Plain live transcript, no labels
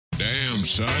Damn,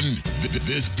 son,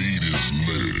 this beat is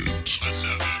lit.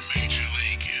 Another Major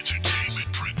League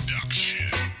Entertainment production.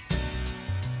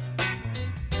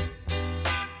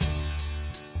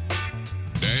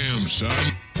 Damn,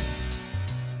 son.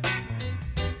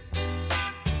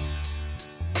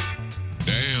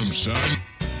 Damn, son.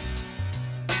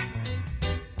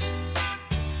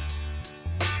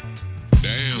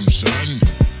 Damn, son.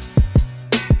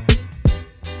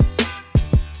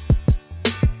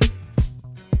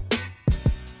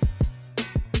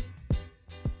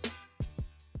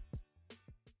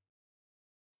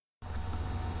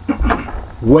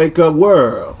 Wake up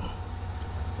world,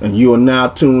 and you are now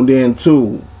tuned in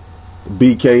to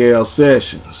BKL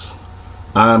Sessions.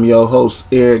 I'm your host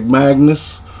Eric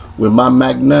Magnus with my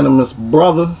magnanimous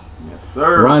brother, Yes,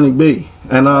 sir. Ronnie B.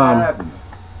 And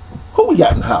who we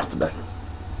got in the house today?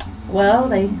 Well,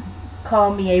 they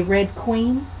call me a Red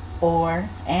Queen or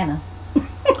Anna.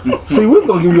 See, we was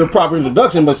gonna give you a proper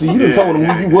introduction, but see, you didn't told them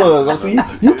who you was. See,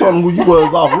 you told them who you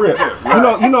was off rip. You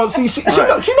know. See, she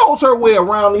knows her way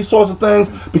around these sorts of things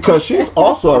because she's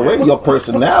also a radio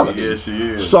personality. Yeah, she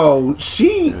is. So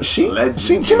she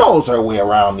knows her way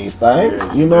around these things.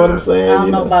 Yeah, you know what I'm saying? I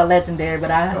don't know about legendary, but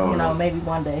maybe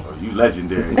one day. Oh, you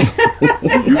legendary.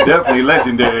 You definitely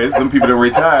legendary. Some people that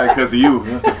retired because of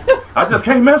you. I just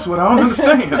can't mess with her. I don't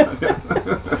understand.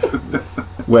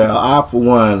 Well, I, for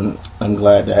one, I'm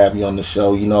glad to have you on the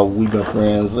show. You know, we've been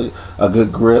friends, a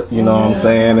good grip, you know what I'm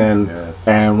saying?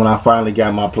 And when I finally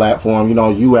got my platform, you know,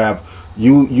 you have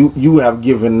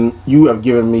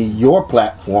given me your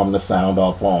platform to sound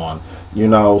off on, you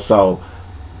know, so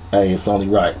hey, it's only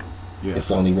right. Yeah. It's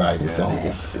only right. It's only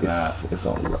right.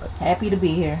 Happy to be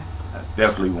here. I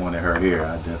definitely wanted her here.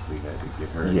 I definitely had to get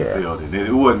her in the building.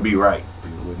 It wouldn't be right.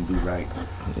 It wouldn't be right.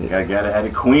 I gotta have the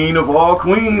queen of all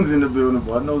queens in the building.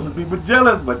 Boy, I know some people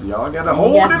jealous, but y'all gotta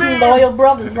hold it in. You got two loyal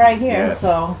brothers right here,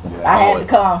 so I had to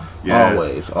come.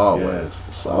 Always. Yes.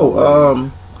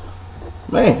 So,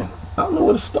 man, I don't know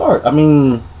where to start. I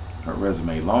mean, her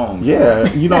resume long. Yeah,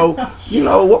 you know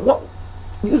what?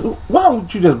 Why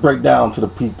don't you just break down to the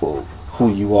people who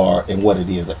you are and what it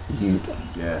is that you do?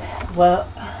 Yeah. Well,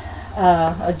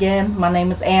 again, my name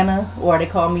is Anna, or they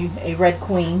call me a Red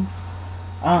Queen.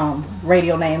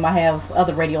 Radio name. I have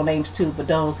other radio names too, but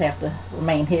those have to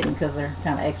remain hidden because they're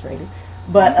kind of X-rated.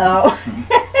 But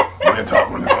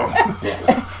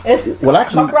my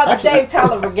brother Dave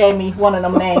Tolliver gave me one of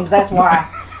them names. That's why.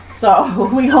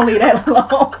 So we gonna leave that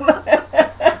alone.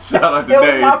 Shout out to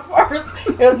Dave.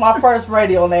 It was my first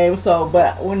radio name. So,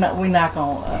 but we're not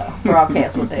gonna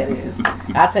broadcast what that is.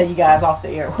 I'll tell you guys off the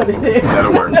air what it is.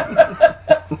 That'll work.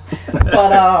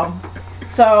 But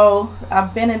so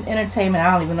I've been in entertainment, I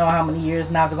don't even know how many years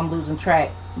now because I'm losing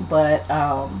track, but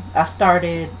I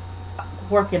started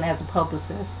working as a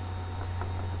publicist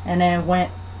and then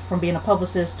went from being a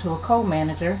publicist to a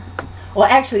co-manager. Well,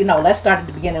 actually, no, let's start at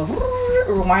the beginning.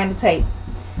 Rewind the tape.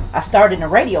 I started in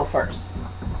radio first,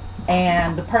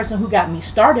 and the person who got me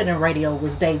started in radio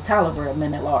was Dave Tolliver at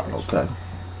Men at Large. Okay.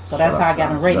 So that's how I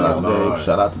got in radio.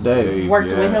 Shout out to Dave. Worked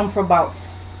with him for about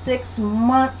 6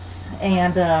 months,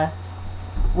 and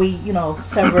we, you know,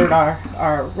 severed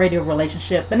our radio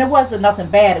relationship. And it wasn't nothing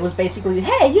bad. It was basically,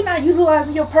 hey, you're not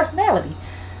utilizing your personality.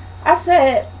 I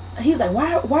said, he's like,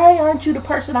 why aren't you the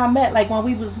person I met? Like when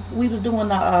we was doing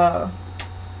the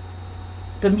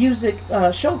music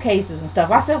showcases and stuff.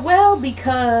 I said, well,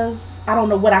 because I don't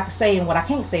know what I can say and what I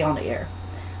can't say on the air.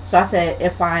 So I said,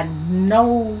 if I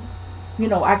know, you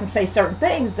know, I can say certain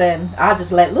things, then I'll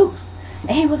just let loose.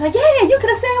 And he was like, yeah, you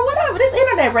could have said whatever. This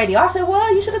internet radio. I said,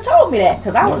 well, you should have told me that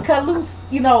because I would cut loose,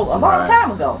 you know, a long time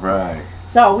ago. Right.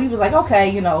 So we was like, okay,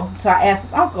 you know. So I asked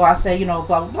his uncle. I said, you know,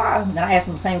 blah, blah, blah. And then I asked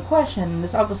him the same question. And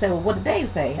his uncle said, well, what did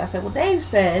Dave say? I said, well, Dave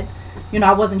said, you know,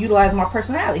 I wasn't utilizing my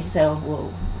personality. He said,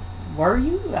 well, were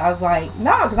you? I was like,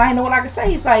 no, because I didn't know what I could say.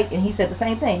 He's like, and he said the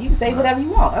same thing. You can say whatever you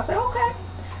want. I said, okay.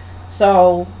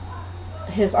 So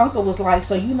his uncle was like,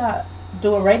 so you not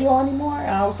doing radio anymore? And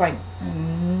I was like,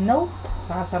 nope.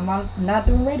 I said, I'm not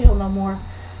doing radio no more.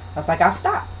 I was like, I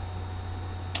stopped.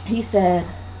 He said,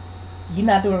 you're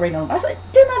not doing radio no more. I said,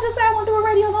 didn't I just say I wasn't doing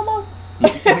radio no more?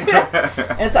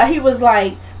 And so he was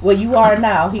like, well, you are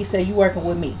now. He said, you working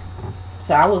with me.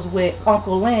 So I was with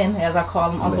Uncle Lynn, as I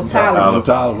call him, Uncle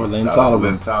Tolliver. Lynn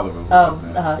Tolliver.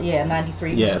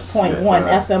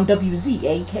 93.1 FMWZ,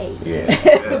 Yes,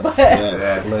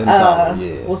 Lynn Tolliver,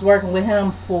 yeah. Was working with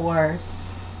him for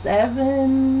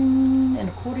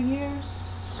 7.25 years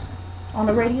on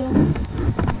the radio,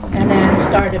 and then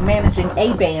started managing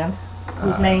a band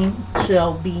whose name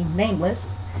shall be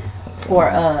nameless for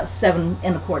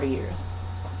 7.25 years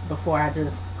before I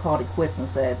just called it quits and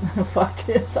said, "Fuck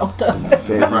this, I'm done." You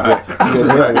said,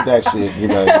 "Hell with that shit," you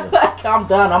know. Like, I'm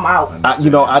done, I'm out.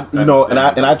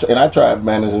 And I tried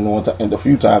managing one time, and a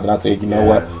few times, and I said, you know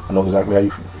what, I know exactly how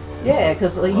you feel. Yeah,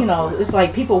 because you know, it's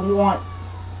like people want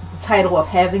the title of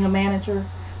having a manager,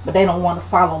 but they don't want to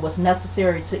follow what's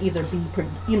necessary to either be,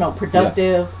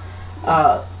 productive,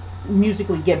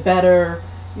 musically get better,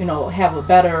 have a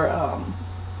better,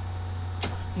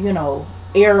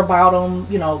 air about them,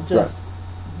 just,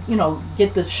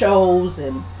 get the shows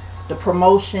and the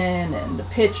promotion and the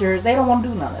pictures. They don't want to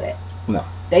do none of that. No.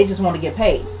 They just want to get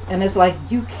paid. And it's like,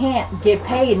 you can't get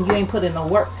paid and you ain't put in no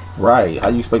work. Right. How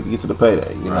you expect to get to the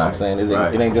payday? You know what I'm saying?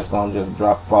 It ain't just going to just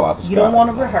fall out the sky. You don't want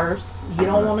to rehearse. You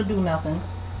don't want to do nothing.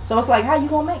 So it's like, how you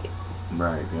going to make it?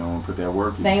 Right. They don't want to put that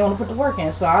work in. They ain't want to put the work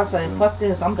in. So I say, fuck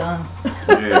this. I'm done.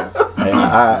 Yeah. You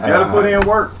got to put in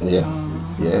work. Yeah.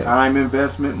 Yeah. Time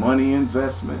investment, money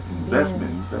investment, invest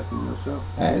in yourself.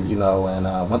 And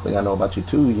one thing I know about you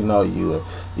too, you're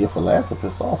a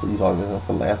philanthropist also. You know, in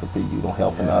philanthropy, you know,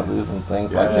 helping others and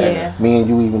things like that. Yeah. Me and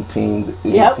you even teamed.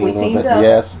 Yep, we teamed up.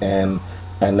 Yes, and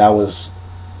that was,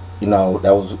 it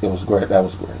was great. That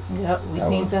was great. Yep, we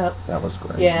teamed up. That was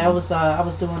great. Yeah, I was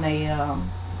doing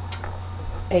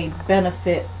a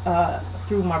benefit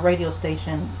through my radio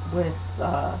station with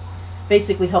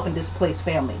basically helping displaced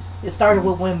families. It started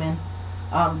with women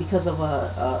because of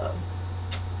a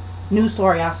news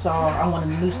story I saw on one of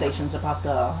the news stations about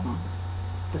the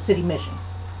city mission.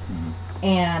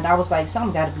 And I was like,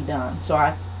 something got to be done. So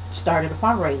I started a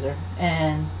fundraiser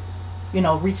and,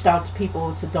 reached out to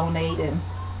people to donate. And,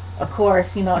 of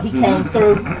course, he came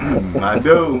through. I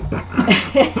do.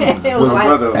 It was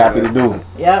like, happy to do it.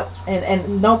 Yep.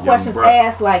 And no questions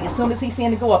asked. Like, as soon as he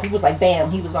seen it go up, he was like, bam,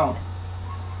 he was on it.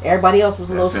 Everybody else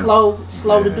was a little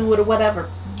slow to do it or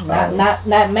whatever. Not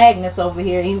Magnus over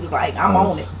here. He was like, I'm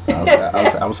on it.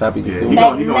 I was happy to do it.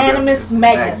 Magnanimous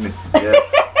Magnus. Yes.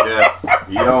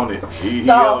 He on it. He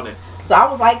on it. So I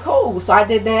was like, cool. So I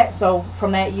did that. So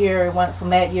from that year, it went from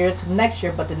that year to the next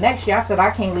year. But the next year, I said, I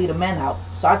can't leave the men out.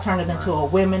 So I turned it into a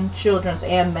women, children's,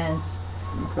 and men's,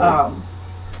 I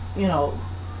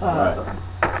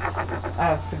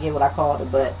forget what I called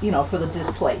it, but, for the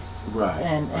displaced. Right.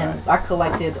 And I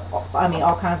collected, all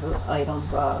kinds of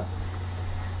items,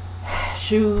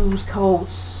 shoes,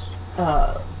 coats,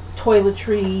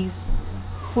 toiletries,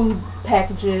 food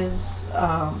packages,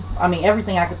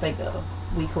 everything I could think of,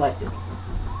 we collected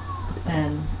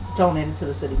and donated to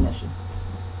the city mission.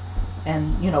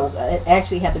 And, it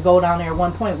actually had to go down there at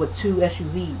one point with 2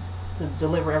 SUVs to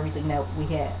deliver everything that we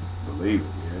had. Believe it,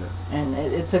 yeah. And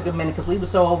it took a minute because we were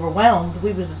so overwhelmed.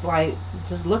 We was just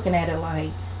looking at it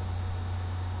like,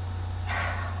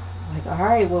 all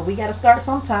right, well, we got to start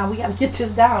sometime. We got to get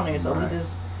this down there. So we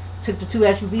just took the 2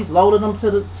 SUVs, loaded them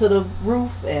to the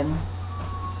roof, and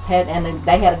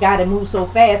they had a guy that moved so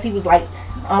fast. He was like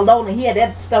unloading. He had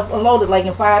that stuff unloaded like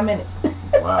in 5 minutes.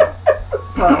 Wow.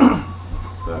 So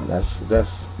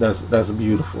that's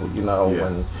beautiful.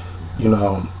 When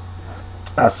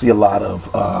I see a lot of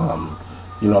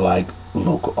like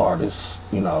local artists.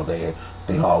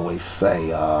 They always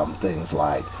say things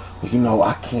like, well,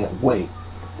 I can't wait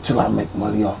till I make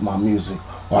money off my music,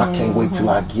 or I can't wait till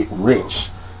I get rich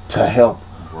to help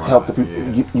the people.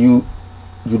 Yeah.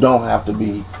 You don't have to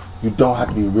be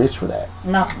rich for that.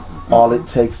 No. All it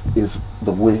takes is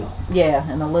the will. Yeah,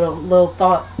 and a little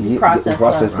thought process.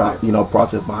 Process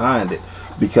behind it.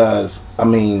 Because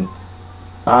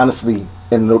honestly,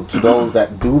 and to those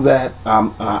that do that,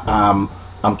 I'm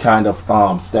kind of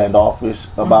standoffish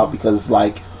about, because it's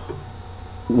like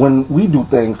when we do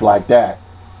things like that,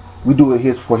 we do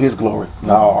it for his glory,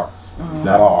 not ours.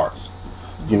 Not ours.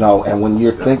 And when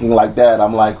you're thinking like that,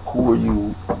 I'm like, who are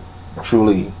you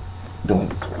truly doing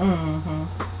this for? And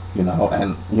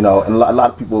a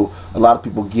lot of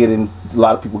people get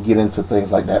into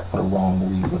things like that for the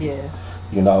wrong reasons. Yeah.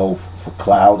 For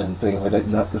clout and things like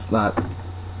that. It's not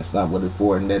what it's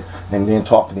for. And then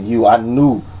talking to you, I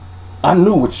knew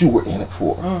what you were in it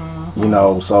for.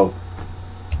 So.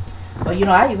 But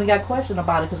I even got questioned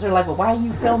about it because they're like, well, why are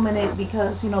you filming it?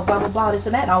 Because blah blah blah, this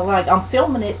and that. And I was like, I'm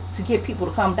filming it to get people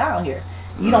to come down here.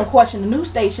 You don't question the news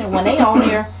station when they on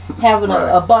there having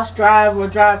a bus drive or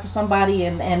drive for somebody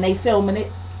and they filming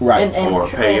it. Right. And or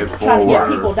pay it trying to get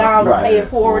forward people down or pay it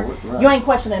forward. Right. You ain't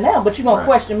questioning them, but you're going to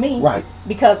question me. Right.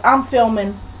 Because I'm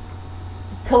filming,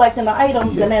 collecting the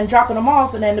items and then dropping them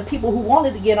off, and then the people who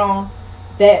wanted to get on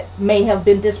that may have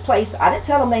been displaced, I didn't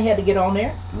tell them they had to get on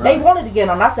there. Right. They wanted to get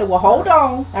on. I said, well, hold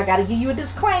on. I got to give you a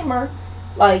disclaimer.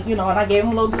 And I gave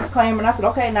them a little disclaimer, and I said,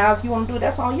 okay, now if you want to do it,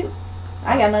 that's on you.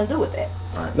 I ain't got nothing to do with that.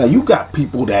 Right. Now you got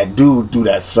people that do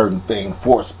that certain thing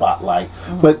for spotlight,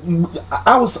 but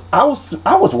I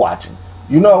was watching,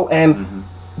 you know, and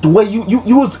the way you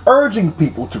was urging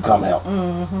people to come help.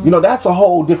 You know, that's a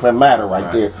whole different matter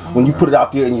right there. When you put it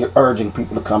out there and you're urging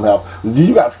people to come help.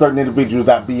 You got certain individuals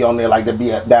that be on there like they be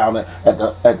down at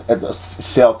the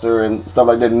shelter and stuff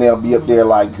like that, and they'll be up there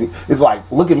like it's like,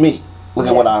 look at me, look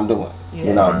at what I'm doing. Yeah.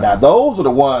 You know, now those are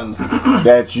the ones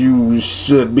that you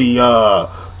should be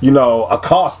you know,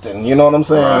 accosting, you know what I'm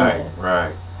saying?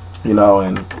 Right. You know,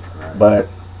 and but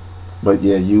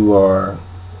yeah, you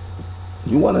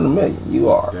one in a million. You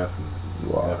are. Definitely.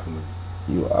 You are. Definitely.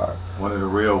 You are. One of the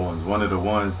real ones. One of the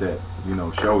ones that, you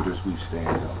know, shoulders we stand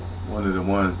on. One of the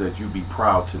ones that you be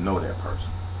proud to know that person.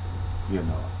 You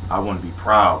know, I want to be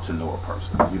proud to know a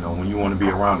person. You know, when you want to be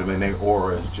around them and their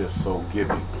aura is just so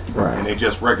giving. Right. And they're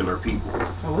just regular people.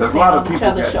 Well, There's we a lot stand of on each people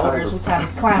other's got shoulders. titles. We kind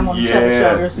of climb on each other's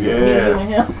shoulders. Me, you and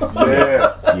him.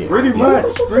 Yeah. Pretty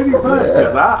much.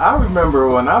 'Cause I remember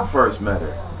when I first met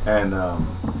her, and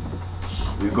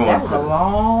we were going That was to a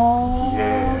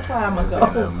long time ago.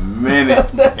 in a minute.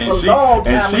 That's and a she long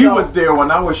time and she ago. was there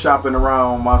when I was shopping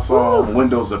around my song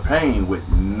Windows of Pain with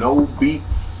no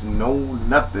beats, no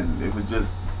nothing. It was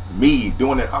just me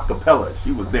doing it a cappella.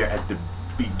 She was there at the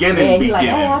beginning. Yeah, he like,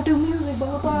 hey, I do music,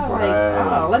 blah, blah, blah. Like,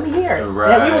 oh, let me hear it.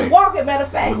 Right. Yeah, we was walking, matter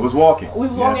of fact. We was walking. We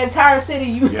was walking in Tire City.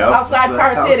 You outside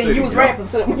Tire City. You was rapping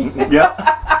to me. Yep.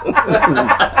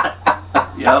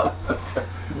 Yep.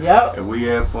 Yep. And we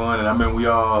had fun, and I mean, we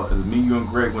all, me, you, and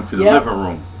Greg went to the living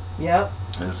room. Yep.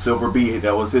 And Silver B,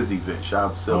 that was his event,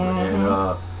 Shop Silver,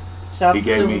 and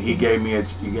he gave me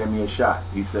a shot.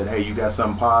 He said, "Hey, you got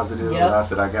something positive?" Yep. And I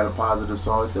said, "I got a positive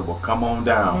song." He said, "Well, come on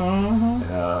down."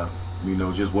 And you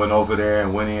know, just went over there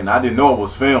and went in. I didn't know it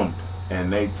was filmed,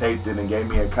 and they taped it and gave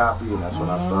me a copy, and that's when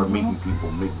I started meeting people,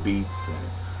 Mick Beats and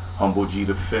Humble G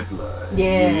the Fiddler.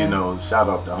 And, you know, shout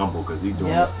out to Humble because he's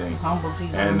doing his thing. Humble G.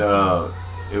 And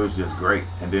it was just great.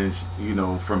 And then, you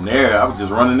know, from there, I was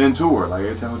just running into her. Like,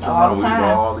 every time we turn around, we was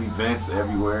all events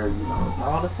everywhere, you know.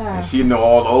 All the time. And she know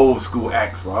all the old school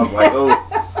acts. So I was like,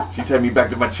 oh, she take me back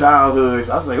to my childhood.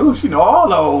 I was like, oh, she know all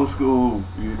the old school,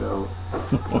 you know.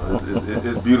 So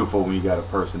it's beautiful when you got a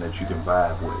person that you can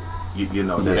vibe with. You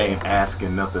know, that ain't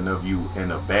asking nothing of you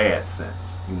in a bad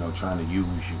sense. You know, trying to use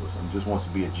you or something. Just wants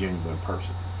to be a genuine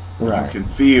person. Right. You can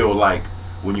feel like,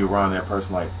 when you're around that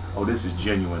person, like, oh, this is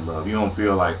genuine love. You don't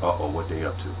feel like, uh-oh, what they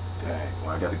up to? Dang, well,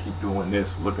 I got to keep doing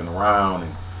this, looking around,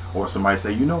 and or somebody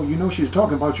say, you know, she was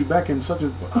talking about you back in such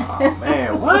a, oh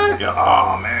man, what?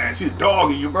 Oh man, she's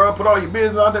dogging you, bro. Put all your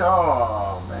business out there.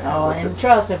 Oh man. Oh, and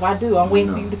trust, if I do, I'm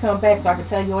waiting for you to come back so I can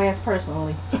tell your ass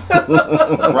personally.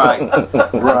 Right,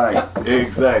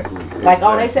 exactly. Like,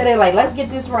 oh, they said, like, let's get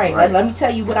this right. Let me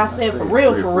tell you what I said for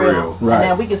real. Right. And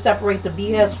then we can separate the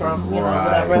BS from, you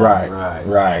know, whatever.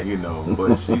 Right. You know,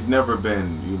 but she's never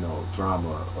been, you know,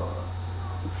 drama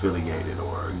affiliated,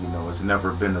 or, you know, it's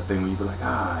never been a thing where you be like,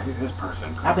 this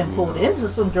person. I've been pulled into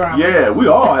some drama. Yeah, we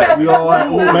all have. We all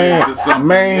have.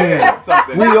 Man.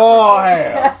 We all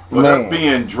have. But us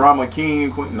being drama king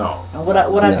and queen, no. And what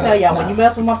I tell y'all, when you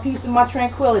mess with my peace and my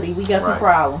tranquility, we got some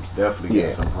problems. Definitely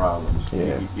get some problems.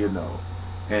 Yeah. You know,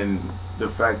 and the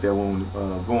fact that when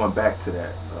going back to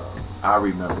that, I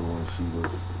remember when she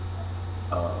was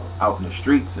out in the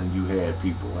streets and you had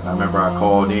people, and I remember I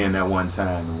called in that one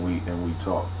time and we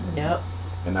talked. Yep.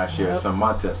 And I shared some of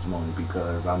my testimony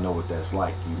because I know what that's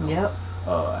like. You know. Yep.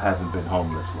 Haven't been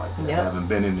homeless like that. Yep. Haven't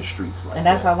been in the streets like that. And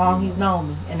that's how long he's known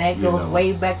me. And that goes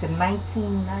way back to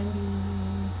 1990.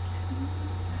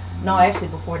 No, actually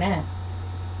before then.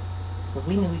 Because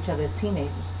we knew each other as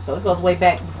teenagers. So it goes way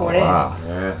back before then. Wow.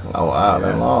 Yeah. Oh, wow.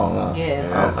 That long, huh? Yeah.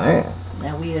 Oh, man.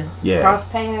 Now we cross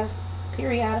paths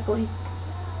periodically.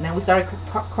 And then we started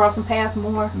crossing paths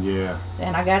more. Yeah.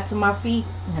 And I got to my feet,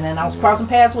 and then I was crossing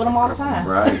paths with him all the time.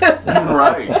 Right.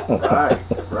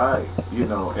 Right. You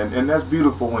know, and that's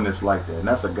beautiful when it's like that. And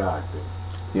that's a God thing.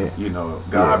 Yeah. You know,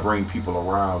 God bring people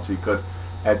around to you. Because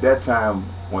at that time,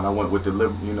 when I went with at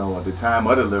the time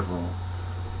of the living room,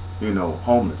 you know,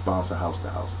 homeless, bouncing house to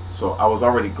house. So I was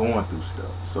already going through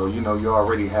stuff. So, you know, you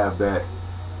already have that.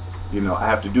 You know, I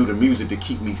have to do the music to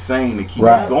keep me sane, to keep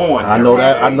me going. I know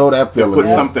that feeling. To put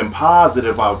something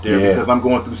positive out there because I'm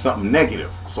going through something negative.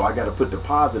 So I got to put the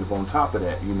positive on top of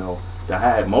that, you know,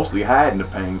 mostly hiding the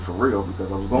pain for real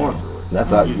because I was going through it.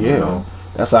 That's how, you know.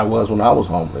 That's how I was when I was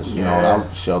homeless. You know, I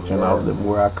was sheltering, I was living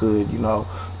where I could, you know.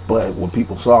 But when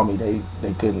people saw me, they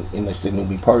couldn't, unless they knew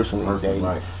me personally.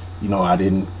 You know, I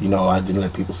didn't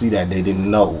let people see that. They didn't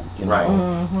know, you know.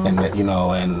 Mm-hmm. And that, you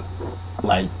know, and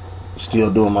like,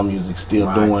 still doing my music,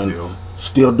 still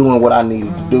doing what I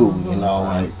needed to do, you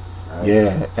know, Right?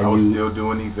 Yeah, and I was you- still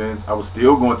doing events. I was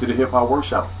still going to the hip hop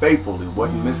workshop faithfully.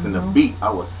 Wasn't missing a beat. I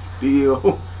was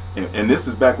still, and this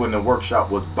is back when the workshop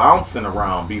was bouncing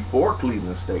around before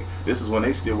Cleveland State. This is when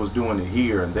they still was doing it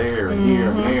here and there and here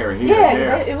and there and here Yeah, and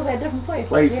there. it was at different places.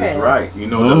 Places, yeah. right? You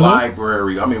know, the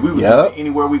library. I mean, we was Yep. doing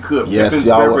anywhere we could. Yes, Pippin's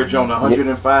y'all were- Beverage on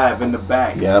 105 in the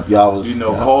back. Yep, y'all was. You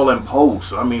know, yep. calling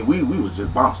posts. I mean, we was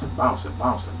just bouncing.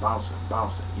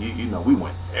 You know, we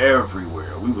went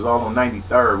everywhere. We was all on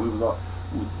 93rd. We was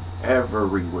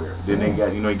everywhere. Then they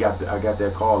got, you know, I got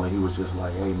that call, and he was just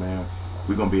like, "Hey, man,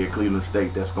 we're gonna be at Cleveland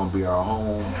State. That's gonna be our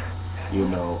home." You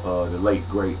know, the late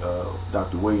great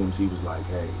Dr. Williams, he was like,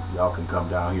 "Hey, y'all can come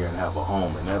down here and have a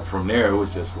home." And that from there, it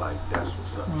was just like, that's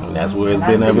what's up. And that's where it's And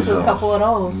been I've ever to a since. couple of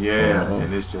those. Yeah,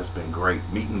 and it's just been great.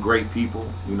 Meeting great people.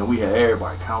 You know, we had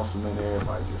everybody, councilmen,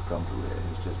 everybody just come through there.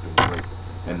 It's just been great.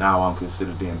 And now I'm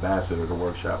considered the ambassador of the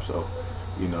workshop. So,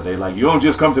 you know, they like, you don't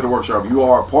just come to the workshop, you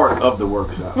are a part of the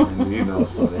workshop. And, you know,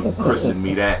 so they christened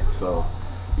me that. So,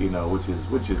 you know,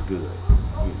 which is good.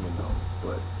 You know,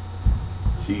 but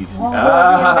she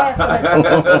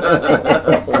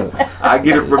I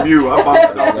get it from you. I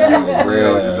bounced it off of you,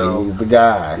 real, you know. He's the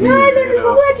guy. You know.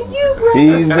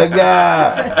 He's the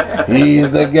guy.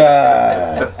 He's the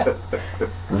guy.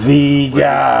 The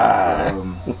guy.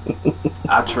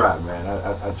 I try, man.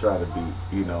 I try to be,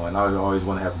 you know, and I always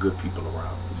want to have good people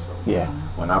around me. So Yeah.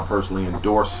 when I personally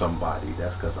endorse somebody,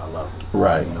 that's because I love them.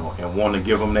 Right. You know, and want to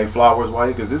give them their flowers while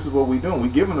because this is what we doing. We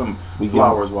giving them We give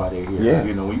flowers while they're here. Yeah.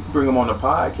 You know, when you bring them on the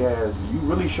podcast, you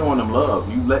really showing them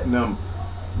love. You letting them,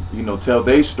 you know, tell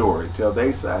their story, tell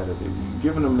their side of it. You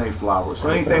giving them their flowers. So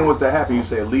anything was to happen, you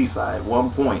say, at least at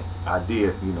one point I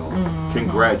did, you know,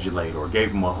 congratulate or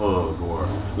gave them a hug or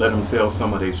let them tell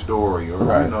some of their story or,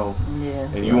 Right. you know, Yeah.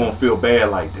 and you won't feel bad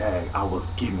like, dang, I was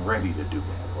getting ready to do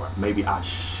that. Or maybe I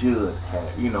should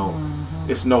have, you know.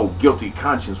 It's no guilty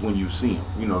conscience when you see them.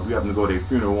 You know, if you happen to go to their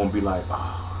funeral, it won't be like,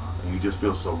 and you just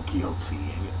feel so guilty.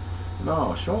 And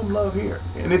no, show them love here.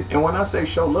 And when I say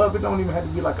show love, it don't even have to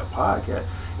be like a podcast.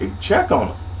 Check on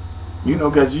them. You know,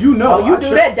 because you know. Oh, you I do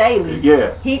check- that daily.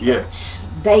 Yeah. Yeah.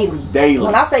 Daily.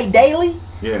 When I say daily,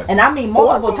 Yeah. and I mean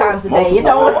multiple times a day, you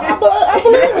Multiple know. I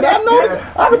believe it. I know it.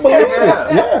 I can believe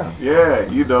it. Yeah. Yeah,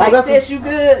 you know. Like, that's sis, you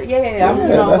good? Yeah, I'm, you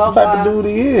know, that's the blah, type of blah. dude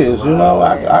he is. You know,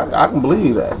 I can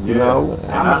believe that. You know.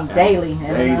 I mean, daily.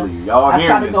 And, Daily. Y'all I try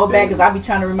hearing to go this back daily. because I be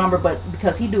trying to remember, but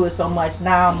because he do it so much,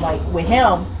 now I'm like, with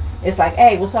him, it's like,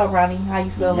 hey, what's up, Ronnie? How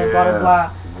you feeling? Blah, blah,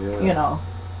 blah. Yeah. You know.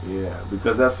 Yeah,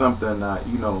 because that's something that,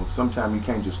 you know, sometimes you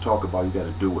can't just talk about, you got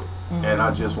to do it. And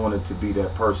I just wanted to be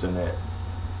that person that,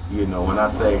 you know, when I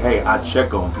say, hey, I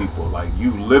check on people, like,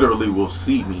 you literally will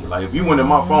see me. Like, if you went in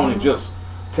my phone and just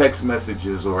text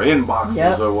messages or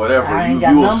inboxes or whatever, I you ain't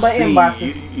got will none but see,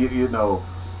 inboxes. you know,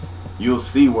 you'll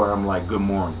see where I'm like, good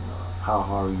morning, how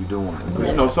are you doing? Because,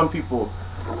 you know, some people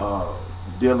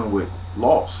dealing with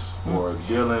loss or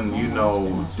dealing, you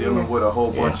know, dealing with a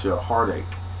whole bunch of heartache,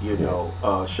 you know.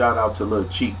 Shout out to Lil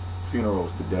Cheek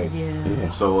Funerals today. Yeah.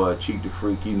 So Cheek the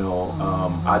Freak, you know,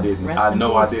 I didn't, Rest I in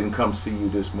know I peace. didn't come see you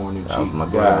this morning, That was Cheek, my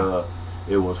but guy.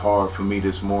 it was hard for me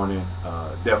this morning.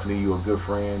 Definitely you a good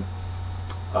friend,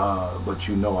 but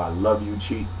you know I love you,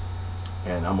 Cheek.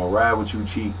 And I'm gonna ride with you,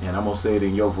 Cheek, and I'm gonna say it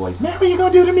in your voice. Man, when you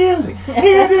gonna do the music?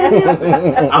 Yeah, do the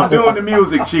music. I'm doing the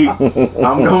music, Cheek.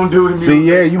 I'm gonna do the music. See,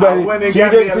 yeah, you better. went and See,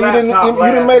 got me a laptop you done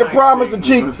last made a night, promise Cheek. to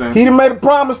You know what I'm Cheek. saying? He done made a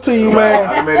promise to you, I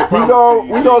man. made a promise to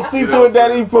you, We gonna see you to know it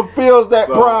that he fulfills that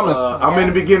So, promise. I'm in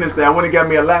the beginning stage. I went and got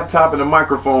me a laptop and a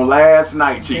microphone last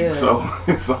night, Cheek. Yeah.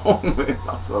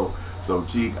 So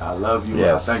Cheek, I love you.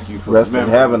 Yes. I thank you for Rest in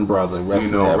remembering. heaven, brother. Rest You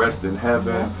in know, heaven. rest in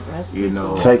heaven. Rest You in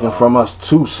know, peace. Taken from us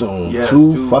too soon. Yes,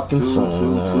 too fucking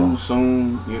soon. Too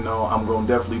soon. You know, I'm gonna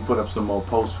definitely put up some more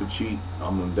posts for Cheek.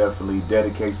 I'm gonna definitely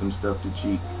dedicate some stuff to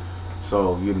Cheek.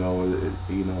 So you know,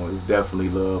 it's definitely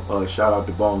love. Shout out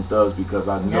to Bone Thugs because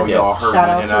I know Yes. y'all heard Shout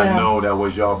me, out and to I them. know that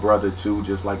was y'all brother too,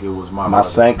 just like it was my My brother.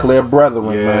 St. Clair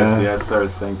brethren, Yes, man. yes, sir,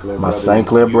 St. Clair. My brother. St.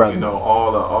 Clair You brother. know,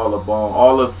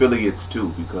 all the affiliates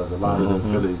too, because a lot of the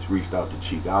affiliates reached out to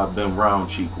Cheek. I've been around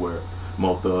Cheek where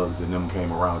Mo Thugs and them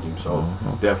came around him, so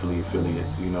definitely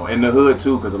affiliates. You know, and the hood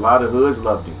too, because a lot of hoods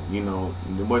loved him. You know,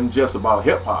 it wasn't just about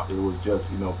hip hop; it was just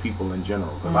people in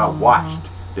general. Because I watched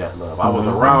that love. I was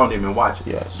around him and watched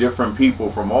Yes. different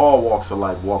people from all walks of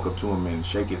life walk up to him and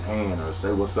shake his hand or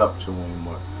say what's up to him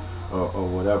or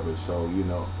whatever. So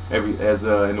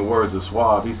in the words of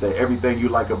Suave, he said everything you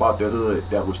like about the hood,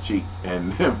 that was Cheek,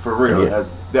 and for real, Yeah. that's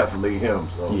definitely him.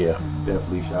 So Yeah.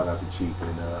 definitely shout out to Cheek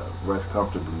and rest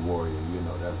comfortably, Warrior. You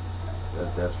know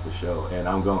that's for sure. And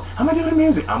I'm gonna do the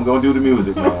music. I'm gonna do the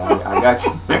music, man. I got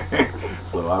you, man.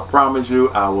 So I promise you,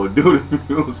 I will do the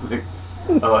music.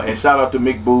 And shout out to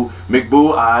Mick Boo. Mick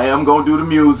Boo, I am gonna do the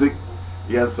music.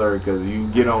 Yes, sir, because you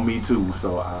get on me too.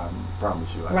 So I promise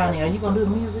you. Ronnie, are you gonna do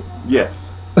the music? Yes.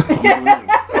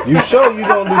 You sure you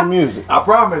gonna do the music? I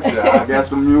promise you. I got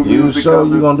some new You music. sure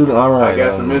you gonna do the? All right. I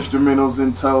got some instrumentals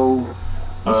in tow.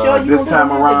 You sure you this gonna time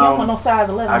do the music? You don't around, want no size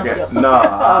 11. I got no.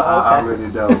 I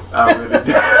really don't. I really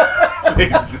don't.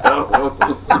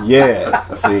 Yeah.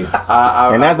 See.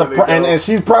 And that's and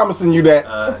she's promising you that.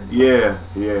 Yeah.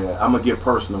 I'm gonna get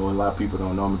personal, and a lot of people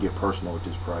don't know I'm gonna get personal with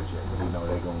this project. You know,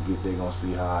 they're gonna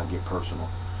see how I get personal.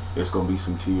 It's gonna be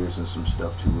some tears and some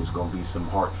stuff too. It's gonna be some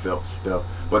heartfelt stuff.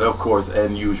 But of course, as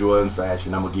usual in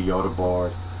fashion, I'm gonna give y'all the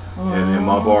bars. And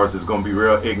my bars is gonna be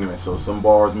real ignorant. So some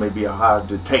bars may be hard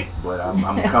to take, but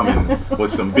I'm coming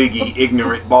with some biggie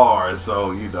ignorant bars.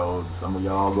 So you know, some of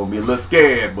y'all gonna be a little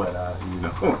scared, but you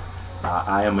know,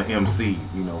 I am an MC,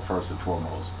 you know, first and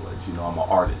foremost. But you know, I'm an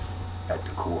artist at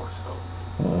the core.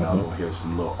 So y'all gonna hear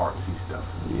some little artsy stuff.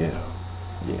 Yeah. You know.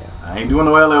 Yeah. I ain't doing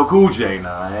no LL Cool J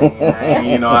now. I ain't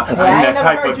you know, I ain't that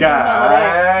type of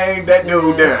guy. I ain't that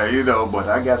dude there, you know. But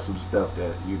I got some stuff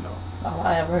that you know. All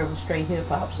I ever heard was straight hip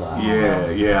hop, so I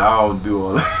don't Yeah, I don't do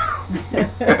all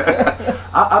that.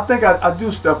 I think I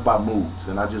do stuff by moods,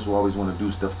 and I just always want to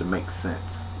do stuff to make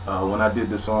sense. When I did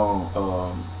the song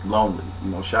Lonely, you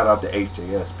know, shout out to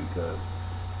HJS because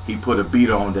he put a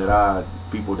beat on that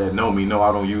people that know me know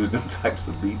I don't use them types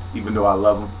of beats, even though I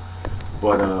love them.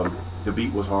 But the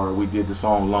beat was hard. We did the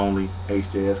song Lonely.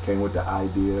 HJS came with the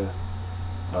idea.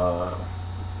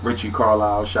 Richie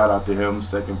Carlisle, shout out to him,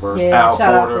 second verse. Yeah, Al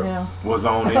Porter was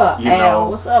on it. You Al, know,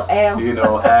 what's up, Al? You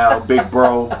know, Al, big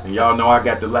bro, and y'all know I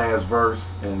got the last verse.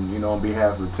 And you know, on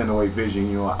behalf of 1008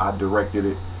 Vision, you know, I directed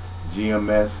it.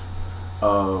 GMS,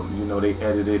 you know, they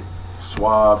edited.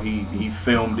 Suave, he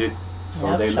filmed it. So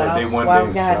yep, they one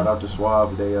day shout out to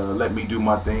Suave. They let me do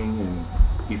my thing, and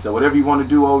he said, whatever you want to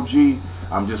do, OG,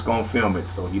 I'm just gonna film it.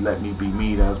 So he let me be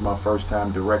me. That was my first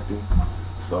time directing.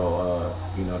 So,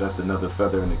 you know, that's another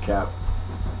feather in the cap.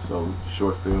 So,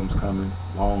 short films coming,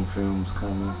 long films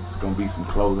coming. It's going to be some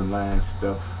clothing line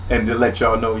stuff. And to let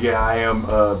y'all know, yeah, I am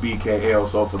BKL.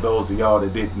 So, for those of y'all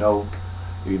that didn't know,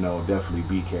 you know,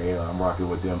 definitely BKL. I'm rocking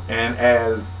with them. And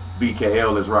as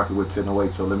BKL is rocking with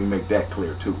 1008, so let me make that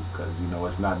clear, too. Because, you know,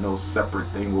 it's not no separate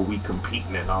thing where we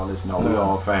competing and all this. No, we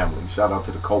all family. Shout out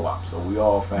to the co-op. So, we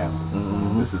all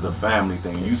family. This is a family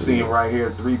thing. You see it right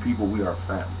here, 3 people, we are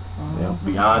family. Yeah.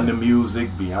 Beyond the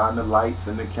music, beyond the lights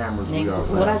and the cameras, we are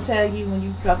what I tell you when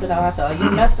you dropped it out, I said, oh,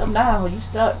 you messed up now, or you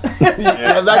stuck. I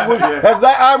remember that. That's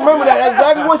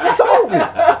exactly what she told me.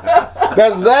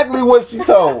 That's exactly what she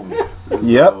told me.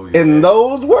 Yep. In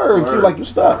those words, she like, you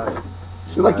stuck. Right.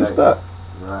 She like, you stuck.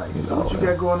 Right. So what you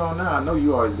got going on now? I know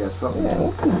you always got something.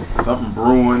 Something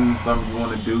brewing, something you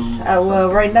want to do.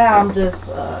 Well, right now I'm just,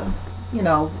 you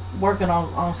know, working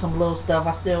on some little stuff.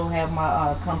 I still have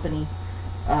my company.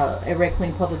 At Red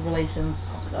Queen Public Relations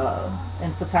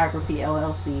and Photography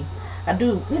LLC. I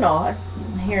do, you know,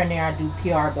 here and there I do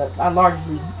PR, but I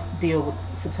largely deal with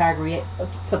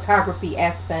photography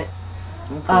aspect.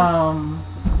 Okay.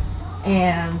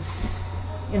 And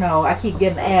you know, I keep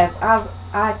getting asked.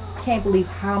 I can't believe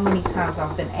how many times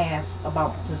I've been asked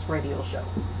about this radio show.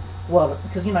 Well,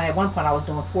 because you know, at one point I was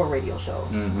doing 4 radio shows,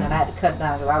 and I had to cut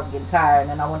down because I was getting tired,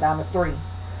 and then I went down to 3,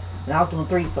 and I was doing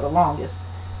 3 for the longest.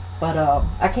 But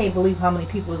I can't believe how many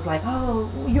people is like, oh,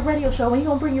 your radio show, when you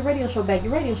gonna bring your radio show back?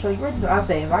 Your radio show. I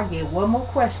say, if I get one more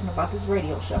question about this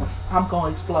radio show, I'm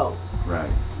gonna explode.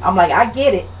 Right. I'm like, I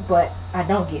get it, but I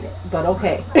don't get it. But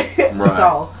okay. Right.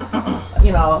 So,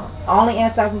 you know, only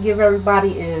answer I can give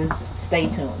everybody is stay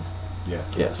tuned.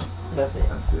 Yes. That's it.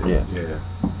 Yeah.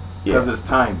 Because it's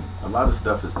timing. A lot of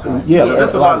stuff is timing. Yeah.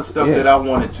 There's a lot of stuff that I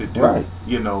wanted to do. Right.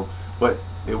 You know, but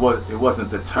it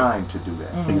wasn't the time to do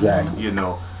that. Exactly. You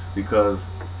know. Because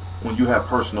when you have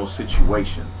personal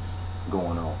situations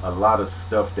going on, a lot of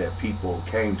stuff that people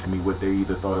came to me with, they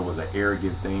either thought it was an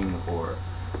arrogant thing or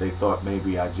they thought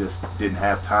maybe I just didn't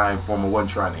have time for them or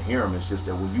wasn't trying to hear them. It's just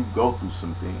that when you go through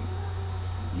some things,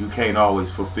 you can't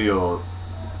always fulfill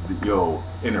your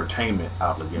entertainment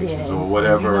obligations or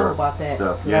whatever. You know about that.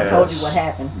 Stuff. I told you what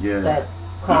happened. Yeah. That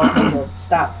caused me to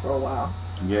stop for a while.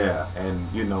 Yeah,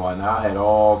 and you know, and I had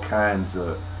all kinds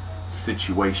of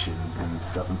situations and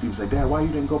stuff, and people say, Dad, why you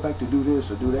didn't go back to do this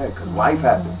or do that? Because life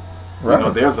happened. Right. You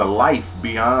know, there's a life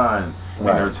beyond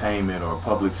entertainment or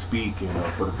public speaking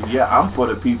or for the I'm for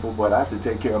the people, but I have to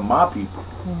take care of my people.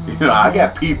 You know, I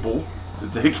got people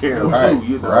to take care of too,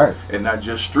 you know, and not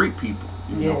just street people,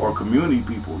 you know, or community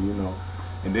people, you know,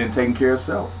 and then taking care of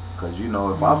self. Because you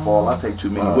know, if I fall, I take too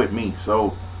many with me.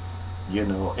 So You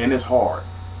know, and it's hard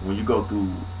when you go through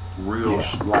real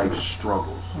Yeah. life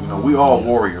struggles. You know, we all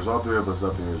warriors. All three of us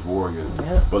up here is warriors.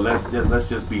 Yep. But let's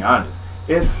just be honest.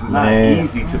 It's not Man.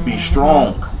 easy to be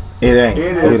strong. It ain't.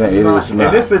 It is It not. is not.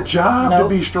 And it's a job to Nope.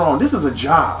 be strong. This is a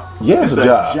job. Yeah, it's a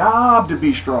job. to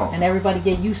be strong. And everybody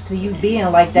get used to you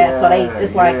being like that, so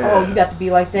it's like, Yeah. oh, you got to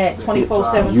be like that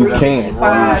 24/7, You can't.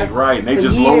 Right. And they for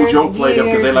just load years your and plate up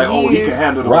because they're years like, and oh, he years. can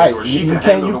handle the Right. weight, or she You can can't.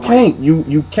 handle You the weight. can't.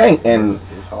 You can't. And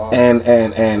It's hard.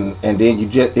 and then you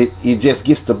just it just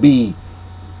gets to be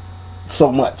so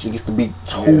much. It gets to be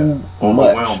too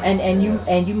much. Overwhelming.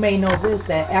 And you may know this,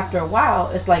 that after a while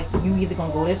it's like you either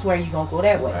gonna go this way or you gonna go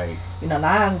that way. Right. You know,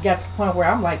 now I got to the point where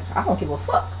I'm like, I don't give a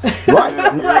fuck.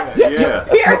 Right. Yeah.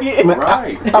 Period. Man,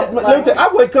 Right. let me tell you,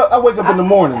 I wake up in the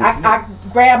morning. I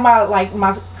grab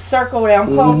my circle that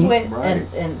I'm close with Right.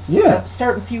 and Yeah. a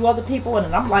certain few other people, and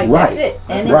then I'm like, Right. that's it.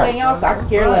 That's Anything right. else, I can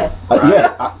care less.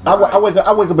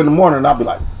 I wake up in the morning and I'll be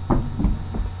like,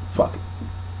 fuck it,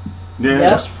 Yeah.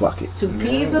 Yep. just fuck it. 2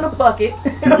 peas in a bucket.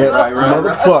 Yeah, Right.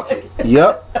 motherfuck it.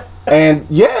 Yep. And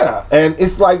and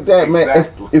it's like that, man.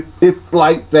 Exactly. It's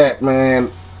like that, man.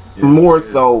 More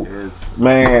so,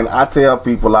 man. I tell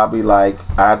people, I be like,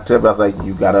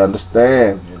 you gotta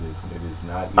understand. It is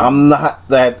not. Easy.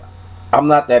 I'm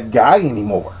not that guy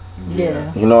anymore.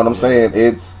 Yeah. You know what I'm saying?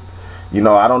 It's, you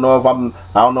know, I don't know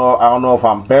if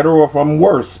I'm better or if I'm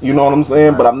worse. You know what I'm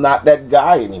saying? But I'm not that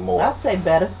guy anymore. I'd say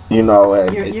better. You know,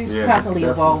 and You're Yeah, constantly definitely.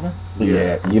 evolving.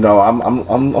 yeah, you know,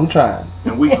 I'm trying.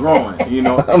 And we growing, you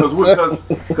know,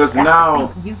 because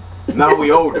now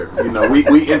we older, you know,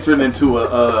 we entered into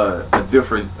a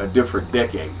different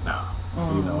decade now.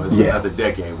 You know, it's another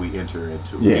decade we enter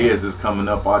into. Yeah. His is coming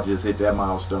up. I just hit that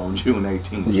milestone June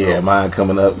 18th. Yeah, so, mine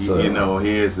coming up. So. you know,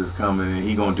 his is coming, and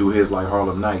he gonna do his like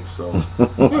Harlem Nights. So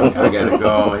I gotta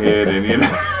go ahead and you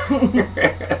know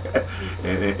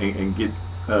and get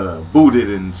booted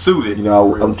and suited. You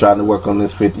know, I'm trying to work on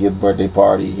this 50th birthday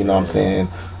party. You know what I'm saying?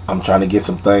 I'm trying to get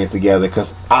some things together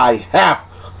because I have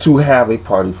to have a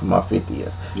party for my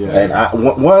 50th. Yeah.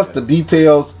 And once the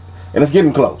details, and it's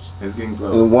getting close. It's getting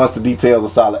close. And once the details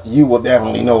are solid, you will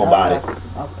definitely know about it. Okay.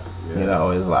 Yeah. You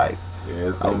know, it's like, Yeah,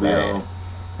 it's gonna be man. on.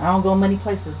 I don't go many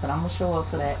places, but I'm gonna show up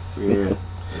for that. Yeah.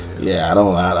 yeah, I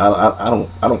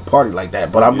don't party like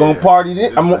that, but I'm Yeah. gonna party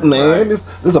this. Right. This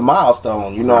is a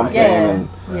milestone. You know what I'm saying?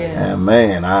 Yeah. And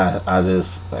man, I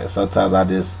just sometimes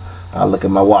I look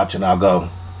at my watch and I'll go,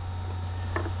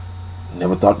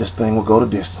 never thought this thing would go the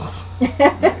distance.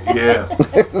 Yeah.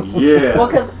 Yeah. Well,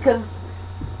 cause,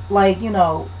 like, you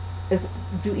know,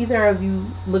 do either of you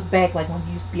look back, like when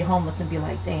you used to be homeless and be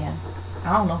like, damn,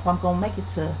 I don't know if I'm gonna make it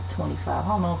to 25. I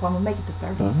don't know if I'm gonna make it to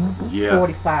 30, Yeah.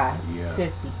 45, Yeah.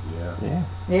 50. Yeah.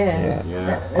 Yeah.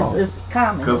 Yeah. It's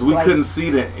common. Because It's we like, couldn't see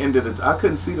the end of the. I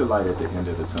couldn't see the light at the end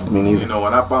of the tunnel. Me neither. You know,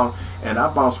 and I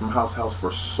bounced from house to house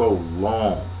for so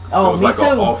long. Oh, it was me like too.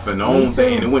 an off and on Me thing,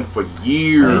 too. and it went for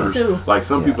years. Me too. Like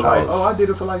some people, I like, was- oh, I did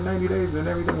it for like 90 days and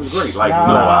everything was great. Like, No.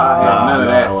 no, I had none of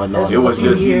that. No, It was a few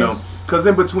just, you know, years. because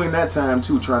in between that time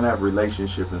too, trying to have a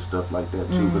relationship and stuff like that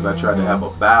too, because I tried to have a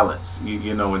balance,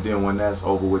 you know, and then when that's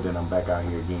over with, then I'm back out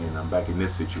here again. I'm back in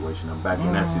this situation. I'm back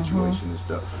in that situation and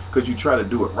stuff. Because you try to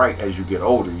do it right as you get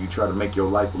older. You try to make your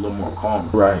life a little more calmer.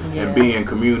 Right. Yeah. And being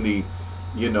community,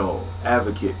 you know,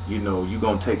 advocate, you know, you're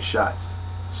going to take shots.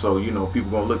 So, you know,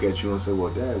 people going to look at you and say, well,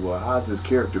 Dad, well, how's his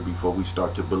character before we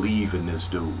start to believe in this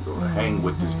dude or hang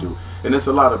with this dude? And there's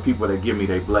a lot of people that give me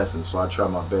their blessings, so I try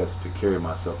my best to carry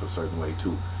myself a certain way,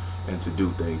 too, and to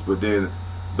do things. But then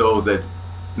those that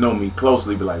know me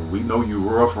closely be like, we know you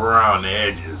rough around the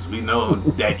edges. We know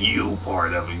that you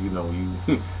part of it. You know,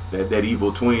 you that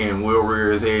evil twin will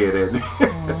rear his head at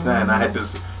the time. I had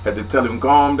to tell him,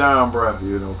 calm down, bro.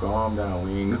 You know, calm down.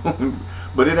 We ain't going.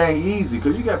 But it ain't easy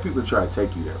because you got people try to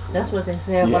take you there. That's what they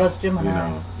say about us you Geminis.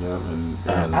 know.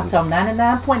 Yeah, and I tell them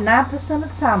 99.9% of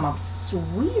the time I'm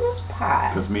sweet as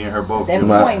pie. because me and her both. That do.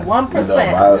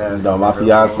 0.1%. You know, my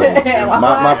fiance,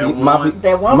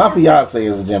 my fiance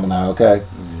is a Gemini, okay?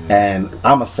 And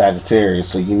I'm a Sagittarius,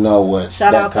 so you know what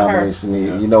Shout that out to her. combination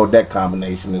is. You know what that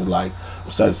combination is like.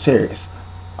 I'm Sagittarius.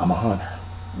 I'm a hunter.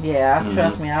 Yeah,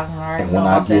 trust me, I've already And know when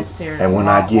I'm I get Sagittarius. and when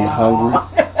I get hungry,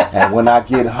 and when I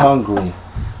get hungry,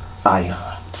 I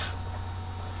hunt.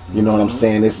 You know what I'm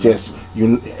saying? It's just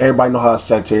everybody know how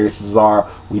Sagittarius are.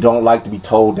 We don't like to be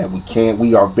told that we can't.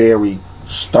 We are very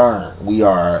stern. We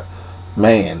are,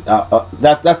 man.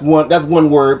 That's one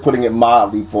word, putting it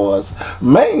mildly for us.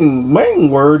 Main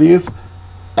word is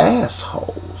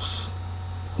assholes.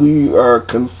 We are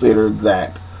considered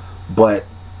that, but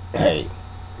hey,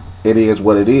 it is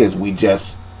what it is. We're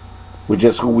just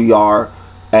who we are,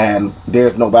 and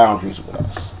there's no boundaries with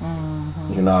us.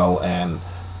 you know,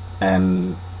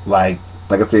 and like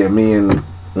I said, me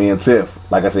and Tiff,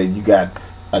 like I said, you got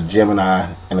a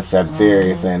Gemini and a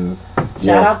Sagittarius, and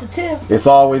Shout out to Tiff. it's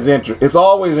always It's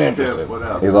always interesting. Tiff, what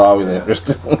up? It's always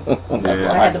interesting.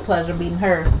 Yeah. I had the pleasure of meeting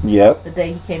her Yep. the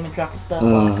day he came and dropped his stuff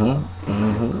off. So.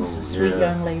 Mm-hmm. She's a sweet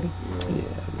young lady. Yeah.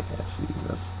 See,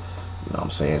 that's, you know what I'm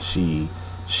saying? She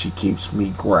keeps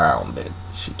me grounded.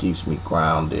 She keeps me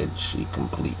grounded. She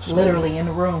completes Literally in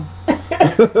the room. me. She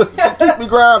keeps me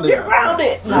grounded. You're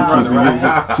grounded.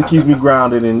 She keeps me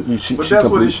grounded, and she. But she that's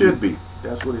what it completes me. should be.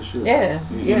 That's what it should Yeah,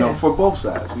 be. You know, yeah. for both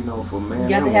sides. You know, for man You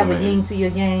got and to have a woman. yin to your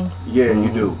yang. Yeah, you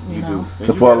Mhm. do. You You know. do. And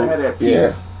The you follow- gotta have that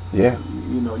peace. Yeah.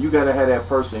 You know, you gotta have that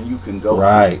person you can go to.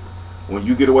 Right. When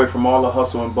you get away from all the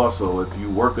hustle and bustle, if you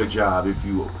work a job, if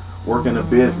you work in a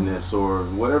business or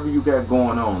whatever you got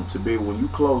going on, to be when you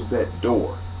close that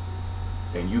door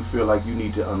and you feel like you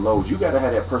need to unload, you got to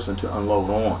have that person to unload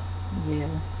on. Yeah.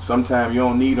 Sometimes you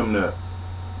don't need them to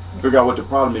figure out what the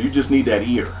problem is. You just need that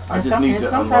ear. I And, just need to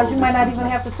sometimes unload you might this not even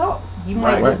sometimes. have to talk. You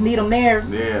might Right. just need them there.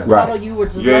 Yeah. Right. Cuddle you or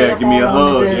just lay Yeah, up give me a on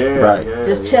them hug. and Yeah, Right. yeah.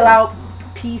 just yeah. chill out,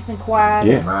 peace and quiet.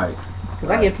 Yeah. Right. Because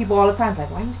I get people all the time like,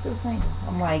 why are you still single?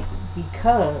 I'm like,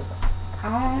 because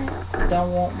I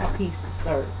don't want my peace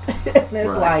disturbed. And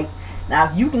it's Right. like, now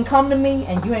if you can come to me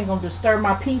and you ain't going to disturb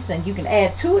my peace and you can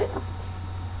add to it,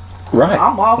 Right.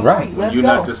 I'm all for Right. you. When Let's you're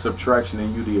go. not the subtraction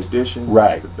and you the addition,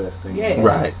 Right. that's the best thing. Yeah.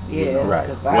 Right. Yeah. Right.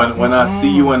 'cause When I see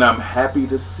you and I'm happy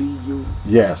to see you,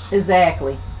 Yes.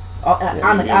 Exactly. On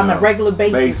you a know, regular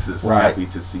basis. Right. happy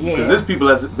to see you. Yeah. Because there's people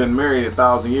that's been married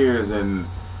 1,000 years and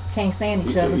Can't stand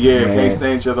each other. yeah, Man. can't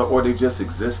stand each other or they just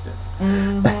existing.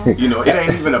 Mhm. You know, it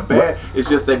ain't even a bad. It's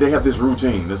just that they have this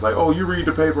routine. It's like, oh, you read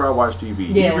the paper, I watch TV.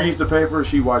 Yeah. He reads the paper,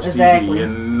 she watch Exactly. TV,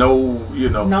 and no, you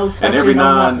know, No and touching, every no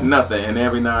now nothing. and nothing, and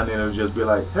every now and then it'll just be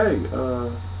like, hey,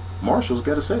 Marshall's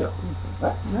got a sale.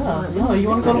 No, you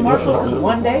want to go to Marshall's just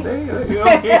one day? You know what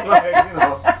I mean? Like, you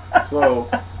know, so,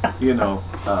 you know,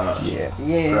 Yeah.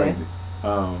 Yeah. crazy.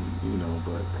 You know,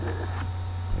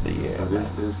 but Yeah.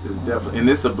 it's definitely, and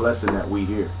it's a blessing that we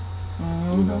here.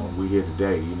 Mhm. You know, we here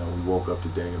today. You know, we woke up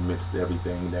today amidst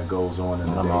everything that goes on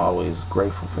in the I'm day. always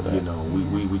grateful for that. You know, we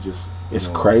just. you It's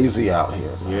know, crazy out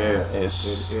here. Man. Yeah,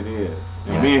 It's it is.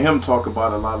 And Yeah. me and him talk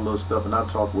about a lot of little stuff, and I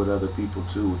talk with other people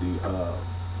too. The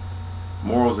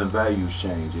morals and values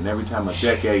change, and every time a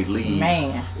decade leaves,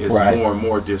 Man. it's Right. more and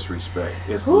more disrespect.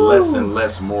 It's Whew. less and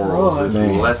less morals. Lord. It's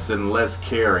Man. less and less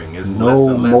caring. It's No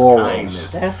less and less morals.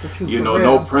 kindness. That's the truth. You for know, real.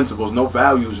 no principles, no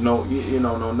values, no, you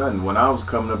know, no nothing. When I was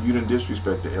coming up, you didn't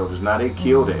disrespect the elders. Now they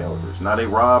kill the elders. Now they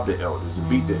rob the elders and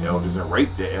beat the elders and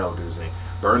rape the elders and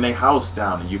burn their house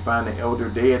down. And you find the elder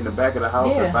dead in the back of the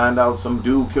house Yeah. and find out some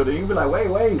dude killed it. You be like, wait.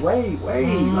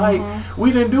 Mhm. Like,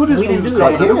 we didn't do this We when didn't we do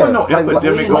was that. coming up. There wasn't no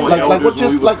epidemic on like elders what when we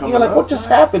just was like coming yeah, like up. what just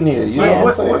happened here? You know Yeah.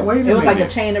 what I'm saying? Wait a It was like a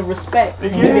minute. chain of respect.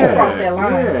 And you didn't cross that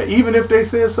line. Yeah, even if they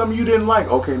said something you didn't like,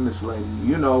 okay, Miss Lady,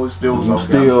 you know, it still was You okay.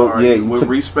 still- I'm sorry, yeah, you with took-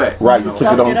 respect. Right, you know. took it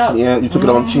Sucked on it up. chin. You took it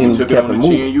on chin. You and took kept it on it the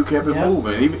chin, moving. you kept it Yep.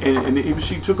 moving. And if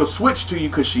she took a switch to you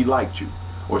because she liked you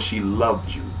or she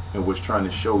loved you and was trying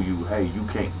to show you, hey, you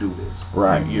can't do this.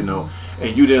 Right. You know,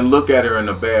 and you didn't look at her in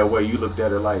a bad way. You looked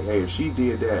at her like, hey, if she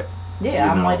did that, Yeah,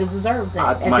 you I know, might have deserved that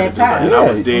I at might that have deserved time. it. Yeah. I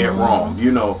was dead Mhm. wrong,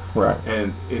 you know. Right.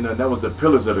 And you know that was the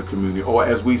pillars of the community, or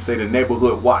as we say, the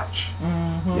neighborhood watch.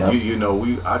 Mhm. Yep. You know,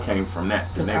 I came from that.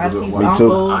 The Because neighborhood aunties, watch. Me too.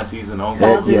 uncles, Aunties and uncles.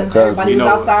 cousins, Yeah, cousins. everybody's You know,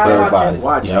 outside everybody. watching.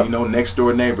 Watching, Yep. you know, next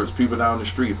door neighbors, people down the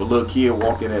street. If a little kid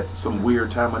walking at some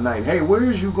weird time of night, hey, where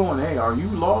is you going? Hey, are you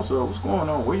lost or what's going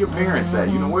on? Where your parents at?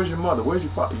 You know, where's your mother? Where's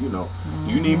your father? You know,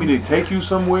 you need me to take you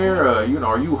somewhere? You know,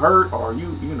 are you hurt? Or are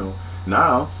you know,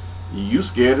 now you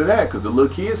scared of that because the little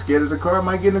kid scared of the car,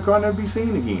 might get in the car and never be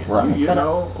seen again. Right. You But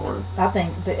know, or I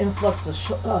think the influx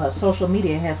of social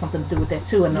media has something to do with that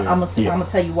too, and Yeah. I'm gonna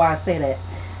tell you why I say that.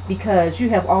 Because you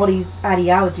have all these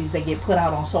ideologies that get put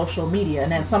out on social media,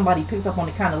 and then somebody picks up on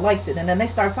it, kind of likes it, and then they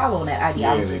start following that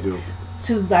yeah, ideology. they do.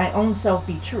 To thy own self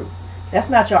be true. That's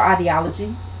not your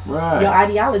ideology. Right. Your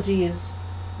ideology is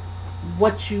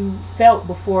what you felt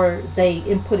before they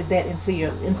inputted that into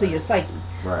your psyche.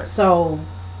 Right. So,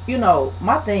 you know,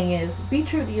 my thing is be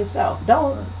true to yourself.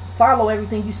 Don't follow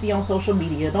everything you see on social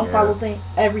media. Don't Yeah. follow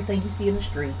everything you see in the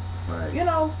street. Right. You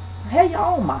know, have your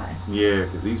own mind. Yeah,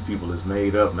 because these people is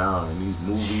made up now in these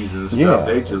movies and stuff.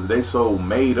 Yeah. They so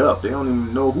made up. They don't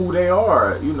even know who they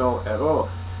are, you know, at all.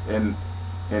 And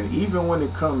even when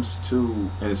it comes to,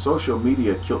 and social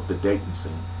media killed the dating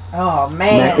scene. Oh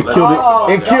man, Man, it killed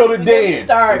it. It killed it dead.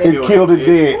 Started. It killed it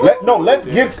dead. Let's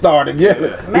Yeah. get started. Yeah, Yeah.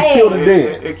 it killed it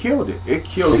dead. It killed it. It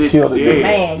killed It it killed it dead. dead.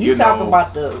 Man, you talking know,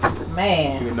 about the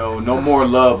man. You know, no more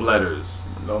love letters.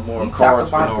 No more You talk cars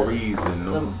for about no the- reason.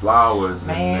 No the- flowers.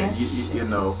 Man. And you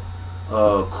know,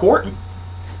 courting.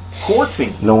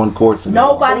 No one courts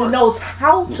anymore. Nobody course. knows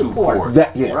how to To court. court.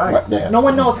 That yeah, Right. right there. No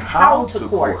one knows how to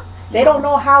court. They don't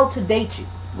know how to date you.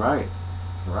 Right.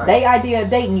 Right. They idea of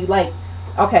dating you, like,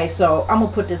 okay, so I'm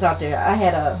gonna put this out there. I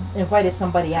had invited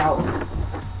somebody out.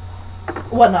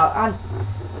 Well, no,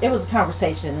 it was a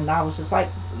conversation, and I was just like,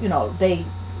 you know, they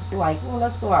was like, well,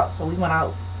 let's go out. So we went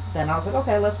out. Then I was like,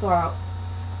 okay, let's go out,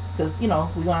 because you know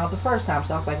we went out the first time.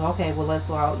 So I was like, okay, well, let's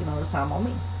go out. You know, this time on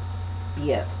me.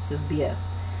 BS, just BS.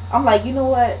 I'm like, you know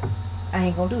what? I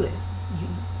ain't gonna do this.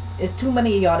 It's too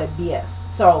many of y'all that BS.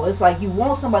 So it's like you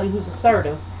want somebody who's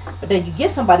assertive, but then you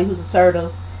get somebody who's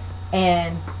assertive,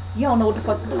 and you don't know what the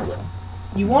fuck to do with them.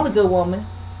 You want a good woman,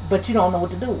 but you don't know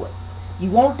what to do with. You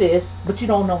want this, but you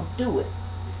don't know what to do with.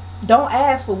 Don't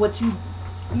ask for what you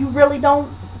really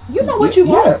don't. You know what you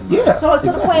want. Yeah. So instead exactly.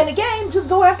 of playing the game, just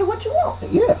go after what you want.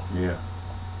 Yeah. Yeah.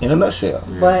 In a nutshell.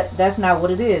 Yeah. But that's not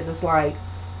what it is. It's like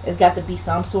it's got to be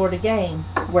some sort of game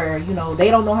where you know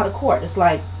they don't know how to court. It's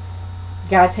like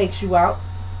guy takes you out.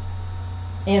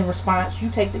 In response, you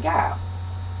take the guy out.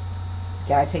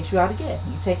 Guy takes you out again.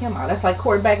 You take him out. That's like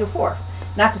court back and forth.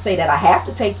 Not to say that I have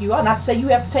to take you out. Not to say you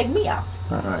have to take me out.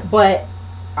 Right. But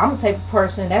I'm the type of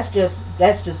person that's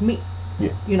just me.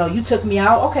 Yeah. You know, you took me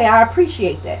out. Okay, I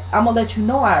appreciate that. I'm gonna let you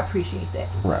know I appreciate that.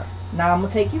 Right. Now I'm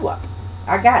gonna take you out.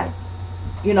 I got it.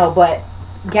 You know, but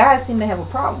guys seem to have a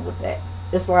problem with that.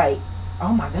 It's like, oh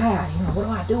my God, you know, what do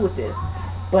I do with this?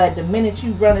 But the minute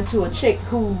you run into a chick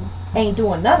who ain't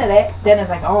doing none of that, then it's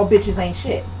like, all bitches ain't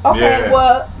shit. Okay, Yeah.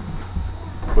 well,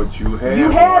 But you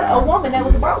had a woman that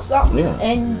was about something, Yeah.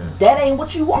 and Yeah. that ain't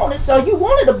what you wanted. So you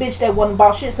wanted a bitch that wasn't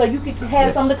about shit, so you could have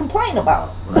Yes. something to complain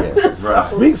about. Yes.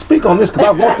 Right. Speak on this because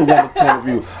I want the woman's point of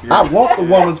view. I want the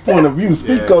woman's point of view.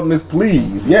 Speak Yeah. on this,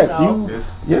 please. Yes, No.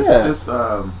 It's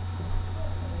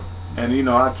and you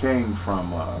know, I came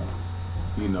from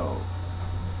you know,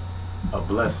 a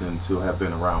blessing to have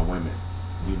been around women,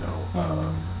 you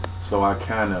know. So I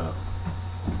kind of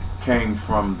came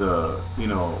from the, you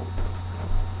know,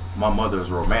 my mother's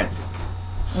romantic.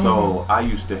 So I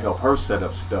used to help her set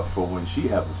up stuff for when she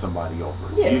having somebody over.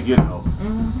 Yeah. You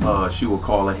know, she would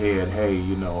call ahead, hey,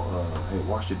 you know, hey,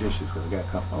 wash the dishes because I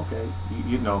got company. Okay,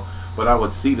 you know. But I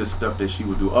would see the stuff that she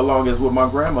would do, along as what my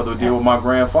grandmother did with my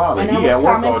grandfather. And that He had was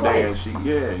work all day, and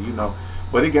commonplace. you know.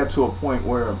 But it got to a point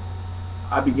where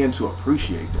I began to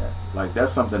appreciate that. Like,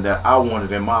 that's something that I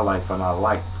wanted in my life, and I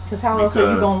liked. Because how else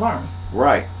are you gonna learn?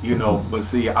 Right, you know. But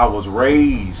see, I was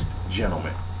raised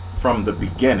gentleman from the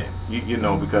beginning. You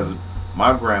know, because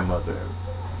my grandmother,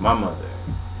 my mother,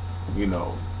 you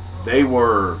know, they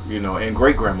were, you know, and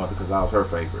great grandmother, because I was her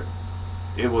favorite.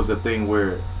 It was a thing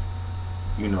where,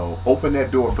 you know, open that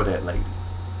door for that lady.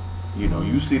 You know,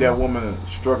 you see that woman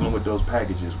struggling with those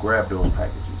packages, grab those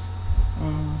packages.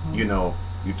 You know,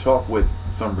 you talk with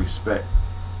some respect.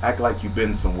 Act like you've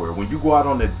been somewhere. When you go out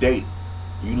on a date,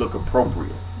 you look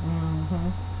appropriate.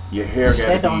 Your hair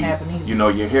That don't got happen to either. be, you know,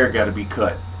 your hair got to be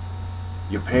cut.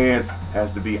 Your pants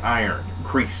has to be ironed,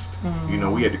 creased. You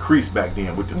know, we had the crease back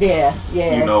then with the, Yeah.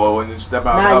 you know, when you step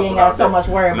out. Now you ain't got so much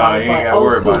worry about it, you ain't but got to old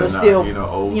worry school about it is now. still, You know,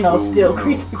 old you know, school, still you know,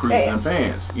 creasing pants.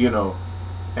 pants. You know,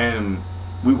 and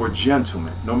we were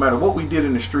gentlemen. No matter what we did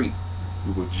in the street,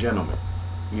 we were gentlemen.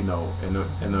 You know, and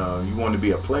you want to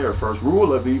be a player. First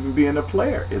rule of even being a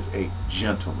player is a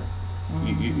gentleman.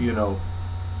 You know,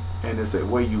 and it's a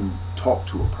way you talk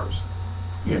to a person.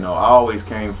 You know, I always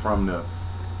came from the,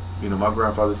 you know, my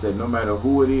grandfather said, no matter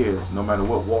who it is, no matter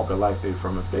what walk of life they're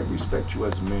from, if they respect you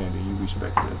as a man, then you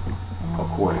respect them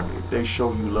accordingly. If they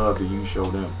show you love, then you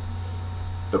show them.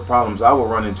 The problems I will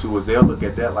run into is they'll look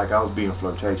at that like I was being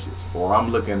flirtatious, or I'm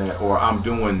looking at, or I'm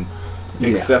doing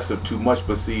excessive too much.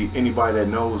 But see, anybody that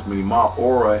knows me, my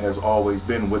aura has always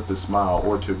been with the smile,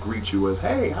 or to greet you as,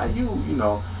 hey, how you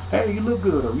know, hey, you look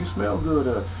good, or you smell good,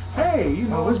 or hey, you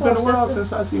know, it's been a while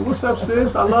since I see you. What's up,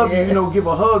 sis? I love you. You know, give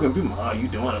a hug and be, oh, you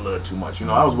doing a little too much. You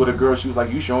know, I was with a girl. She was like,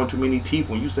 you showing too many teeth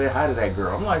when you said hi to that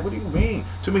girl. I'm like, what do you mean?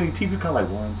 Too many teeth? You kind of like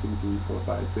 1, 2, 3, 4,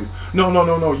 5, 6.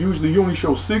 No. Usually you only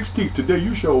show 6 teeth. Today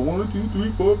you show 1, 2,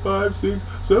 3, 4, 5, 6,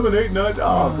 7, 8, 9.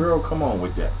 Oh, girl, come on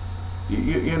with that.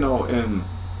 You know, and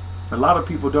a lot of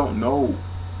people don't know.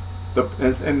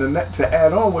 To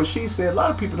add on what she said, a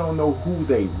lot of people don't know who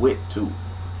they with to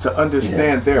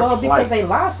understand their plight. Because they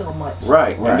lie so much.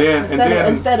 Right. And then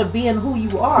instead of being who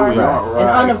you are,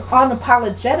 and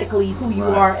unapologetically who you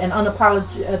are, and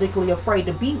unapologetically afraid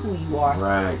to be who you are.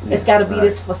 Right. It's got to be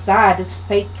this facade, this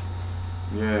fake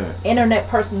internet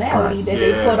personality that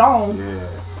they put on.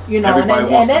 You know, Everybody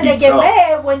and wants then to they be get tough.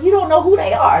 mad when you don't know who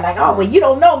they are. Like, oh, well, you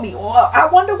don't know me. Well, I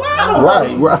wonder why I don't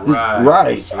know you.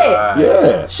 Right. Shit.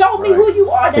 Yeah. Show me who you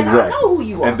are, then Exactly. I know who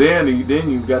you are. And then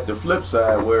you got the flip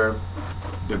side where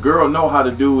the girl know how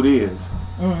the dude is,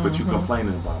 but you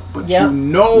complaining about him. But Yep. you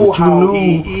know But you how knew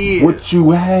he is. what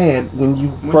you had when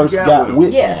you you first got got with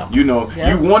with Yeah. him. You know, Yep.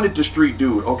 you wanted the street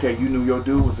dude. Okay, you knew your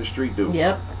dude was a street dude.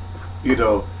 Yep. You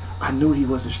know, I knew he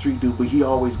was a street dude, but he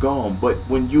always gone. But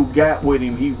when you got with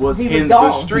him, he was He was in gone.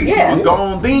 the streets. Yeah. He was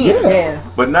gone then. Yeah. Yeah.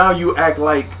 But now you act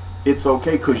like it's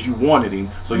okay because you wanted him.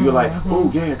 So you're like, Mm-hmm. oh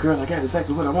yeah, girl, I got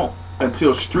exactly what I want.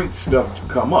 Until street stuff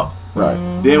come up. Right.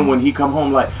 Mm-hmm. Then when he come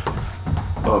home like,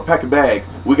 pack a bag,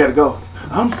 we gotta go.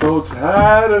 I'm so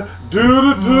tired of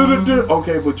do.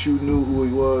 Okay, but you knew who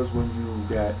he was when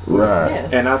you got Right. Yeah.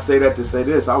 And I say that to say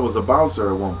this, I was a bouncer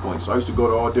at one point, so I used to go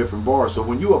to all different bars. So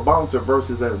when you a bouncer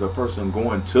versus as a person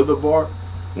going to the bar,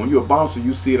 when you're a bouncer,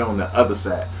 you see it on the other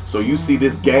side. So you see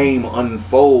this game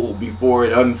unfold before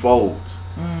it unfolds.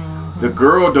 The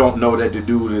girl don't know that the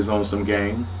dude is on some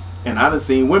game. And I done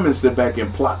seen women sit back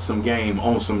and plot some game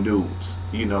on some dudes,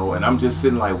 you know, and I'm just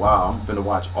sitting like, wow, I'm finna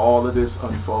watch all of this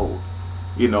unfold.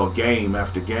 You know, game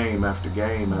after game after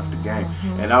game after game.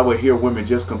 And I would hear women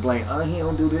just complain, oh, he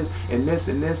don't do this,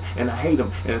 and I hate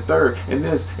him, and a third, and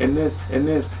this, and this, and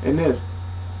this, and this.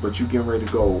 But you getting ready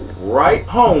to go right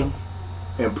home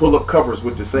and pull up covers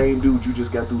with the same dude you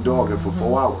just got through dogging for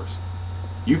 4 hours.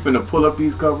 You finna pull up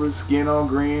these covers, skin on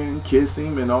grin, kiss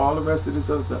him, and all the rest of this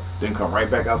other stuff. Then come right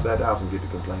back outside the house and get to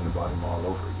complain about him all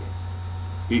over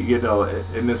again. You know,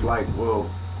 and it's like, well,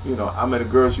 you know, I met a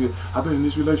girl, I've been in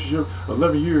this relationship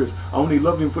 11 years. I only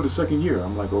loved him for the second year.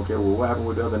 I'm like, okay, well, what happened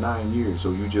with the other 9 years?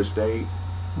 So you just stayed?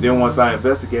 Then once I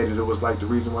investigated, it was like the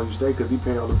reason why you stayed, because he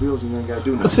paid all the bills and you ain't got to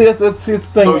do But nothing. see, that's the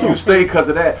thing So too. you stay because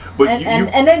of that. But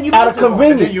And then you out of miserable.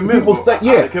 convenience, And then you people miserable. stay. Out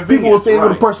Yeah, of people will convenience, stay with a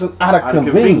right. person out of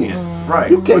convenience. Right.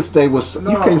 You can't stay with you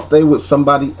No. can't stay with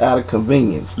somebody out of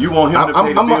convenience. You want him to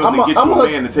pay the bills and get you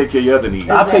a man to take care of your other needs.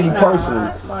 I'll tell you Nah,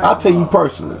 personally. like- I'll tell you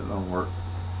personally. That don't work.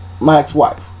 My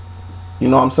ex-wife. You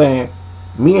know what I'm saying?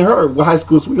 Me and her were high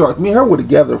school sweethearts. Me and her were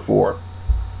together for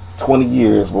 20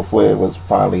 years before it was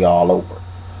finally all over.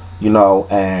 You know,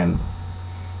 and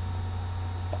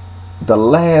the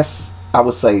last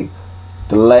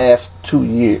 2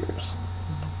 years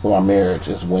of our marriage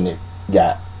is when it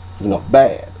got,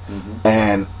 bad.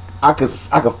 And I could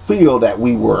feel that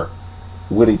we were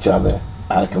with each other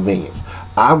out of convenience.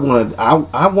 I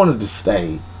wanted to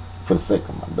stay for the sake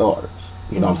of my daughters.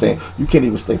 You know what I'm saying? You can't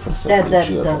even stay for the sake of the That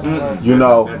children. doesn't work. You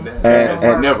know,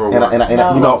 That never worked.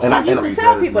 I used to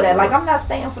tell that people is that, never like, I'm not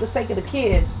staying for the sake of the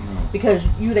kids because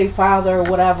you their father or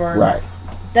whatever. right.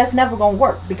 That's never gonna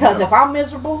work because No. if I'm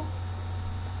miserable,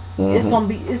 it's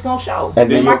Mhm. gonna show.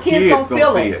 And then And my your kids kids gonna gonna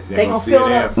feel see it. it. They They gonna gonna see feel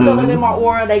it it, and- feel it in my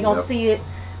aura. They gonna Yep. see it.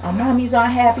 Mommy's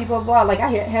unhappy, blah blah. Like I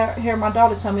hear my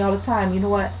daughter tell me all the time. You know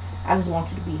what? I just want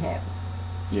you to be happy.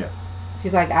 Yeah.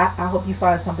 She's like, I hope you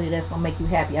find somebody that's gonna make you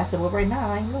happy. I said, well, right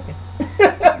now I ain't looking.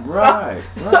 Right.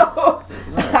 So,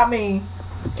 I mean,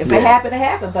 if Yeah. it happened, it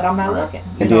happened, but I'm not Right. looking.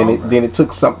 And You know? then it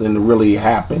took something to really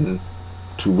happen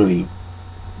to really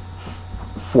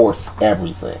force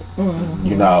everything. Mhm.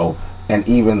 You know, and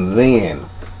even then,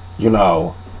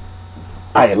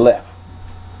 I had left,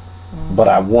 but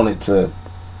I wanted to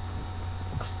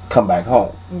come back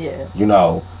home. Yeah.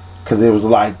 Because it was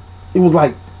like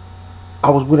I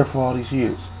was with her for all these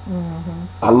years. Mhm.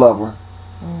 I love her.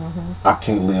 Mhm. I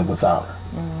can't live without her.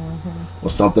 Mhm. Well,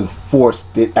 something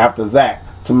forced it after that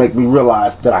to make me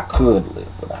realize that I could live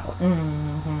without her.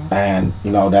 Mhm. And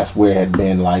that's where it had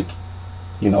been like,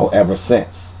 ever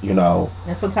since.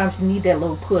 And sometimes you need that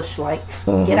little push, like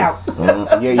Mhm. get out.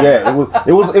 Yeah.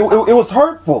 It was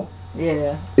hurtful.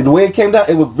 Yeah. The way it came down,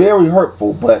 it was very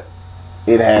hurtful, but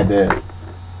it had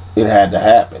to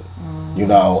happen.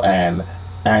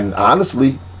 And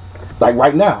honestly, like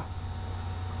right now,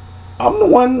 I'm the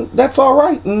one that's all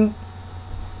right, and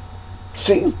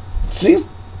she's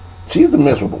the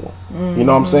miserable one. You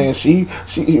know what I'm saying?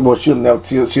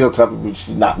 She'll tell me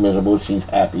she's not miserable. She's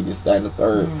happy. This, that, and the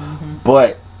third.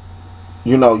 But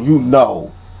you know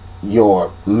your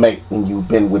mate when you've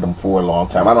been with them for a long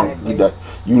time. Exactly.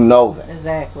 You know that.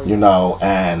 Exactly.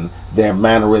 And their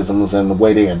mannerisms and the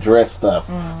way they address stuff.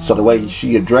 So the way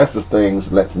she addresses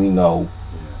things lets me know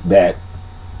that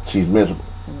she's miserable.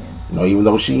 Even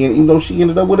though she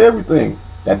ended up with everything,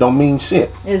 that don't mean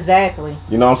shit. Exactly.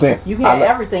 You know what I'm saying? You can have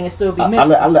everything and still be I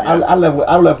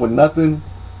miserable. left with nothing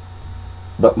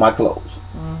but my clothes.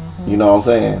 You know what I'm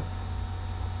saying?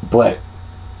 But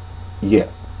yeah,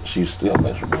 she's still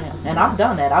miserable. Yeah. And I've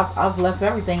done that. I've left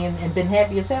everything and been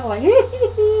happy as hell. Like,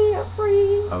 I'm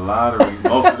free.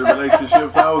 Most of the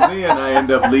relationships I was in, I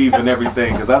end up leaving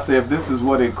everything because I said, if this is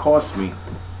what it cost me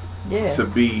to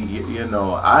be, you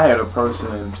know, I had a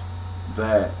person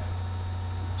that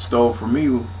stole from me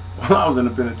when I was in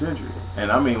the penitentiary. And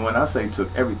I mean, when I say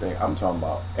took everything, I'm talking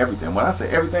about everything. When I say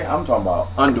everything, I'm talking about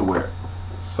underwear,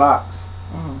 socks,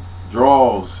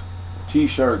 drawers,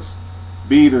 t-shirts,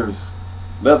 beaters,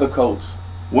 leather coats,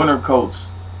 winter coats,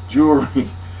 jewelry.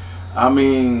 I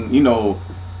mean, you know,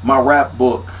 my rap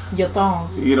book. Your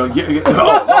thong. You know,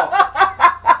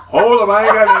 hold up, I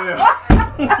ain't got it.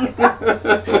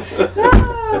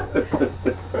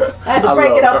 I had to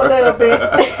break it up a little bit.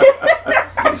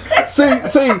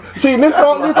 See, this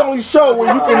only show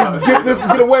where you can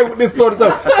get away with this sort of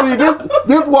stuff. See,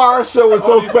 this why our show is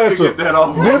so special.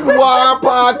 This is why our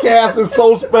podcast is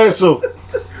so special.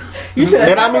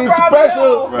 And I mean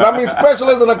special. Right. I mean special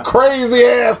is in a crazy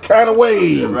ass kind of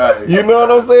way. Right. You know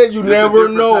what I'm saying? You never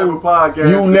know.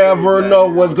 You never know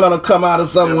what's gonna come out of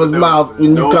someone's mouth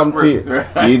when you come to it.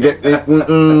 You just,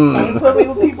 You put me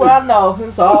with people I know.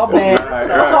 It's all bad.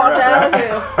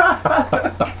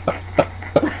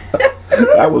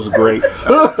 That was great.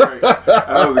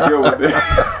 That was a good one.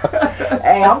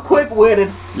 Hey, I'm quick with it.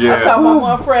 Yeah. I tell my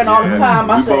one friend all the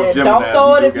time, I said, don't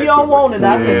throw it if you don't want it.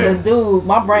 I said, because dude,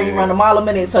 my brain run a mile a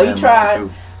minute. So he tried.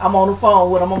 I'm on the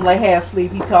phone with him. I'm like half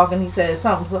asleep. He talking. He said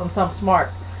something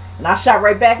smart. And I shot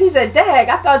right back. He said, Dag,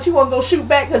 I thought you weren't going to shoot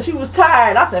back because you was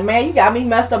tired. I said, man, you got me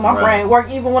messed up. My brain work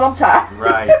even when I'm tired.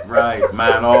 Right.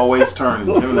 Mine always turning.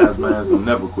 Gemini's minds will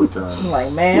never quit turning. I'm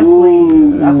like, man,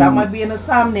 please. I said, I might be an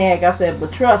insomniac. I said,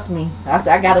 but trust me. I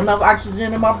said, I got enough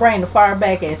oxygen in my brain to fire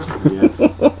back at you. Yes,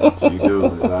 you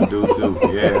do. I do too.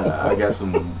 Yeah, I got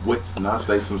some wits and I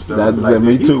say some stuff. That's like,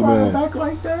 me too, man. Back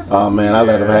like that? Oh man, I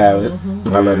let him have it.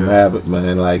 I let him have it,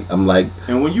 man. Like I'm like.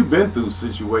 And when you've been through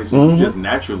situations, you just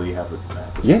naturally have a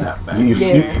snap back.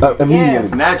 Immediately.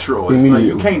 It's natural. It's like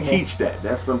you can't teach that.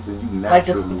 That's something you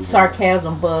naturally. Like the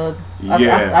sarcasm bug.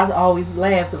 I always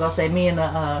laugh because I say me and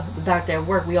the doctor at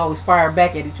work, we always fire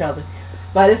back at each other,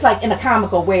 but it's like in a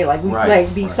comical way. Like we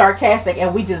be sarcastic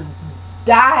and we just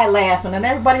die laughing, and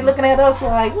everybody looking at us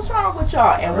like, "What's wrong with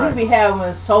y'all?" And we be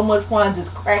having so much fun,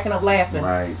 just cracking up laughing.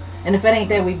 Right. And if it ain't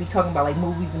that, we be talking about like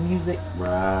movies and music.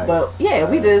 Right. But yeah,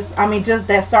 we just, I mean, just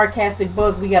that sarcastic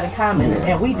bug we got in common,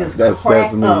 and we just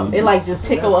crack up. It like just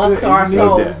tickle us to our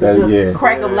soul. Just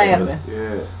crack up laughing.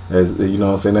 Yeah. You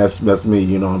know what I'm saying? That's me.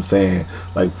 You know what I'm saying?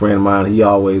 Like a friend of mine, he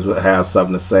always would have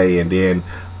something to say, and then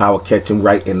I would catch him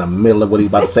right in the middle of what he's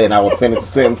about to say, and I would finish the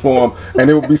sentence for him, and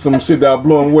it would be some shit that would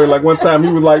blow him away. Like one time,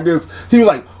 he was like this. He was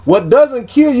like, "What doesn't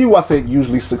kill you," I said,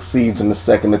 "usually succeeds in the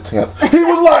second attempt." He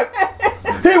was like,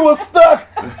 he was stuck.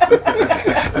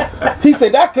 He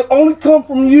said, "That could only come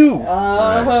from you."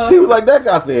 He was like, that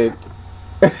guy said.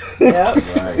 Yep.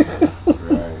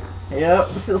 Right. Yep,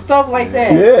 so stuff like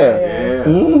that. Yeah.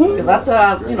 Because I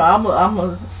tell you know, I'm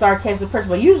a sarcastic person,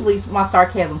 but usually my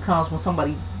sarcasm comes when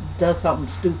somebody does something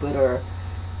stupid or,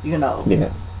 you know,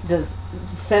 just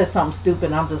says something stupid.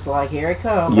 And I'm just like, here it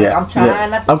comes. Yeah.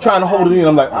 Like, I'm trying to hold it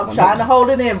in. I'm trying to hold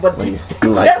it in, but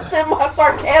testing my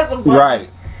sarcasm. Right.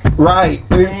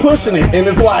 And it's pushing it, and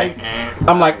it's like,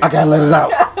 I'm like, I gotta let it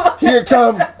out. Here it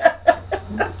come.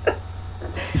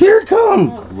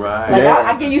 Right. Like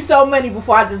I give you so many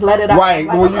before I just let it out. Right.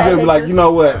 Like, well, you just like, you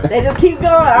know what? They just keep going.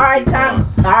 All right, time.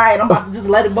 All right, I'm about to just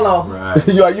let it blow. Right.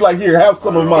 you like here, have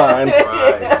some of mine.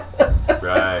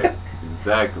 Right.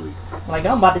 Exactly. Like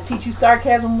I'm about to teach you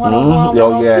sarcasm 101,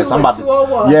 102, I'm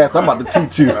about to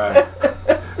teach you. Right.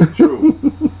 True.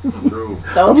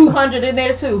 So 200 in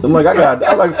there too. I'm like I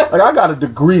got a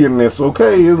degree in this.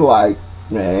 Okay, it's like,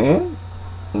 man.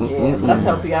 Yeah, but I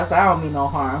tell people, I say I don't mean no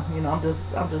harm. You know, I'm just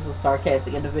a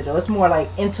sarcastic individual. It's more like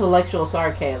intellectual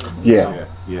sarcasm. Yeah.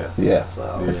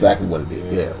 So, exactly what it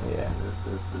is. Yeah.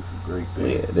 That's a great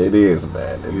thing. Yeah, it is,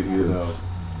 man. It's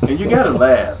and you gotta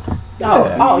laugh.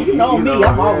 You know me.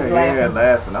 I'm always laughing. Yeah,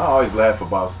 laughing. I always laugh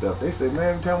about stuff. They say,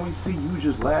 man, every time we see you,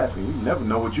 just laughing. You never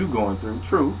know what you're going through.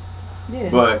 True. Yeah.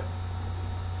 But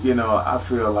you know, I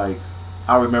feel like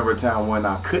I remember a time when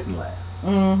I couldn't laugh.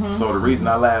 So the reason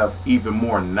I laugh even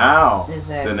more now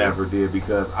than ever did,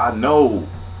 because I know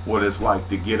what it's like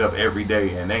to get up every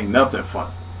day and ain't nothing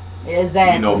funny.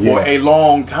 Exactly. You know, for a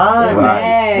long time.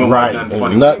 Right. Nothing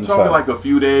funny. I'm talking like a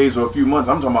few days or a few months.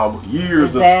 I'm talking about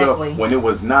years of stuff when it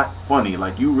was not funny.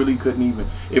 Like you really couldn't even.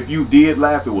 If you did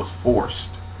laugh, it was forced.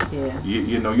 Yeah.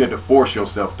 You know, you had to force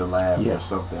yourself to laugh or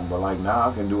something. But like now,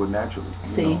 I can do it naturally.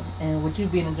 See, and with you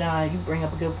being a John, you bring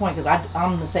up a good point, because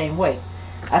I'm the same way.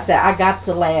 I said, I got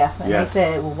to laugh. And Yes. they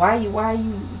said, well, why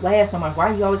you laugh so much?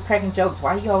 Why are you always cracking jokes?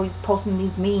 Why are you always posting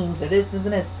these memes or this, and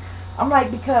this? I'm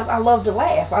like, because I love to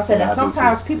laugh. I said, Yeah, and I do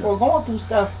sometimes too. people Yes. are going through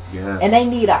stuff Yes. and they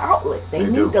need an outlet. They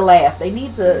need do. to laugh. They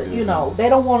need to, They do. you know, they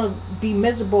don't want to be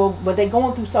miserable, but they're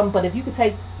going through something. But if you could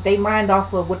take their mind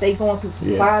off of what they're going through for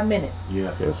Yeah. 5 minutes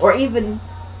Yeah. Yes. or even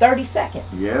 30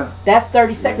 seconds, Yeah. that's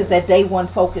 30 seconds Yeah. that they weren't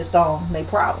focused on their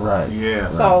problem. Right. Yeah.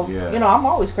 So, yeah. you know, I'm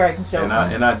always cracking jokes.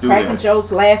 And I do cracking that.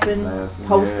 jokes, laughing, Laughing,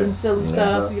 posting yeah. silly Yeah.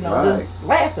 stuff, you know, Right. just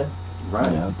laughing.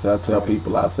 Right. Yeah, I tell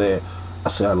people, I said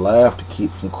I laugh to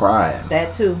keep from crying.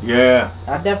 That too. Yeah.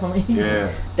 I definitely, Yeah.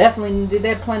 definitely did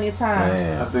that plenty of times. I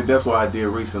Man. think that's what I did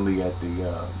recently at the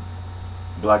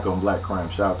Black on Black crime.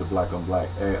 Shout out to Black on Black.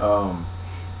 And,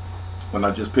 when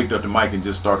I just picked up the mic and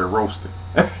just started roasting.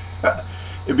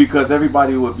 Because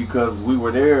because we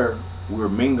were there, we were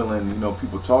mingling, you know,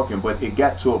 people talking, but it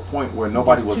got to a point where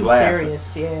nobody It's was too laughing.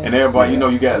 serious, yeah. And everybody, Yeah. you know,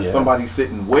 you got Yeah. somebody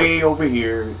sitting way over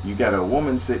here, you got a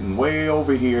woman sitting way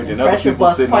over here, And then other pressure people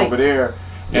bust sitting pipes. over there,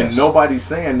 and Yes. nobody's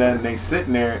saying nothing. They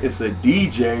sitting there. It's a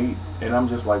DJ, and I'm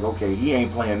just like, okay, he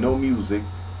ain't playing no music.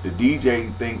 The DJ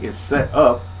thing is set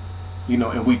up, you know,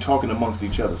 and we talking amongst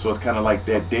each other. So it's kind of like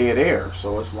that dead air.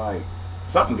 So it's like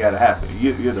something got to happen,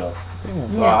 you know.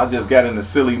 So Yeah. I just got in a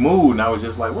silly mood, and I was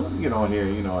just like, well, let me get on here.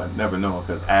 You know, I never know,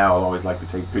 because Al always liked to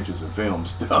take pictures and film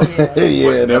stuff. Yeah. Yeah,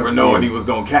 But never that's knowing it. he was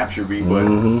gonna capture me. But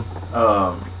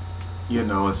Mhm. you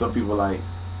know, and some people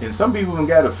some people even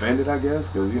got offended, I guess,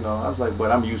 because, you know, I was like,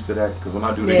 but I'm used to that, because when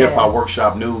I do the Yeah. hip hop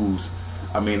workshop news,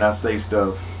 I mean, I say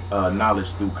stuff,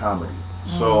 knowledge through comedy.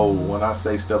 So when I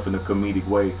say stuff in a comedic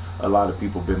way, a lot of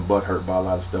people been butthurt by a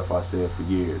lot of stuff I said for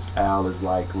years. Al is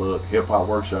like, look, hip hop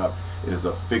workshop is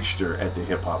a fixture at the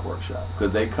hip hop workshop,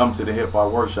 because they come to the hip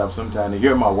hop workshop sometime to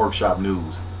hear my workshop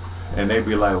news, and they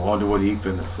be like, wonder what he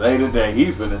finna say today.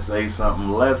 He finna say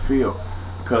something left field,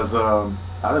 because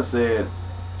I done said,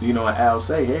 you know, and Al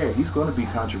say, hey, he's going to be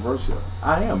controversial.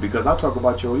 I am, because I talk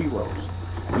about your heroes.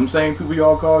 Them same people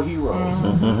y'all call heroes.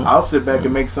 I'll sit back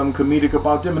and make something comedic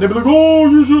about them, and they be like, oh,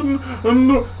 you shouldn't.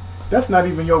 And that's not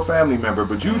even your family member,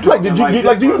 but you Like,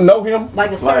 do you know him?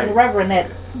 Like a certain Like- reverend that,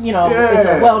 you know, Yeah. is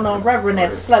a well-known reverend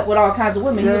that slept with all kinds of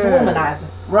women. He was a Yeah. womanizer.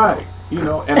 Right. You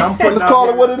know, and I'm putting Let's out call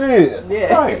here- it what it is.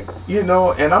 Yeah. Right, you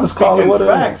know, and I'm Let's call it speaking what it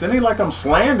facts. is. It ain't like I'm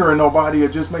slandering nobody or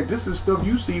just make this is stuff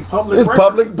you see public. It's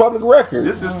record. public record.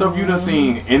 This is stuff you done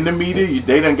seen in the media.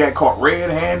 They done got caught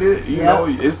red-handed. You Yep. know,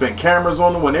 it's been cameras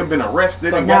on them when they've been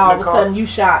arrested But and now got all in of the a car. sudden you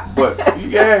shot. But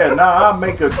yeah, now I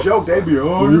make a joke. They be,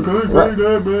 oh, you can't say Right.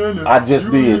 that, man. I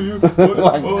just did.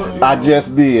 Like, I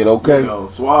just did, okay? You know,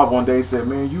 Suave one day said,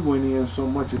 man, you went in so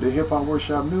much of the hip hop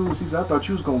workshop news. He said, I thought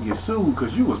you was gonna get sued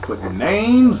because you was putting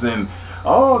names and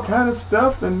all kind of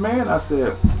stuff. And man, I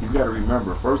said, you got to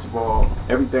remember, first of all,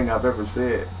 everything I've ever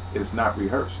said is not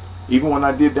rehearsed. Even when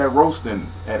I did that roasting,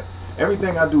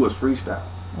 everything I do is freestyle.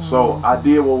 So I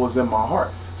did what was in my heart.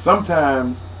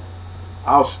 Sometimes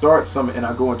I'll start something and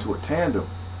I go into a tandem,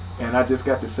 and I just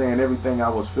got to saying everything I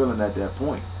was feeling at that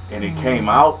point, and it came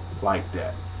out like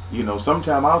that. You know,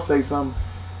 sometimes I'll say something,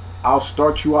 I'll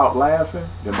start you out laughing,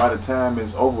 then by the time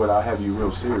it's over with, I'll have you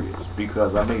real serious,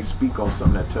 because I may speak on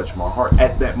something that touched my heart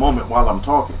at that moment while I'm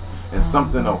talking, and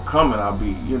something will come and I'll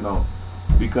be, you know,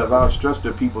 because I'll stress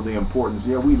to people the importance.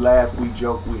 Yeah, we laugh, we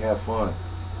joke, we have fun,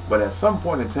 but at some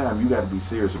point in time, you got to be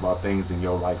serious about things in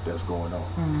your life that's going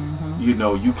on. You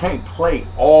know, you can't play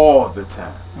all the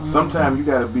time. Sometimes you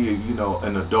got to be, you know,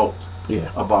 an adult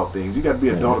about things. You got to be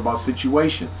an adult about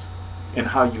situations and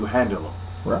how you handle them.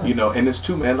 Right. You know, and it's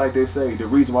too, and like they say, the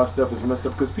reason why stuff is messed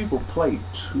up because people play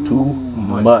Too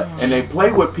much. and they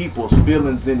play with people's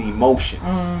feelings and emotions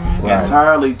Right.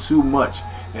 entirely too much.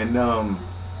 And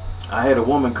I had a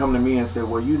woman come to me and say,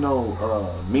 well, you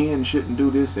know, men shouldn't do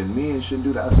this and men shouldn't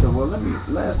do that. I said, well,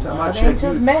 last time I It ain't checked,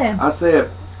 just men. I said,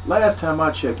 last time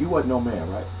I checked, you wasn't no man,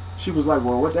 right? She was like,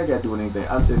 well, what that got to do with anything?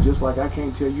 I said, just like I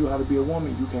can't tell you how to be a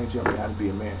woman, you can't tell me how to be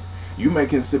a man. You may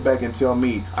can sit back and tell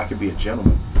me I can be a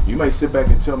gentleman. You may sit back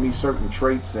and tell me certain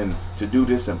traits and to do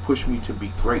this and push me to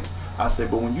be great. I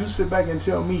said, but when you sit back and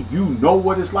tell me you know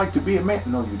what it's like to be a man,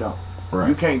 no, you don't. Right.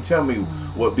 You can't tell me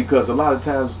what, because a lot of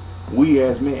times we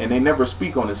as men, and they never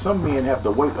speak on it, some men have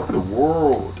the weight of the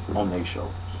world on their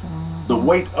shoulders. The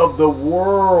weight of the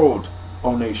world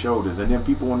on their shoulders. And then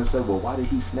people want to say, well, why did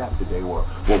he snap today? Or,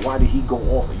 well, why did he go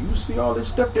off? And you see all this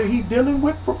stuff that he dealing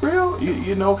with for real?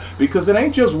 You know, because it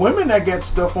ain't just women that get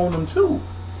stuff on them too.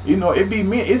 You know, it be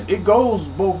men. It goes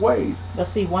both ways. But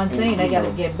see, one And, thing they you got to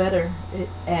know. get better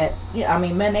at, I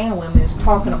mean, men and women, is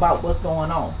talking about what's going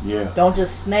on. Yeah. Don't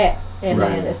just snap and Right.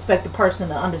 then expect the person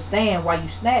to understand why you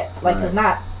snap. Like, Right. it's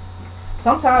not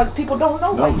sometimes people don't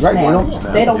know why you right,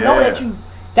 snap. They don't know Yeah. that you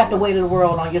got the weight of the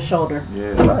world on your shoulder.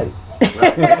 Yeah. Right.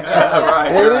 Right.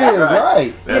 It is,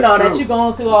 right. You know, That's that true. you're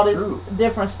going through all this True.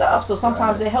 different stuff. So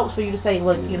sometimes Right. it helps for you to say,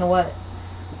 look, you know what?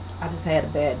 I just had a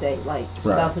bad day. Like,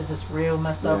 stuff is just real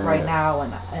messed up right now,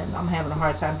 and I'm having a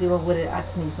hard time dealing with it. I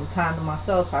just need some time to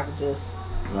myself so I can just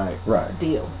Right.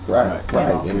 deal. Right.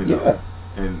 Right. And, You know.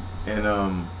 yeah. And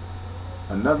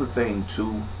another thing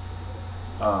too,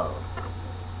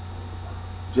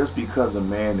 just because a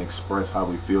man express how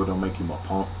he feel don't make him a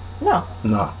punk. No.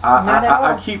 No. Not at all.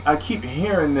 I keep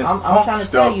hearing this. I'm punk trying to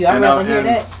stuff, tell you, I'd rather hear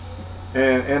that.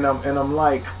 And I'm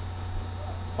like,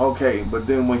 okay, but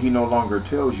then when he no longer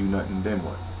tells you nothing, then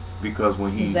what? Because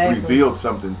when he revealed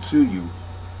something to you,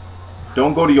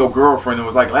 don't go to your girlfriend and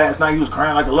was like, last night you was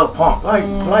crying like a little punk.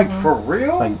 Like for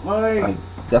real? Like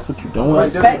that's what you're doing.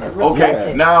 Respect it.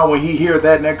 Okay, now when he hear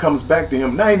that and that comes back to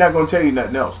him, now he's not gonna tell you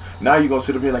nothing else. Now you're gonna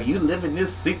sit up here like you live in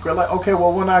this secret. Like, okay,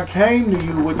 well when I came to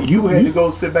you, you had to go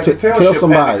sit back and tell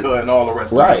somebody and all the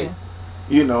rest of it.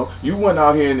 You know, you went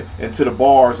out here into the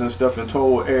bars and stuff and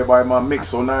told everybody my mix.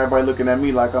 So now everybody looking at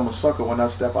me like I'm a sucker when I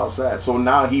step outside. So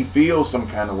now he feels some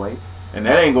kind of way, and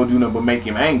that ain't gonna do nothing but make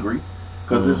him angry.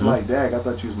 Because it's like, Dad, I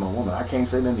thought you was my woman. I can't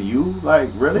say nothing to you. Like,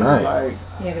 really? Like,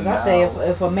 yeah, because I say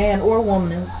if a man or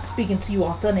woman is speaking to you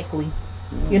authentically,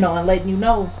 you know, and letting you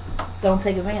know, don't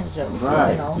take advantage of it.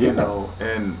 Right. You know,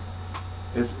 and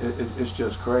it's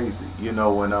just crazy. You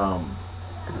know, when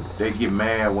they get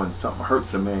mad when something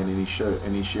hurts a man and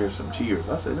he shares some tears.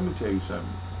 I said, let me tell you something.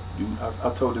 I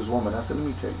told this woman, I said, let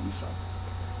me tell you something.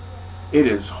 It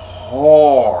is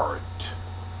hard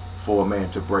for a man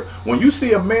to break. When you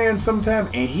see a man sometime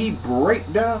and he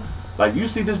break down, like you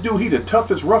see this dude, he the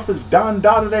toughest, roughest Don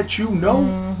Dada that you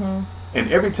know,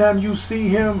 and every time you see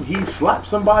him, he slaps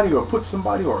somebody or puts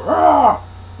somebody or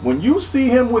when you see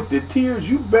him with the tears,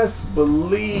 you best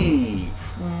believe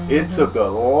it took a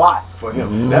lot for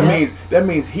him. That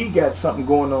means he got something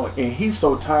going on, and he's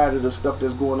so tired of the stuff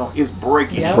that's going on. It's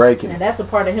breaking. And that's a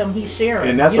part of him he's sharing.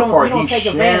 And that's a part he's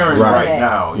sharing right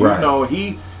now. You Right. know,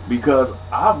 because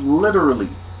I've literally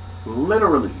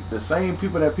the same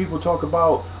people that people talk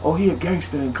about, oh, he a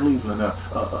gangster in Cleveland,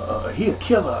 he a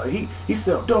killer, he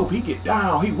sell dope, he get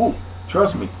down, he whoop.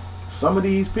 Trust me, some of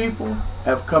these people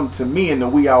have come to me in the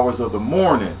wee hours of the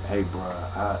morning. Hey, bro,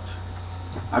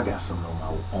 I got something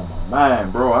on my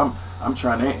mind, bro. I'm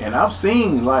trying to, and I've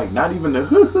seen like not even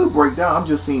the breakdown. I'm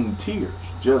just seeing tears,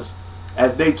 just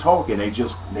as they talking. They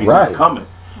just coming.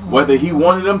 Whether he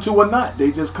wanted them to or not,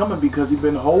 they just coming because he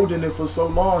been holding it for so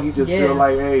long. He just feel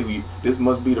like, hey, this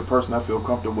must be the person I feel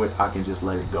comfortable with. I can just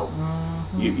let it go.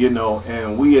 You know,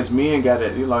 and we as men got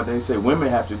to, you know, they say women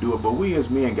have to do it, but we as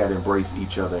men got to embrace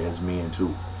each other as men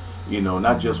too. You know,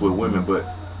 not just with women, but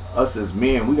us as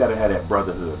men, we got to have that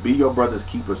brotherhood. Be your brother's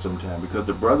keeper sometime, because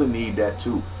the brother need that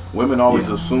too. Women always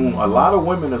assume, a lot of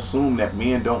women assume that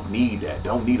men don't need that,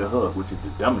 don't need a hug, which is the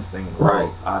dumbest thing in the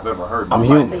world I've ever heard. I'm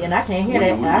human. And I can't hear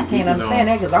that. I can't understand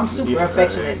that because I'm super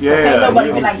affectionate. So Yeah, can't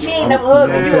nobody be like, she ain't never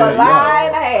hugged me. You a lie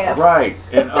and a half. Right.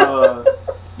 And,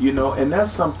 you know, and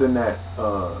that's something that,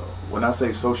 when I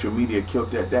say social media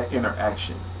killed that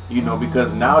interaction, you know,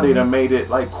 because now they done made it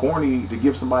like corny to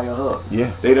give somebody a hug.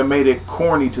 Yeah. They done made it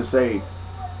corny to say,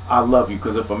 I love you.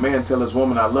 Because if a man tell his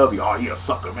woman, I love you, oh, he a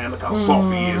sucker, man. Look how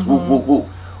soft he is. Woo, woo, woo.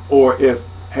 Or if,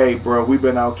 hey, bro, we've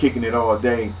been out kicking it all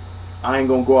day. I ain't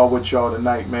going to go out with y'all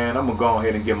tonight, man. I'm going to go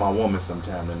ahead and get my woman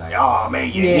sometime tonight. Oh,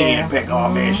 man, you can't pick. Oh,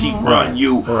 man, she run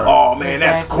you. Oh, man,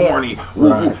 that's corny.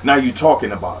 Woo, woo. Now you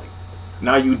talking about it.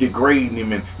 Now you degrading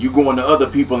him and you going to other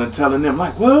people and telling them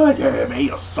like, what? Yeah, man, he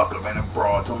a sucker, man. A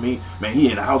broad told me, man, he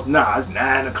in the house. Nah, it's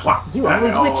 9 o'clock. You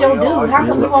always with your dude. How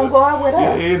come you won't go out with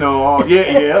us? You know,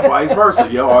 vice versa.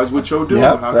 You always with your dude.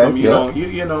 How come you don't?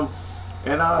 You know,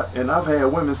 and I've had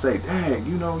women say, Dad,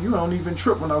 you know, you don't even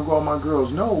trip when I go out with my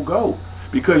girls. No, go.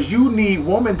 Because you need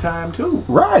woman time too.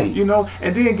 Right. You know,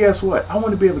 and then guess what? I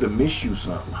want to be able to miss you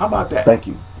something. How about that? Thank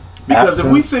you. Because if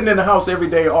we sitting in the house every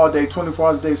day, all day, 24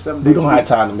 hours a day, 7 days we don't have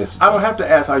time to miss you. I don't have to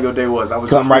ask how your day was.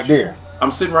 I'm right there.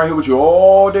 I'm sitting right here with you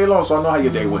all day long, so I know how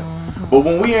your day went. But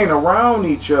when we ain't around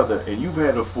each other, and you've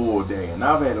had a full day, and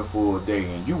I've had a full day,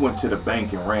 and you went to the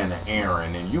bank and ran an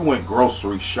errand, and you went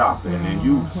grocery shopping, and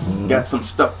you got some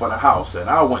stuff for the house, and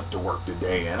I went to work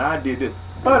today, and I did this.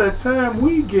 By the time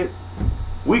we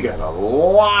got a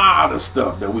lot of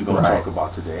stuff that we're going to talk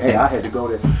about today. Hey, I had to go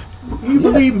there. You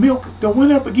believe milk done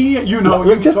went up again? You know,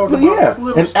 you just, talk about this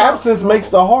little and stuff. absence makes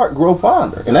the heart grow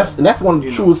fonder, and that's one of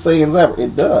the truest sayings ever.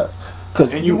 It does.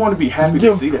 And you want to be happy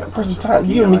to see that person time.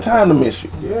 You give me time to miss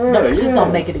you. Yeah, No, just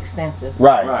don't make it extensive.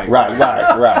 Right. No,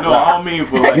 I don't mean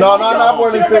for like. No, not more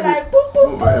than extensive.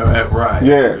 Right.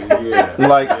 Yeah.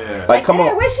 Like, come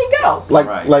on. Where'd she go? Like,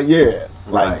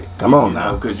 come on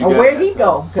now. Or where'd he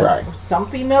go? Because Right. some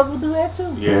females will do that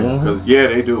too. Yeah, because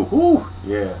they do. Whew,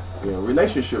 yeah.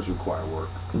 Relationships require work.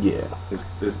 Yeah.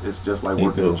 It's just like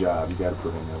working a job. You got to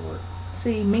put in that work.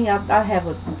 See, me, I have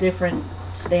a different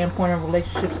standpoint of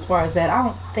relationships as far as that. I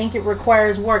don't think it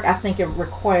requires work. I think it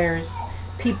requires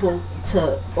people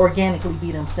to organically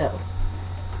be themselves.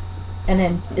 And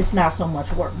then it's not so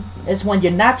much work. It's when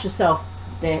you're not yourself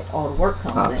that all the work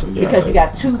comes in. Because you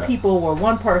got two people or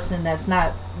one person that's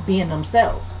not being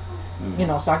themselves. You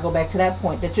know, so I go back to that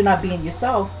point, that you're not being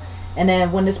yourself. And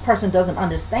then when this person doesn't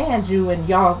understand you and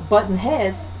y'all button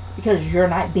heads because you're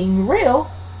not being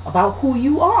real about who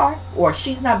you are, or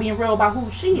she's not being real about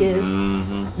who she is,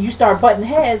 you start butting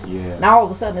heads, now all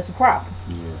of a sudden it's a problem.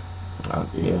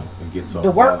 It gets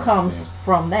the work comes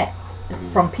from that,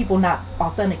 from people not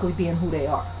authentically being who they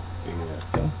are.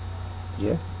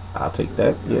 Yeah, I'll take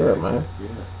that. Yeah, man.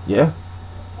 Yeah.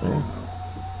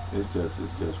 It's just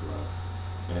rough.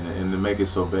 And to make it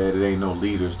so bad, it ain't no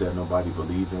leaders that nobody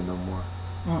believes in no more.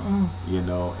 You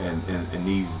know, and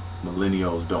these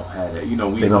millennials don't have that. You know,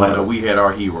 we had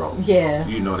our heroes. Yeah.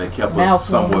 You know, they kept Malcolm. us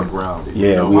somewhat grounded. Yeah,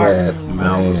 you know, we had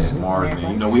Malcolm,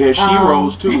 Martin. You know, we had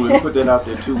sheroes too. And put that out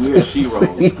there too. We had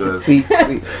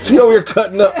sheroes. She over here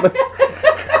cutting up.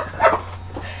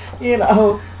 You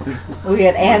know, we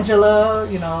had Angela.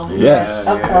 You know,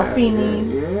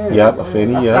 Afeni. Yep,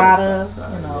 Afeni. Asada.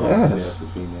 You know. Yes.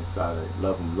 Afeni, Asada.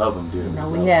 Love them dearly. You know,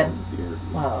 we had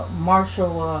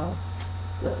Marshall.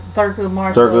 Thurgood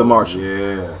Marshall.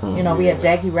 Yeah. You know, we had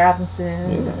Jackie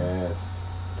Robinson. Yes.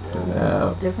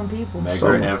 Different people.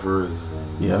 Medgar Evers.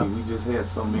 We just had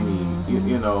so many,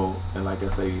 you know, and like I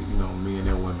say, you know, me and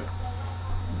their women,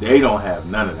 they don't have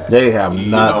none of that. They have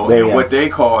nothing. What they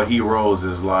call heroes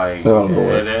is like, oh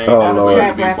Lord, they ain't got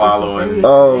to be following.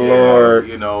 Oh Lord,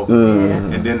 you know,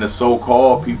 and then the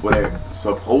so-called people that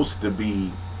supposed to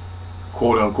be,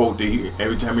 quote unquote,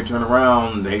 every time you turn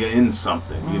around, they in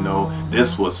something. You know,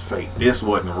 this was fake. This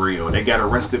wasn't real. They got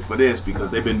arrested for this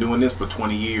because they've been doing this for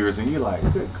 20 years, and you're like,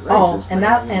 good gracious. And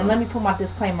let me put my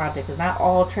disclaimer out there, because not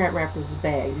all trap rappers is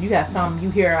bad. You got some you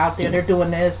hear out there, they're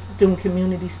doing this, doing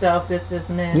community stuff, this,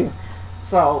 and this. Yeah.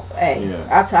 So, hey,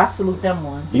 I salute them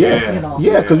ones. Yeah, you know.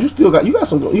 Yeah, because you got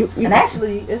some. And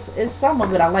actually, it's some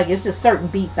of it I like. It's just certain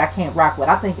beats I can't rock with.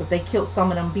 I think if they killed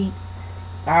some of them beats,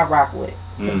 I rock with it.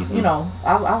 You know,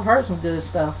 I've heard some good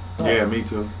stuff. Yeah, me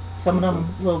too. Some of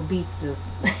them little beats just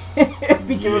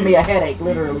be giving me a headache,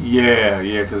 literally. Yeah,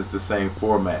 because it's the same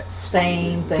format.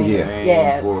 Same thing.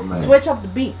 Same format. Switch up the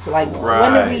beats. Like,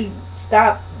 when did we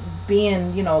stop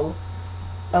being, you know,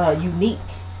 unique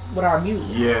with our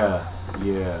music? Yeah.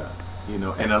 You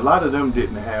know, and a lot of them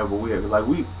didn't have what we had. Like,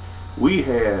 we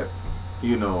had,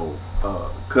 you know,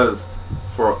 because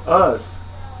for us,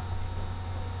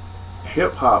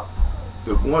 hip-hop,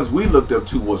 the ones we looked up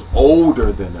to was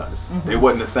older than us. They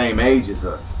wasn't the same age as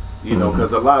us, you know,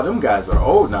 because a lot of them guys are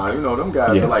old now. You know, them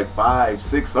guys are like 5,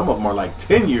 6. Some of them are like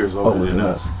 10 years older than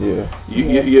us.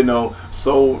 You know,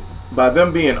 so by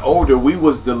them being older, we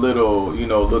was the little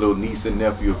niece and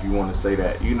nephew, if you want to say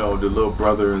that. You know, the little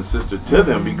brother and sister to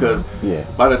them, because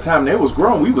by the time they was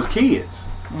grown, we was kids.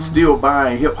 Still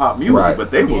buying hip hop music, but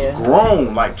they was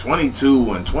grown, like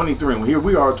 22 and 23, and here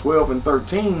we are 12 and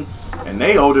 13, and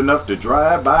they old enough to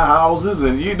drive, buy houses,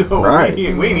 and you know, we ain't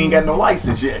even got no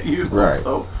license yet, you know.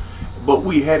 So, but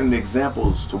we had an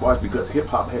examples to watch, because hip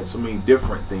hop had so many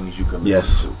different things you could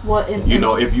listen to. Well, you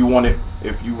know, if you wanted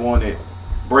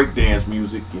breakdance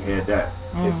music, you had that.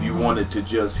 If you wanted to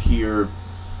just hear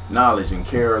Knowledge and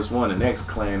KRS-One and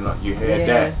X-Clan, you had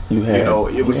that. You know,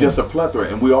 it was just a plethora,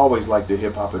 and we always liked the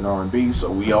hip hop and R&B, so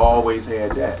we always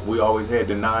had that. We always had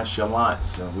the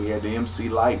Nonchalants, and we had the MC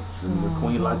Lights and the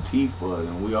Queen Latifah,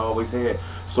 and we always had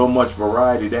so much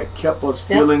variety that kept us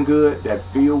feeling good, that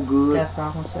feel good. That's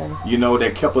what I'm saying. You know,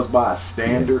 that kept us by a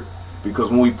standard.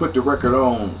 Because when we put the record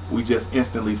on, we just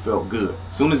instantly felt good.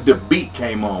 As soon as the beat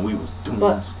came on, we was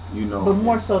doing. You know, but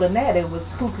more so than that, it was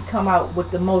who could come out with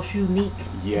the most unique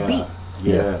beat.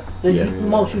 The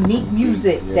most unique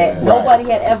music that nobody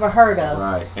had ever heard of.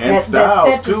 And that styles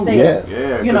set the too.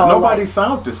 stage. You know, nobody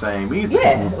sound the same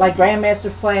either. Like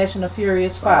Grandmaster Flash and the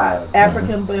Furious Five,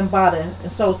 African Bambaataa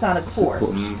and Soul Sonic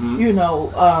Force. You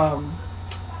know,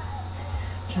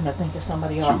 trying to think of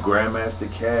somebody True else.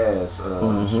 Grandmaster Cass,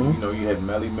 you know, you had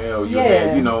Melly Mel, you Yeah.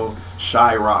 had, you know,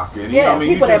 Shy Rock, and you Yeah, know, I mean,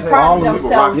 people you just that had pride all the people,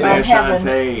 themselves Roxanne on having-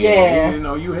 Shante, yeah. and, you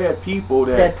know, you had people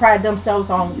That pride themselves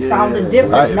on Yeah. sounding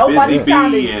different. Right. Nobody Busy Bee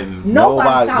sounded. and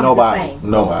Nobody sounded the same.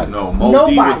 Nobody. No, Mo D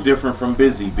was Nobody. different from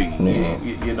Busy Bee.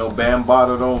 Yeah. You know, Bam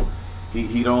Bada don't,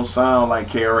 he don't sound like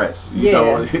KRS. You Yeah.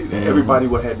 know, everybody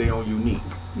would have their own unique.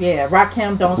 Yeah,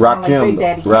 Rakim don't sound like Big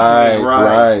Daddy.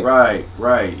 Right.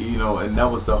 Right. You know, and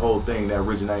that was the whole thing that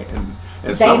originated.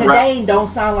 And Dana Dane don't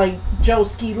sound like Joe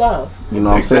Ski Love. You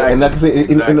know what I'm saying? And like I said,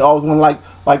 and always one like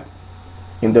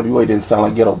NWA didn't sound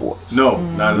like Ghetto Boys. No,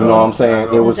 not at all. You know what I'm saying?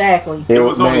 It was Exactly. It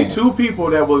was only man. two people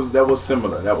that was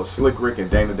similar. That was Slick Rick and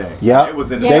Dana Dane. Yeah, They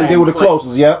was in the Yeah. same they were the clique.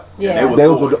 closest. Yep. Yeah. They was They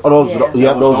boys. were those. Yeah. Yep,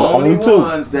 That was those were the only two.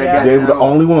 ones that Yeah. got They were the down.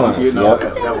 only ones. You know, Yep.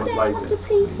 that was like Would you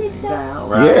please sit down?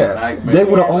 right. Yeah. Like, They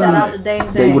were the Yeah, only. shout out to Dana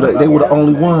They Dane. were the Yeah.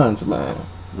 only ones, man.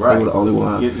 Right. They were the only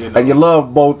ones. You know. And you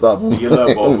love both of them. You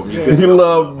love both of them. You couldn't You help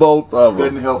love both of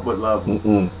couldn't them. help but love them.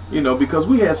 Mm-mm. You know, because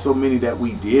we had so many that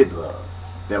we did love,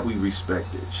 that we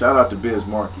respected. Shout out to Biz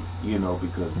Markie, you know,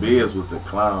 because Biz was the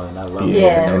clown, and I love him.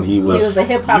 Yeah, and he was a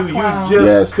hip hop You clown. just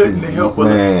Yes, couldn't help but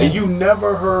man. and you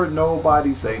never heard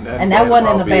nobody say nothing. And that bad wasn't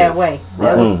in about a bad Biz. way.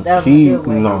 Right. That was He- a good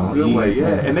way. no. Good way, yeah.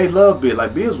 And they loved Biz.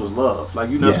 Like Biz was loved. Like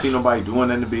you never Yes. see nobody doing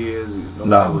that to Biz. Nobody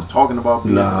No. was talking about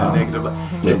Biz No. in a negative.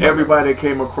 Mm-hmm. And everybody that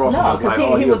came across him No, was 'cause like, he-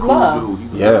 "Oh, he he was a cool loved. dude. He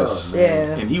was Yes. loved, man."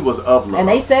 Yeah. And he was of love. And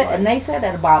they said Like,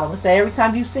 that about him. They said every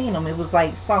time you seen him, it was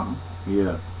like something.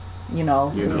 yeah. You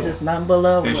know, You it was know. just nothing but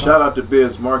love. And with shout him. out to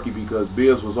Biz Markie because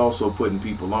Biz was also putting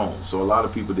people on. So a lot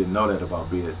of people didn't know that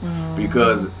about Biz. Mm-hmm.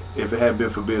 Because if it hadn't been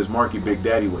for Biz Markie, Big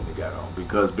Daddy wouldn't have got on.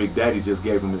 Because Big Daddy just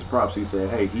gave him his props. He said,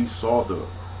 hey, he saw the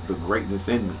greatness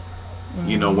in me.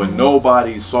 You know, Mm-hmm. when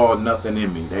nobody saw nothing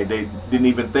in me. They didn't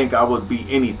even think I would be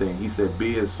anything. He said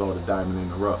Biz saw the diamond in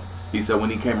the rough. He said when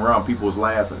he came around, people was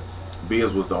laughing.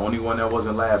 Biz was the only one that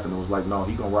wasn't laughing. It was like, no,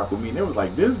 he gonna rock with me. And it was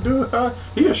like, this dude,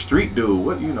 he a street dude.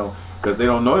 What, you know, because they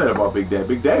don't know that about Big Daddy.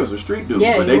 Big Daddy was a street dude.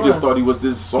 Yeah, but he they just was. thought he was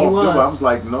this soft He dude. was. I was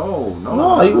like, no.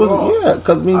 No, he wasn't. Yeah,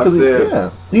 because I said, yeah.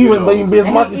 you Even know, Biz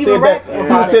and Markie he said even that. rapped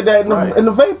about He said that Right. in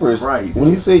the Vapors. Right. When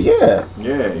he said, yeah.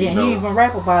 Yeah, you Yeah, know. he even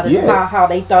rap about it. Yeah. How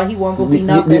they thought he wasn't gonna be Yeah,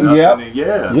 nothing. yeah. Yep. And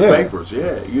yeah, Yeah. Vapors,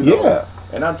 yeah, you know. Yeah.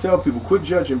 And I tell people, quit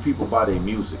judging people by their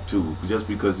music too, just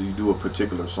because you do a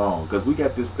particular song. Because we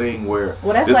got this thing where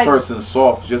Well, that's this like- person's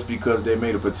soft just because they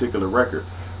made a particular record,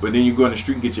 but then you go in the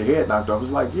street and get your head knocked off.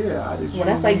 It's like, yeah, I did. Well,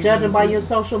 that's like judging by your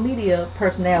social media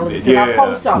personality. Because I Yeah.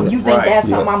 post something, you think Right. that's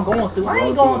Yeah. something I'm going through. I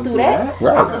ain't going through that.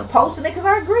 Right. I'm just posting it because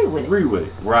I agree with it. Agree with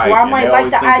it, right? Or I And might they like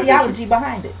always the think that they should- ideology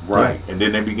behind it. Right, and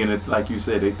then they begin to, like you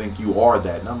said, they think you are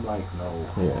that, and I'm like,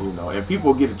 no, Yeah. you know. And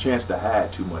people get a chance to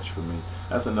hide too much from me.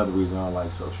 That's another reason I don't like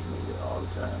social media all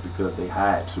the time, because they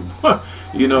hide too much.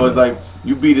 You know, it's like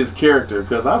you be this character.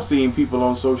 Because I've seen people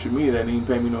on social media that didn't even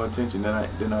pay me no attention.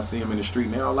 Then I see them in the street,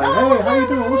 and they're all like, "Hey, how you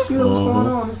doing? What's good? What's going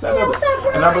on?" This, that, what's other.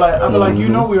 up, And I be like, you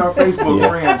know, we are Facebook Yeah.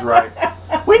 friends, right?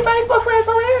 We Facebook friends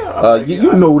for real. I'm like,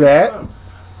 You I know see that. them.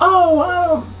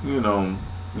 Oh, you know,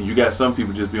 you got some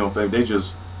people just be on Facebook. They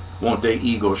just want their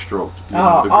ego stroked. You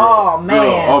know, Oh, man.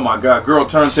 Girl, oh my God, girl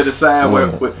turned to the side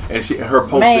and her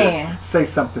post Man. is, say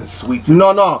something sweet to me.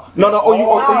 No. Or you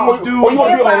gonna be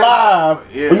on live.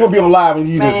 Yeah. Or you gonna be on live and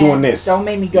you just doing this. Don't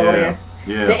make me go Yeah. there.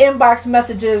 Yeah. The inbox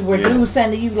messages where Yeah. dudes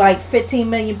sending you like 15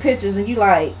 million pictures and you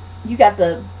like, you got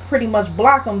to pretty much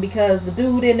block them because the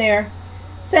dude in there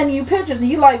sending you pictures and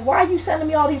you like, why are you sending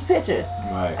me all these pictures?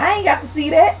 Right. I ain't got to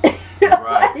see that.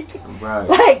 Right. Right.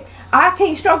 Like, I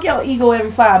can't stroke your ego every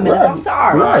 5 minutes. I'm Right.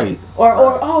 sorry. Right. Or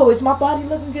oh, is my body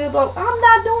looking good? But I'm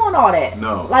not doing all that.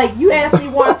 No. Like, you asked me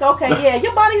once, okay, yeah,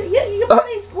 your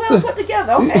body's well put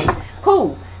together. Okay,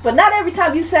 cool. But not every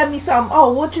time you send me something,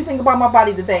 oh, what you think about my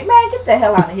body today? Man, get the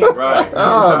hell out of here. Right.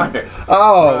 Oh, Right.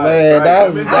 oh Right, man, right.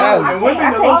 that's Women- that's. and women, I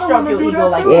a lot can't of stroke women your do ego that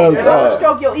like too. that. Yeah, If I'm gonna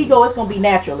stroke your ego, it's gonna be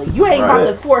naturally. You ain't about Right.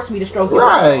 to force me to stroke your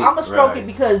Right. ego. I'm gonna stroke Right. it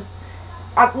because,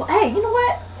 hey, you know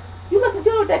what? You looking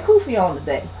good with that kufi on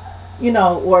today. You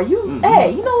know, or you, Mhm. hey,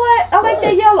 you know what? I like that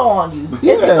Right. yellow on you.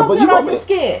 Yeah, It look but good you on gonna your be-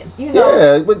 skin. You know,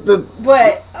 Yeah, but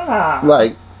but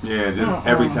like Yeah, just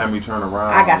every time you turn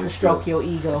around. I got to it's stroke just- your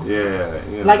ego. Yeah.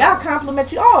 You Like know. I'll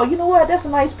compliment you. Oh, you know what? That's a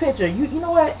nice picture. You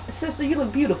know what, sister? You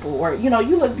look beautiful. Or you know,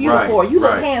 you look beautiful. Or Right, you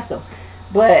look right. handsome.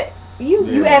 But you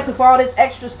Yeah. asking for all this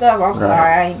extra stuff. I'm sorry.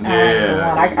 I ain't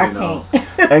Yeah, I you know.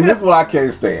 can't. and this is what I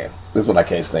can't stand. This is what I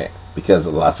can't stand because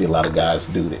I see a lot of guys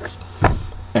do this,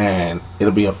 and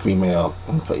it'll be a female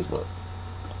on Facebook,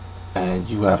 and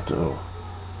you have to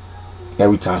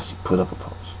every time she put up a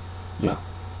post, yeah,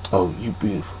 oh you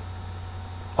beautiful,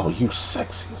 oh you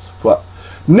sexy as fuck.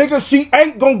 Nigga, she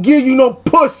ain't gonna give you no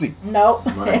pussy. Nope.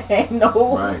 Right.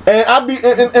 No. Right.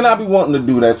 And I be wanting to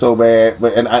do that so bad,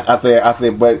 but I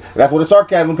said, but that's where the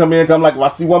sarcasm come in. Come like, if I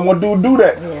see one more dude do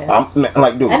that, Yeah. I'm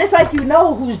like, dude. And it's like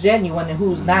who's genuine and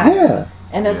who's not. Yeah.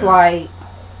 And it's Yeah. like,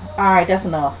 all right, that's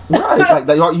enough. Right.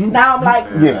 Like, you. Now I'm like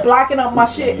Yeah. blocking up my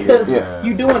shit because Yeah.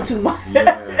 you doing too much.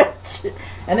 Yeah.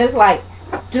 And it's like,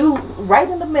 dude, right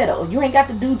in the middle. You ain't got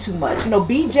to do too much.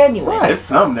 Be genuine. Right. It's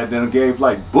something that then gave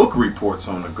like book reports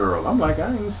on the girl. I'm like,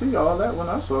 I didn't see all that when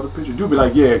I saw the picture. Dude be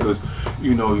like, yeah, because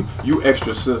you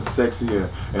extra sexy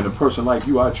and a person like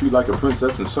you I treat like a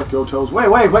princess and suck your toes. Wait,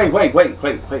 what? Wait a minute.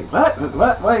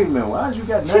 Why'd you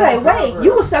got? She like, wait,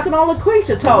 you was sucking on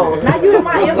LaQuisha toes. Now you in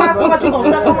my inbox so much you gonna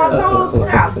suck on my toes?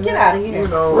 Nah, get out of here.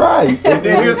 Right. And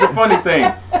then here's the funny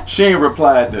thing. She ain't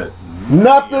replied to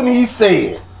Nothing he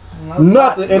said.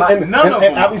 Nothing. And none of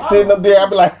them. I be sitting up there, I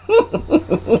be like,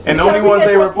 And the only we ones get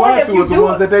they to a reply point to if is the you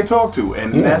ones do that they talk to,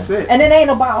 and Yeah. that's it. And it ain't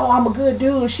about, oh, I'm a good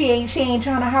dude. She ain't trying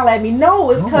to holler at me.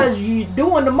 No, it's because you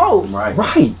doing the most. Right.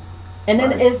 right. And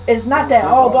then Right. it's not that,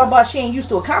 oh, blah, blah, she ain't used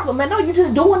to a compliment. No, you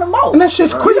just doing the most. And that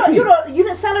shit's Right. creepy. You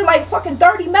done sent her like fucking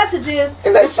 30 messages And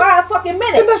in that shit- 5 fucking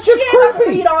minutes. and that She shit's ain't got to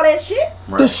creepy. read all that shit.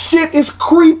 The Right. shit is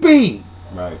creepy.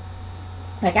 Right.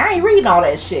 Like, I ain't reading all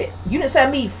that shit. You done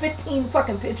sent me 15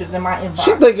 fucking pictures in my inbox.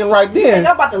 She thinking right You think then.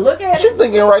 I'm about to look at She it?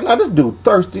 thinking right now, this dude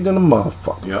thirsty than a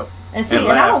motherfucker. Yep. And see, and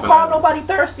and I don't laughing call at 'em. nobody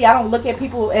thirsty. I don't look at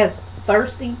people as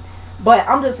thirsty. But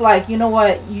I'm just like, you know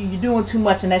what? You're doing too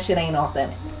much and that shit ain't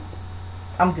authentic.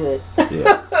 I'm good.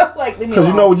 Yeah. Like, leave me Because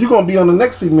you alone. know you're gonna be on the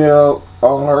next female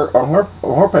on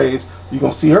her page. You're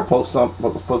gonna see her post a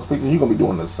picture. You're gonna be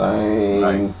doing the same.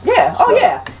 Right. Yeah. Oh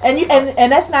stuff. yeah.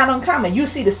 And that's not uncommon. You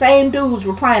see the same dudes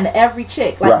replying to every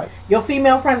chick. Like Right. your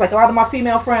female friends. Like a lot of my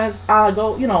female friends, I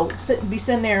go, be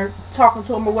sitting there talking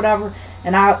to them or whatever,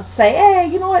 and I say, hey,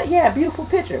 you know what? Yeah, beautiful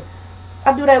picture.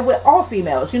 I do that with all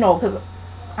females. Because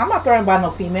I'm not threatened by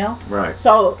no female. Right.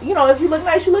 So, if you look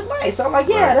nice, you look nice. So I'm like,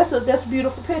 yeah, Right. that's a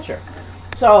beautiful picture.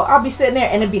 So I'll be sitting there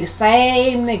and it'd be the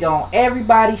same nigga on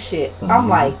everybody's shit. I'm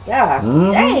like, God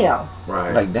damn.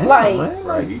 Right. Like damn, Like- man.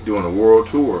 Right. He doing a world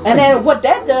tour. And then what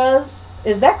that does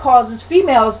is that causes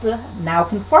females to now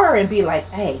confer and be like,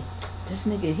 hey, this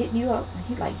nigga hitting you up.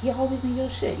 And he always in your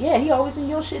shit. Yeah, he always in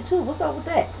your shit too. What's up with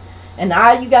that? And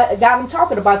now you got them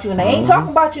talking about you, and they ain't talking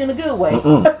about you in a good way.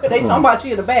 They talking about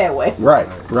you in a bad way. Right.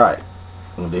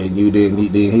 And then he'll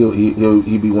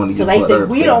be one of your. Because they think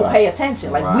we don't pay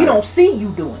attention. Like, we Right. don't see you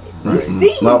doing it. We Right.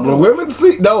 see you No, doing but it. women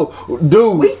see. No,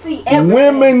 dude. We see everything.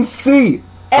 Women see.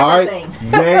 Everything.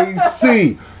 All right, they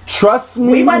see. Trust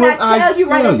me. We might when not tell you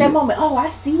right tell at that you. moment, oh, I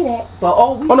see that.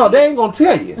 But, we Oh no, see they it. ain't gonna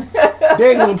tell you. They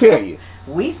ain't gonna tell you.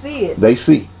 We see it. They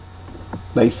see.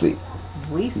 They see.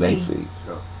 We see. They see.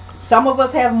 Some of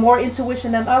us have more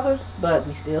intuition than others, but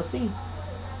we still see.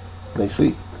 They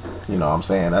see. You know what I'm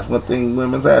saying? That's one thing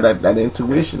women's have, that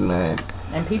intuition, man.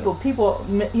 And people,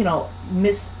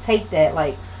 mistake that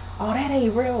like, oh, that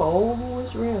ain't real. Oh,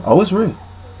 it's real. Oh, it's real.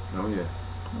 Oh yeah.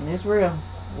 It's real.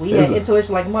 We Is had it?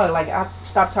 intuition like mother. Like, I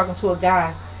stopped talking to a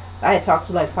guy I had talked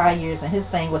to like 5 years, and his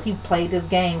thing was he played this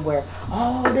game where,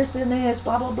 oh, this and this,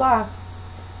 blah, blah, blah.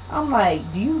 I'm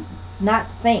like, do you not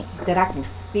think that I can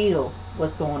feel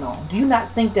what's going on? Do you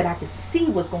not think that I can see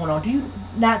what's going on? Do you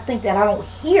not think that I don't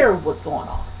hear what's going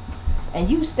on? And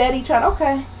you steady trying,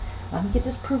 okay, let me get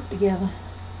this proof together.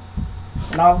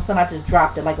 And all of a sudden I just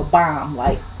dropped it like a bomb,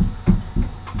 like,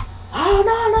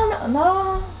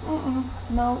 oh,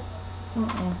 no.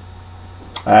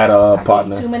 I had I a gave you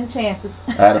partner. too many chances.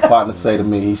 I had a partner say to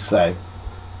me, he say,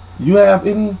 "You have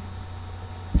any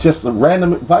just a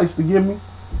random advice to give me?"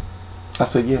 I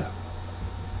said, "Yeah.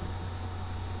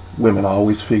 Women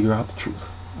always figure out the truth.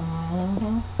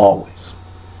 Mm-hmm. Always."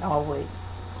 Always.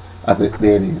 I said,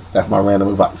 "There it is. That's my random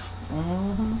advice."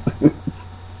 Mm-hmm.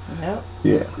 Yep.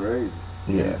 Yeah. Great.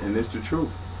 Yeah. And it's the truth.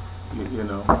 You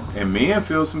know. And men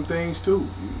feel some things too.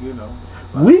 You know.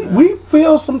 We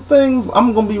feel some things.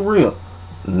 I'm gonna be real.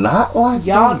 Not like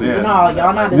Y'all, them. Yeah. no,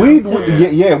 y'all not. We as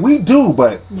into- we do,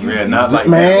 but Yeah, not like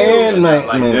Man, them. man, Not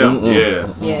like man, them.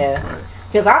 mm-mm. Yeah. Yeah. Right.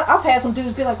 Because I've had some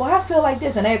dudes be like, well, I feel like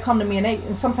this. And they come to me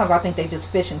and sometimes I think they just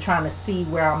fishing, trying to see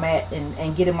where I'm at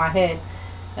and get in my head.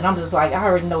 And I'm just like, I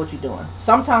already know what you're doing.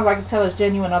 Sometimes I can tell it's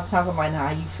genuine. Other times I'm like, nah,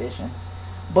 you fishing.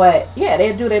 But yeah,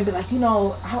 they'd be like,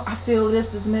 I feel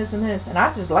this and this and this. And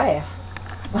I just laugh.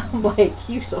 I'm like,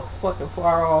 you so fucking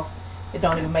far off. It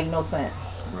don't even make no sense.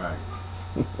 Right.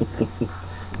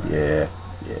 yeah,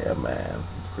 man.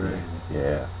 Crazy.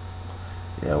 Yeah.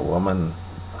 A woman,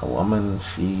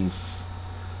 she's,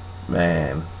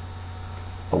 man,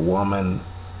 a woman,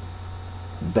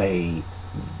 they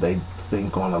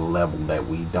think on a level that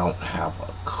we don't have a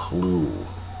clue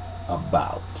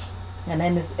about. And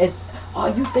then it's oh,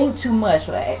 you think too much.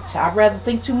 I'd rather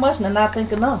think too much than not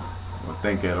think enough. Or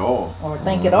think at all. Or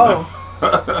think at all.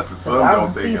 Some I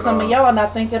don't see think at some all. of y'all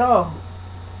not think at all.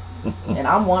 And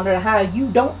I'm wondering how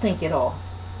you don't think at all.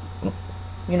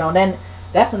 You know, then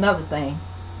that's another thing.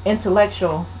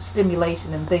 Intellectual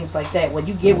stimulation and things like that. When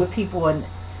you get with people and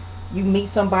you meet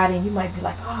somebody and you might be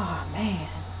like, oh man,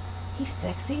 he's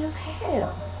sexy as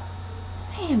hell.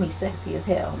 Damn, he's sexy as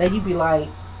hell. Then you be like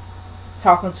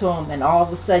talking to him and all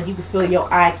of a sudden you can feel your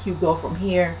IQ go from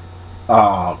here.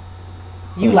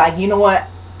 You like, you know what?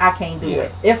 I can't do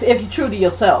it. If you're true to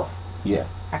yourself. Yeah.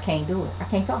 I can't do it. I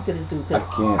can't talk to this dude because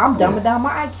I can't, I'm dumbing down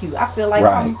my IQ. I feel like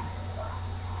Right. I'm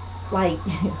like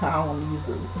I don't want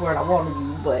to use the word I want to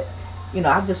use, but you know,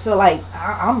 I just feel like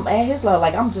I'm at his level.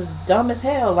 Like I'm just dumb as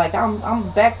hell. Like I'm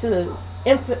back to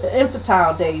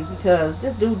infantile days because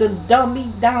this dude done dumbed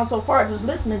me down so far just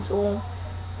listening to him.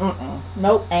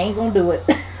 Nope, I ain't gonna do it.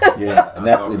 Yeah, and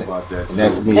that's, I thought about that, and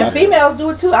that's too. me. And females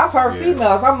do it too. I've heard Yeah.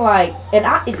 females. I'm like, and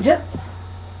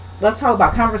let's talk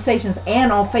about conversations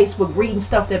and on Facebook reading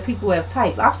stuff that people have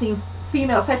typed. I've seen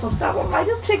females type some stuff. I'm like,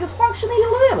 this chick is functionally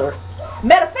illiterate.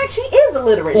 Matter of fact, she is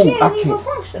illiterate. She I ain't even can't-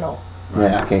 functional.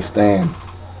 Man, I can't stand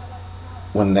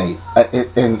when they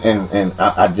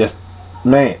I just,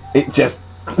 man, it just,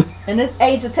 In this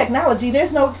age of technology,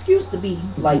 there's no excuse to be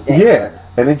like that. yeah,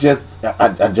 and it just,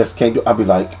 I just can't do. I'll be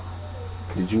like,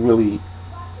 did you really,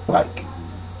 like,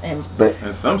 And but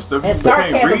And some stuff and you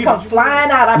can't sarcasm read. come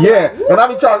flying out. I be yeah, like, and I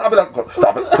be trying. I be like,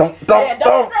 stop it, don't, yeah,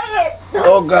 don't say it. Don't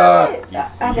Oh, say God. it. You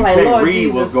I'm like, can't Lord read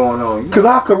Jesus. what's going on. because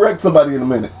I'll correct somebody in a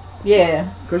minute. Yeah.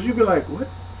 Because you be like,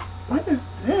 what is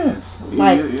this?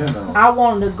 Like, you know. I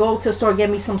wanted to go to the store, get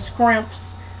me some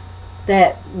scrimps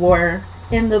that were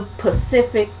in the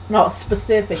specific.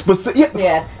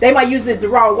 Yeah, they might use it the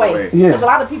wrong way. Yeah. Because a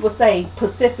lot of people say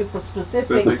Pacific for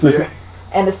specific. Yeah.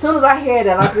 And as soon as I hear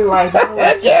that, I be like, you know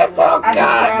what, Yes, Jesus? oh, I just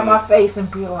God. grab my face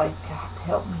and be like, God,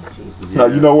 help me, Jesus. No,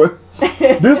 you know what?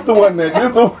 This the one that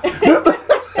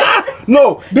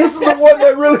no, this is the one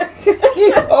that really.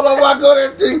 Hold on, I go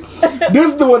there. This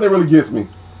is the one that really gets me.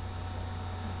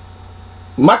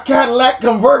 My Cadillac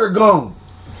converter gone.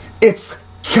 It's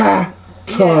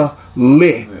catalytic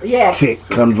Yeah.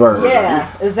 converter.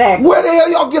 Yeah, exactly. Where the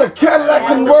hell y'all get a Cadillac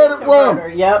converter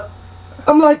from? Yep.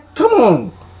 I'm like, come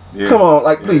on. Yeah. Come on,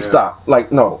 like, please Yeah. stop.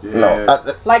 Like, no, Yeah.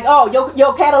 no. Like, oh,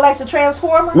 your Cadillac's a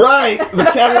transformer? Right, the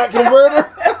Cadillac converter.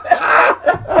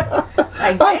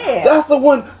 Like, damn. That's the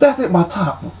one. That's at my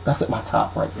top. That's at my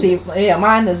top right there. See, yeah,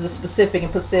 mine is the specific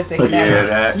and Pacific. Yeah, Now,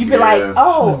 that- you be yeah. like,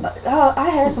 oh, I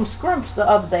had some scrimps the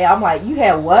other day. I'm like, you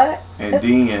had what? And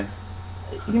then.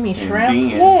 You mean And shrimp? then.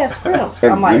 Yeah, scrimps.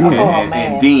 And I'm like, then. oh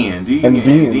man. And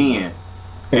then.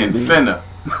 And finna.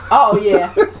 Oh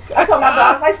yeah. I told my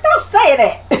dog, like, stop saying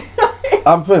that.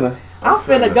 I'm finna. I'm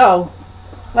finna go.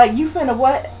 Like, you finna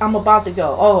what? I'm about to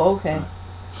go. Oh, okay.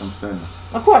 I'm finna.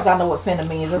 Of course I know what finna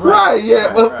means. It's Right, like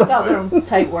yeah. a southern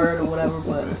type word or whatever,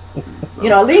 but you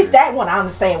know, at least that one I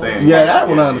understand what it's Yeah, saying, that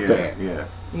one I understand. Yeah.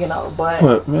 you know, but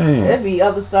But man, there'd be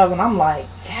other stuff and I'm like,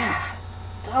 God,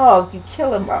 dog, you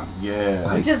killing my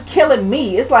Yeah. you just killing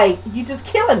me. It's like you just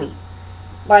killing me.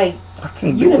 Like I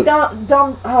can't you do the it.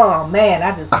 dumb oh man,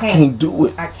 I just I can't. can't do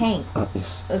it. I can't.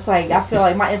 It's, It's like I feel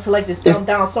like my intellect is it's- dumbed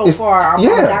down so it's- far. I'm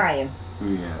yeah. dying.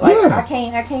 Yeah. Like Yeah. I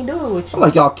can't do it with I'm you.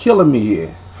 like, y'all killing me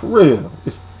here. For real.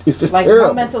 It's just Like terrible.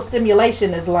 my mental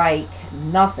stimulation is like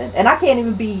nothing, and I can't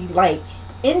even be like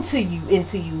into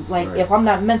you like Right. if I'm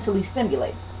not mentally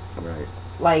stimulated. Right.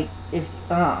 Like if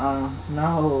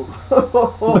no,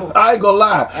 I ain't gonna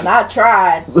lie. and I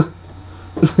tried.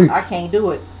 I can't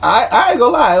do it. I ain't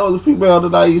gonna lie. It was a female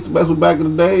that I used to mess with back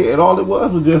in the day, and all it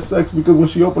was just sex because when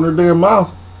she opened her damn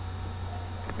mouth,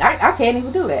 I can't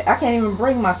even do that. I can't even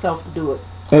bring myself to do it.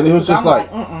 and it was just I'm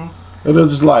like, mm-mm. it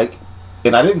was just like,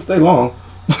 and I didn't stay long.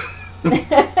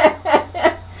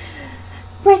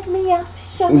 Break me off.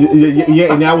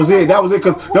 Yeah, and that was it. That was it.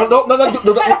 Cause don't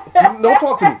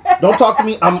talk to me. Don't talk to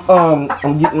me.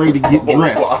 I'm getting ready to get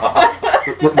dressed.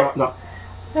 No.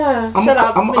 I'm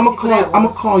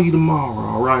gonna call you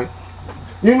tomorrow. All right.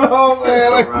 You know what I'm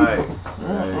saying? Like, Right.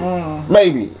 Right.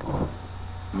 maybe.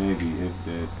 Maybe if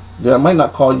that. Then I might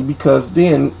not call you because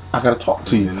then I gotta talk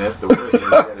to you. And that's the worst. You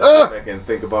gotta sit back and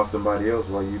think about somebody else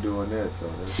while you doing that. So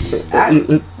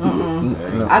that's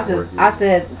I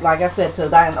said, like I said, to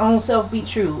thine own self be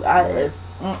true. Right. If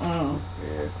Yeah.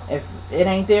 if it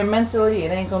ain't there mentally,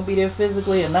 it ain't gonna be there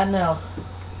physically or nothing else.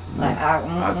 Like,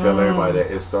 I tell everybody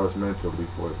that it starts mental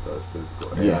before it starts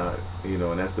physical. And Yeah.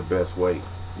 and that's the best way.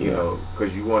 You know,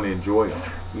 because you want to enjoy them.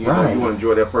 You Right. know, you want to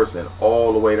enjoy that person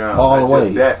all the way down. All Not the way.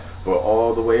 just that, but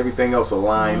all the way. Everything else will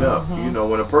line up. You know,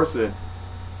 when a person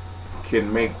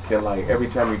can like every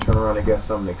time you turn around, they got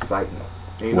something exciting.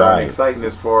 And, you know, Right. exciting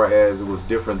as far as it was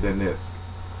different than this.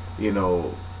 You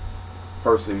know,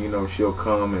 person, you know, she'll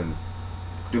come and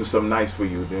do something nice for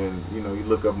you, then you know you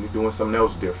look up and you're doing something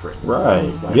else different. Right.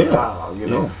 It's like, Yeah. wow, you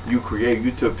know,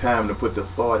 you took time to put the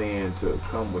thought in to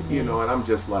come with, you know, and I'm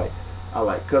just like,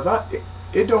 cause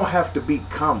it don't have to be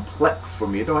complex for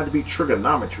me. It don't have to be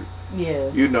trigonometry. Yeah.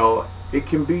 You know, it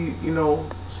can be, you know,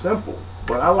 simple,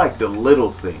 but I like the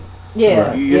little things. Yeah.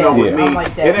 Right. You know, with Yeah. me, I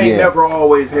like that. it ain't never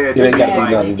always had to It ain't be gotta be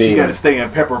like nothing she big. got to stay in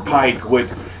Pepper Pike with,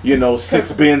 you know,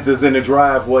 6 Benzes in the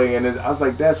driveway, and I was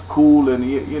like, that's cool, and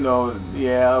you know,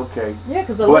 yeah, okay. Yeah,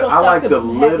 because the But little I stuff like could the have the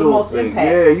little most thing.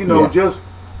 impact. Yeah, you know, Yeah. just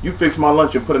you fix my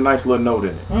lunch and put a nice little note in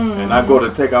it, and I go to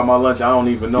take out my lunch, I don't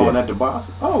even know, and at the box,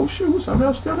 oh shoot, something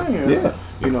else still in here. Yeah.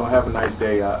 You know, have a nice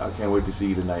day. I can't wait to see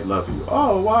you tonight. Love you.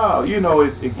 Oh wow, you know,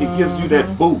 it gives you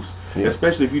that boost. Yeah.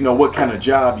 Especially if you know what kind of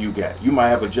job you got. You might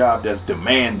have a job that's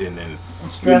demanding and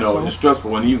you know Stressful. it's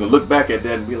stressful, and you can look back at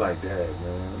that and be like, "Dang, man,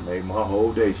 I made my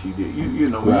whole day." She did. You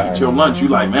know, when you Right. eat your lunch, you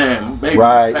like, "Man, baby,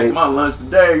 Right. packed my lunch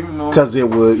today." You know, Because it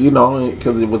was, you know,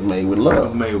 because it was made with it was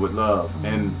love. made with love,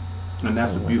 and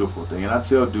that's a beautiful thing. And I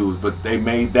tell dudes, but they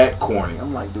made that corny.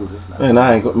 I'm like, dude, it's not. Man,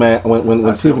 I ain't go- man. When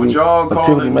I said, what Tiffany y'all when call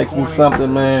Tiffany it makes me corny?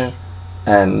 something, man,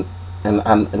 and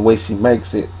the way she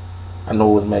makes it, I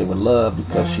know it was made with love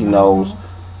because she knows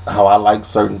how I like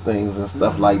certain things and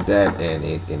stuff like that, and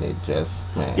it just,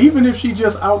 man. Even if she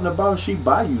just out and about, she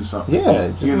buy you something. Yeah,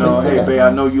 just You know, like hey, that. babe, I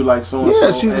know you like so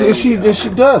and so. Yeah, she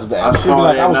does that. I She'll be saw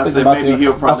like, that and I was said, thinking about maybe he'll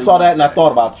you. I probably saw that and I do thought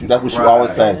that. about you. That's what she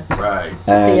always say. Right. See,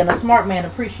 And and a smart man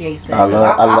appreciates that. I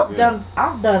love-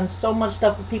 I've done so much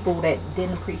stuff for people that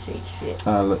didn't appreciate shit.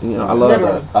 you know, I love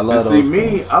Literally. that. I love And see, those me,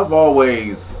 things. I've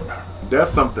always,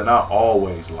 that's something I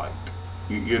always liked.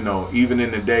 You know, even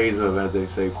in the days of, as they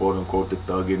say, quote unquote, the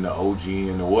thugging, the OG,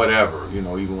 and the whatever, you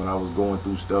know, even when I was going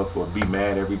through stuff or be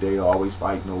mad every day, always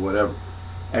fighting or whatever.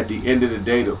 At the end of the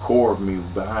day, the core of me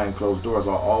behind closed doors,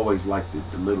 I always liked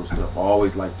the little stuff. I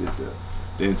always liked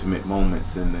the intimate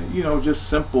moments and the, you know, just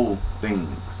simple things.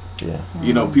 Yeah.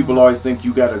 You know, people always think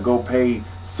you got to go pay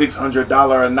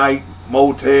 $600 a night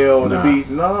motel to be.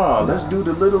 No, let's do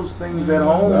the little things at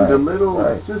home. Right. The little,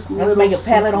 Right. just Let's little make a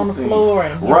pallet on the simple floor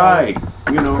things. and, you know, right.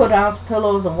 You know, put down some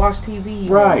pillows and watch TV.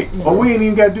 right. You know. Or we ain't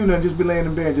even got to do nothing. Just be laying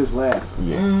in bed and just laugh.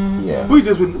 Yeah. Yeah. We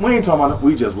ain't talking about.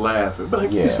 We just laughing. But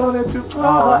like, Yeah. you saw that too.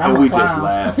 Oh, and I'm we a just clown.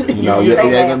 laugh. You know,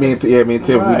 Yeah, me and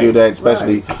Tiff, we do that,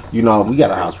 especially, right. you know, we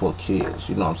got a house full of kids,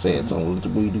 you know what I'm saying? So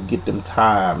we do get them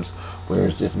times where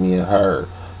it's just me and her,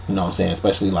 you know what I'm saying?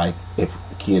 Especially like if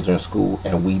the kids are in school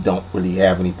and we don't really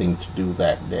have anything to do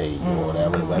that day or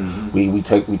whatever. But we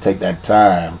take that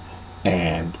time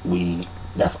and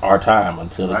that's our time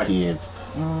until the Right. kids,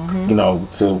 you know,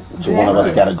 till one of us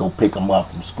Right. got to go pick them up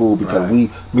from school because Right.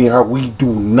 me and her, we do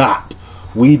not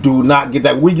get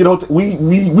that. We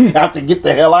we have to get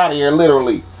the hell out of here,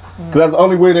 literally, because that's the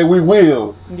only way that we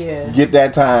will Yeah. get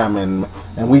that time, and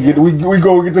we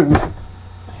go get the.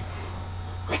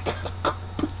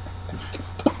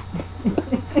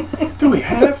 Do we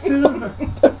have to?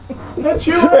 That's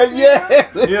you. Yeah,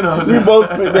 You know, we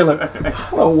both sit there like, I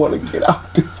don't want to get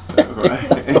out this bed.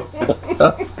 Right.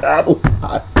 I don't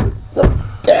want to.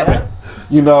 Damn it,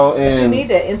 you know, You and need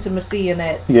that intimacy and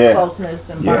that Yeah. closeness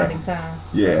and Yeah. bonding time.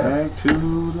 yeah, Back to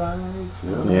life.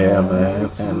 Yeah, man,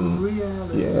 Back to and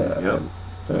reality. yeah, Yep.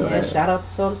 Yeah, shout out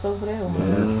to Soda over there.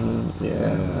 Man. yeah,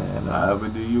 man. However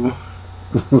do you?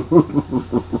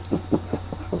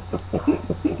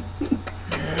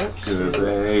 Cause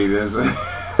hey, that's Man,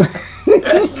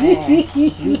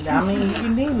 I mean, you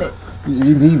need it.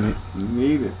 You need it. you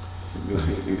need it. You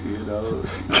know.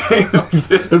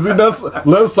 Is it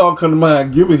that song come to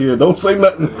mind? Give it here. Don't say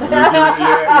nothing.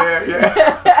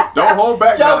 yeah. Don't hold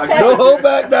back Joe now. Tex. Don't hold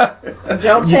back now.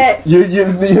 Joe Tex You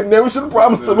never should have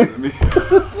promised to me.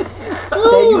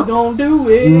 say you gonna do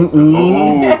it.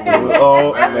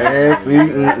 Oh man, see,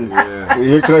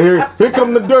 here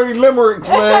come the dirty limericks,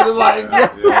 man. It's like, yeah,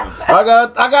 I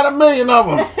got a million of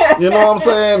them. You know what I'm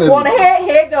saying? And- Want to head?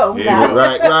 Here it go. Yeah. Now.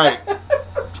 right.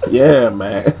 Yeah,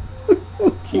 man.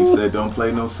 Keith said, "Don't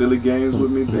play no silly games with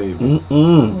me, baby."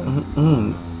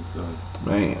 So,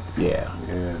 Man, yeah.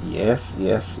 yeah, Yes,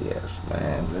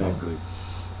 man. exactly.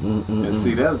 And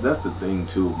see, that's the thing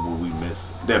too. What we miss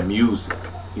that music,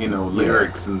 you know,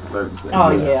 lyrics and certain things. Oh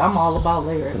yeah, I'm all about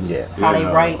lyrics. Yeah. How You they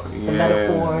know, write the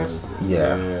metaphors.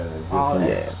 Yeah. All that.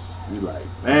 Yeah. You like,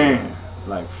 man,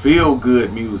 like feel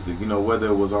good music, you know, whether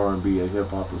it was R&B or hip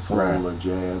hop or soul or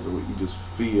jazz, or you just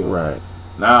feel. Right.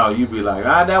 Now you be like,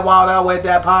 that water with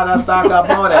that pot, I stock up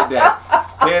on that day.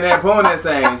 Then that pony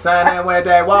saying, sign that with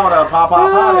that water, pop,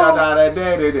 that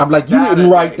day. I'm like, you didn't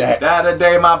write that. That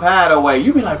day my pad away.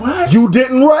 You be like, what? You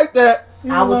didn't write that.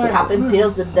 I was popping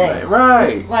pills today.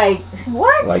 Right. Like,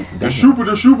 what? Like, the shooper,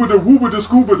 the whooper, the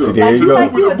scooper. See, there you go.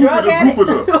 Like you a drug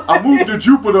addict? I moved to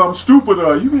Jupiter, I'm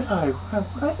stupider. You be like,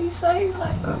 what he say?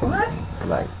 Like, what?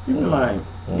 Like, you be like,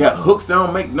 got hooks that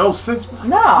don't make no sense.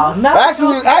 No,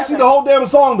 nothing. Actually, the whole damn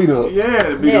song be the hook. Yeah,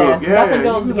 the hook. Yeah, nothing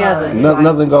goes together. Like,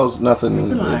 Nothing goes.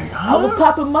 Nothing. Like, I was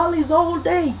popping mollies all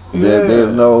day. There's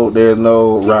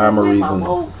no rhyme or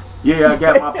reason. Yeah, I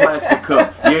got my plastic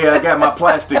cup. Yeah, I got my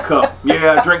plastic cup.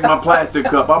 Yeah, I drink my plastic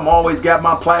cup. I'm always got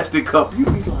my plastic cup. You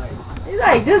be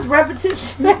like this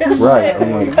repetition. Right.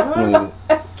 I'm like,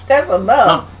 that's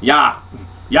enough. Yeah.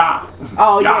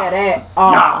 Oh yeah, that.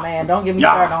 Oh man, don't get me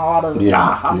started on all those.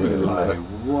 I be like,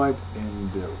 what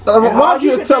in the? Why don't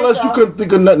you tell us you couldn't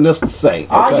think of nothing else to say?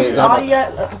 Okay. All you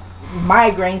got,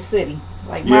 Migraine City.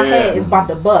 Like my head is about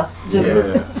to bust just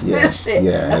listening to this shit.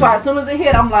 Yeah. That's why as soon as it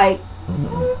hit, I'm like,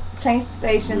 change the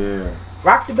station. Yeah.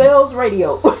 Rock the Bells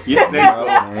Radio. Yeah,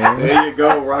 there you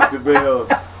go. Rock the Bells.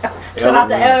 Shout out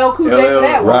to LL Cool J for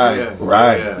that one.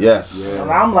 Right. Yes. Yeah.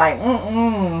 And I'm like,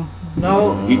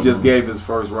 no. He just gave his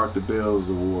first Rock the Bells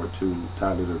award to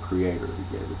Tyler, the Creator.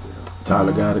 He gave it to him.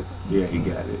 Tyler got it. Yeah, he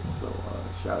got it. So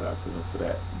shout out to him for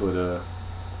that. But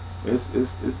it's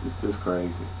just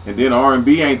crazy. And then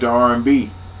R&B ain't the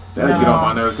R&B. That'll get on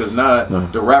my nerves because now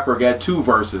the rapper got 2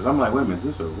 verses. I'm like, wait a minute,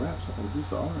 is this a rap song? Is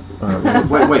this an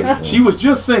R&B? Wait. She was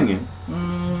just singing.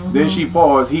 Then she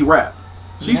paused. He rapped.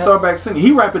 She started back singing.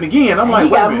 He rapping again. I'm like,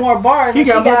 he wait a got minute. more bars. He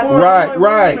got more bars. Right, like,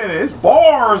 right. Wait a minute, it's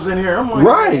bars in here. I'm like,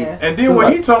 right. And then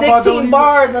when he talking about 16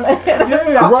 bars and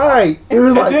right. It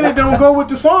was like, then it don't go with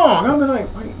the song. I'm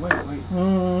like, wait.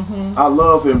 I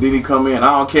love him. Then he come in.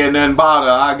 I don't care nothing about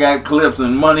her. I got clips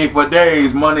and money for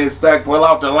days. Money stacked well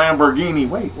out the Lamborghini.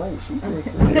 Wait. She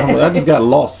just I just got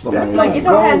lost somewhere. Like it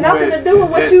don't have nothing to do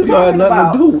with what you talking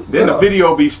about. Then the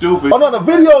video be stupid. Oh no, the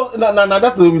video. No,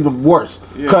 that's the worst.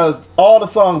 Because all the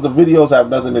songs, the videos have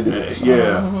nothing to do with it.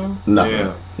 Yeah.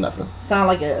 Nothing. Sound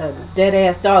like a dead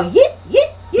ass dog. Yip.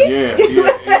 Yeah. You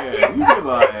be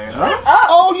like, huh?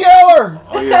 Oh, Yeller!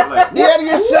 Oh yeah, like he had to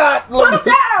get shot. Put him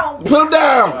down. Put him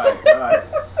down. Right.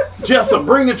 Jessup,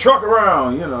 bring the truck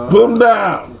around. You know. Put him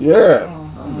down. Yeah.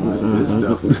 This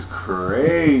stuff is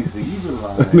crazy. You be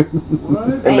like,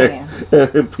 what?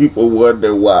 And people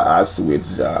wonder why I switch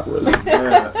genres.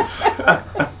 Yeah.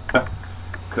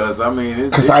 Cause I mean,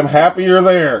 because I'm happier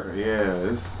there.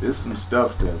 Yeah, it's some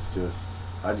stuff that's just.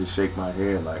 I just shake my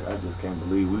head like I just can't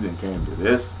believe we didn't came to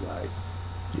this. Like,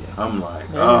 I'm like,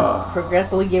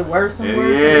 progressively get worse and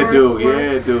worse. Yeah,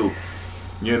 it do.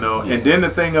 You know, and then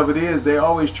the thing of it is, they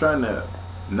always trying to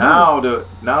now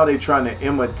they trying to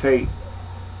imitate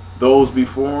those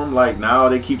before them. Like now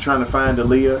they keep trying to find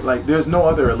Aaliyah. Like there's no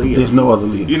other Aaliyah. There's no other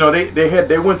Aaliyah. You know,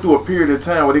 they went through a period of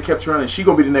time where they kept trying to. She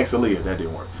gonna be the next Aaliyah. That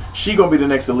didn't work. She gonna be the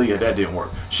next Aaliyah. That didn't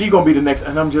work. She gonna be the next.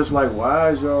 And I'm just like,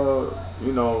 why is y'all?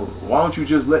 You know, why don't you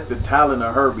just let the talent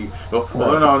of her be? Oh,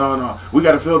 no. We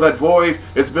got to fill that void.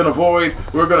 It's been a void.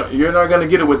 You're not gonna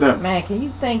get it with them. Man, can you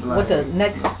think what the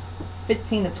next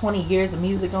 15 to 20 years of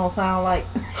music gonna sound like?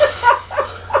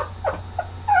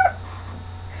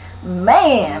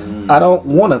 Man, I don't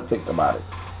want to think about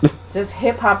it. Just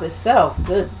hip hop itself.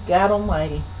 Good God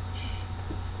Almighty.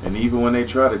 And even when they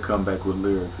try to come back with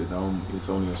lyrics, it's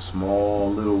only a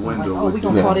small little window. Like, we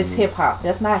gonna call this hip hop.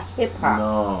 That's not hip hop.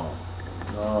 No.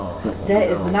 That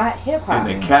is not hip hop.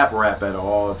 And the cap rap at an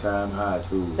all-time high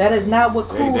too. That is not what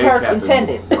Kool Herc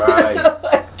intended.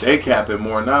 Right. They cap it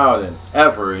more now than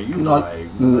ever, and you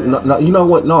no, you know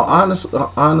what? No,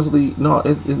 honestly, no,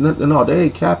 no, they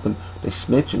ain't capping. They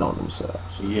snitching on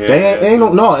themselves. Yeah, they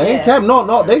ain't capping.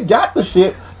 No, they got the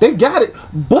shit. They got it,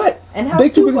 but they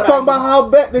too busy talking about how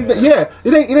bad they. Yeah,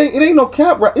 it ain't no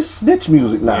cap rap. It's snitch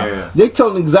music now. Yeah. They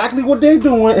telling exactly what they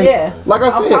doing. And like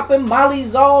I said, I'm popping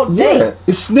mollies all day. Yeah,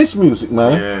 it's snitch music,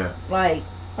 man. Yeah, like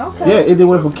okay. Yeah, it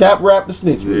went from cap rap to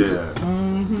snitch music.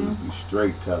 Yeah,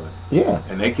 straight telling. Yeah,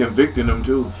 and they convicting them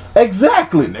too.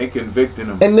 Exactly. And they convicting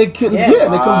them. And they couldn't. Yeah,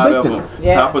 they convicted them.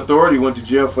 Yeah. Top Authority went to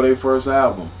jail for their first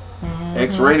album.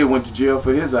 X-Rated went to jail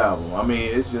for his album. I mean,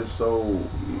 it's just so.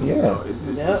 You know,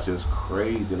 it's just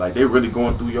crazy. Like they're really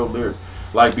going through your lyrics.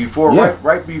 Like before,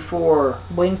 right before.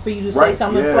 Waiting for you to say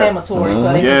something inflammatory,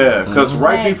 so they. Yeah, because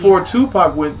right before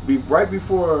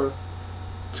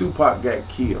Tupac got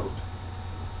killed.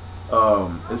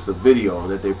 it's a video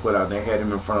that they put out. They had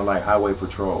him in front of like highway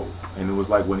patrol, and it was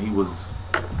like when he was,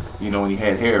 you know, when he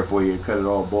had hair before he had cut it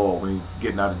all bald when he was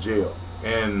getting out of jail,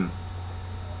 and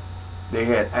they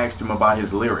had asked him about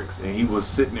his lyrics, and he was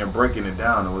sitting there breaking it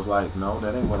down and was like, no,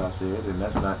 that ain't what I said, and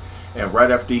that's not. And right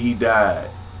after he died,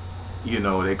 you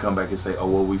know, they come back and say, oh,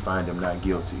 well, we find him not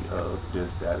guilty of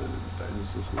this, that, and that. And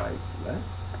it's just like, what?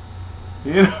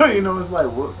 You know, it's like,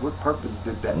 what purpose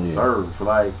did that serve?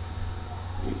 Like,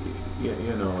 you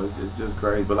know, it's just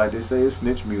crazy. But like they say, it's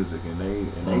snitch music, and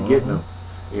they getting them,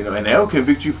 you know, and they'll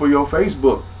convict you for your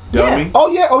Facebook. Dummy. Yeah. Oh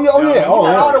yeah.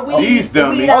 All the weed, these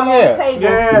dummies. Weed out on the table.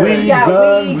 Yeah. Weed, You got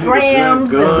guns, weed,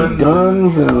 grams,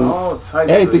 guns, and all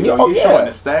types everything. of, you showing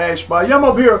the stash spot. Yeah, I'm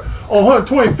up here on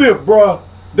 125th, bro,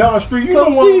 down the street. You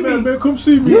Come know what, see man? Come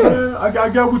see me, man. I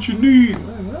got what you need.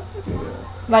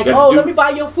 like, Yeah, oh, dude. let me buy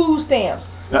your food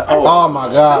stamps. oh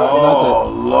my God. Oh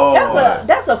Lord.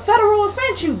 That's a federal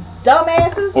offense, you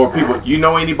dumbasses. Or people, you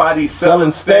know anybody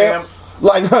selling stamps?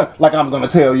 Like I'm gonna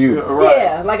tell you. Right.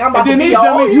 Yeah, like I'm about to And then be these all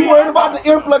dummies, You worried about to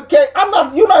implicate?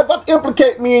 You're not about to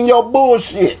implicate me in your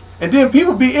bullshit. And then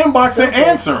people be inboxing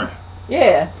answering.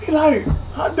 Yeah. Be like,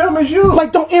 how dumb is you?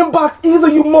 Like, don't inbox either,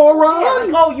 you moron. Yeah,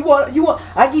 like, oh, you want?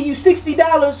 I give you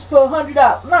 $60 for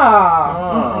 $100.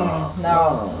 Nah,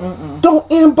 no. Don't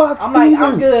inbox I'm like, either.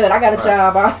 I'm good. I got a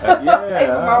job. I Yeah, pay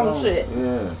for my own shit.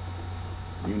 Yeah.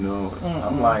 You know,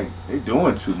 I'm like, they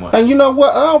doing too much. And you know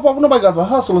what? I don't fuck with nobody. Got a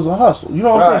hustle is a hustle. You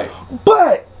know what I'm saying?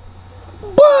 But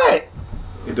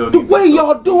It don't the even way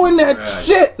y'all doing that Right.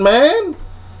 shit, man.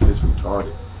 It's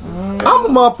retarded. I'm a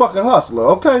motherfucking hustler,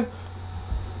 okay?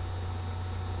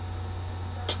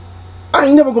 I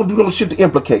ain't never gonna do no shit to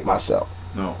implicate myself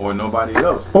No, or nobody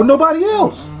else. or nobody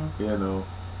else. You know.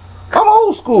 I'm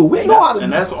old school. We know how to.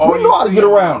 And that's all we you know how to see. get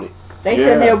around it. They Yeah.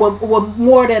 sitting there with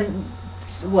more than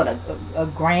what a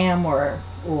gram or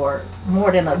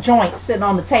more than a joint sitting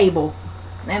on the table,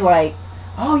 and they're like,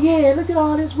 oh yeah, look at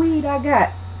all this weed I got.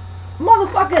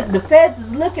 Motherfucker, the feds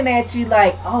is looking at you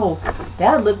like, oh,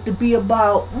 that looked to be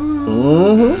about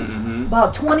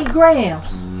about 20 grams.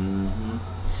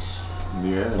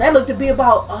 Yeah. That looked to be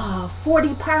about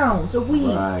 40 pounds of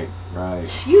weed. Right.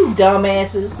 You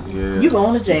dumbasses, Yeah. you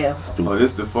going to jail. Oh,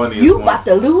 this the funniest You one. about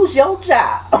to lose your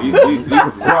job.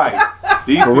 Right.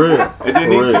 These For people, real. And then For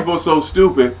these real. people are so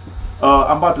stupid.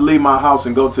 I'm about to leave my house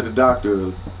and go to the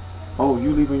doctor. Oh,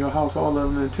 you leaving your house all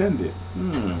unattended?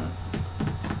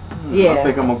 I Yeah.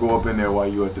 think I'm gonna go up in there while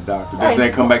you at the doctor. Right. Then they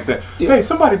come back and say, "Hey,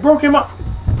 somebody broke him up."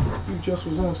 You just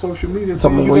was on social media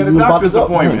Someone saying you where had a you about to doctor's go.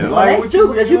 appointment. Well, Well, that's what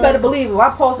stupid because you better believe if I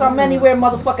post something anywhere,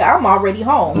 motherfucker, I'm already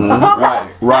home. Right.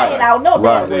 I ain't out no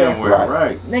Right. damn Damn where. well,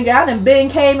 right. Nigga, I done been,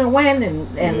 came and went, and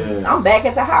Yeah. I'm back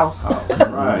at the house. Oh,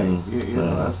 right. You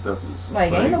know, that stuff is Like,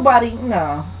 crazy. ain't nobody,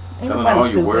 no. Ain't telling all nobody your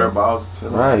stupid. whereabouts.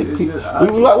 Right. It's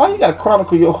just- Why you gotta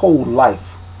chronicle your whole life?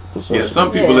 for yeah, social some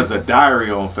media? people Yeah. it's a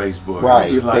diary on Facebook. Right,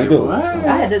 You be like, they do. what?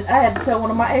 I had to tell one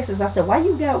of my exes. I said, "Why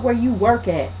you got where you work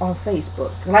at on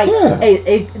Facebook? Like, Yeah.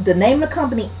 the name of the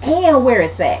company and where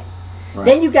it's at. Right.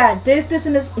 Then you got this,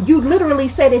 and this. You literally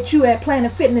say that you at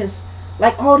Planet Fitness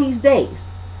like all these days."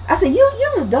 I said, "You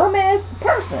just a dumbass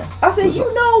person." I said,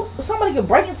 "You know somebody could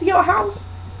break into your house,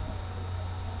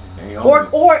 They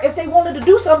or if they wanted to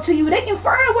do something to you, they can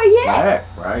find where you at.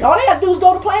 right. All they have to do is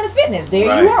go to Planet Fitness. There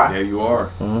right. you are." There you are.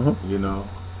 Mhm. You know.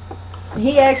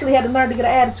 He actually had the nerve to get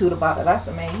an attitude about it. I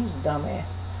said, "Man, you was a dumbass."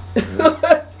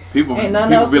 Yeah. People Ain't nothing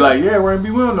be else to- like, yeah, we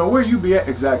don't know where you be at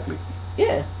exactly.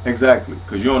 Yeah. Exactly,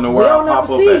 because you don't know We where don't I ever pop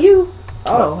up see at. you.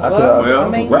 Oh, I well, tell- Well, I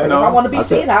mean, right, if no. I want to be I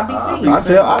seen, tell- I'll be I'll seen.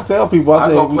 be I tell people, I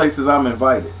I go say, places I'm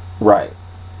invited. right.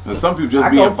 And some people just I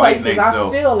be go inviting places I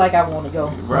themselves. feel like I want to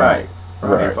go. Right.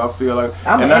 Right. If I feel like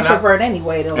I'm and an I- introvert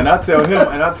anyway, though. And I tell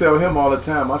him all the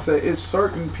time. I say it's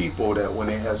certain people that when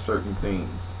they have certain things,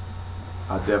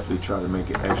 I definitely try to make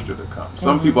it extra to come.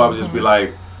 Some people I would just be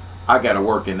like, I gotta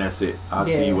work and that's it. I'll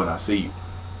see Yeah. you when I see you.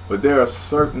 But there are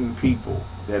certain people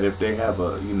that if they have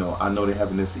a, I know they're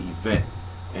having this event,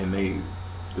 and they,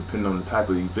 depending on the type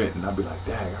of event, and I'll be like,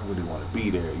 dang, I really want to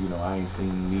be there. I ain't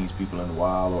seen these people in a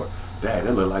while, or dang,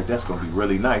 that look like that's gonna be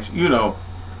really nice.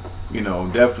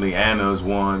 Definitely Anna's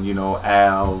one.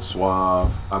 Al,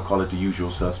 Suave. I call it the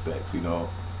usual suspects.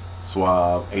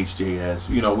 Suave, HJS.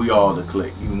 We all the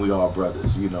clique. We all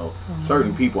brothers.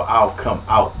 Certain people I'll come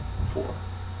out for.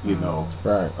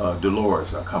 Right.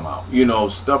 Dolores, I come out.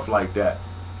 Stuff like that.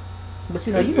 But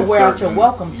you know, you can wear out your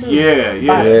welcome too.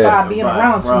 Yeah, By being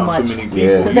around too much. Too many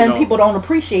people. Because then people don't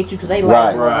appreciate you because they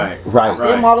like, right. see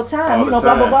them all the time. All You know, the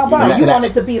blah blah blah time. blah. And You that- want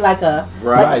it to be like a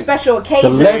Right. special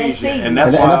occasion. The They less- see you. And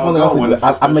that's why one thing when it's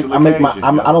a I make special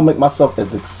I don't make myself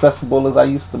as accessible as I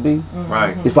used to be.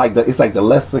 Right. It's like the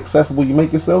less accessible you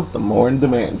make yourself, the more in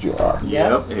demand you are.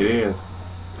 Yep, it is.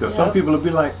 Because some people will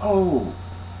be like, oh,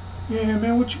 yeah,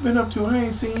 man, what you been up to? I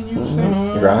ain't seen you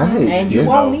since. Right. And you yeah.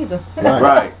 won't either.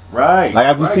 Right. Like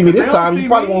after you see me this time, you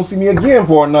probably won't see me again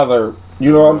for another.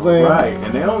 You know what I'm saying? Right,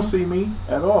 and they don't see me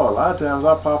at all. A lot of times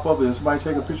I pop up and somebody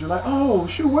take a picture like, oh,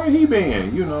 shoot, where he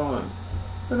been? You know, and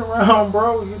been around,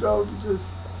 bro. You know, just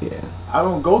Yeah. I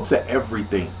don't go to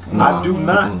everything. No. I do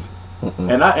not.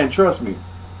 And trust me,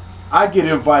 I get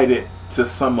invited to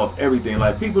some of everything.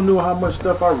 Like people knew how much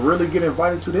stuff I really get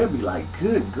invited to. They'd be like,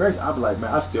 good gracious. I'd be like,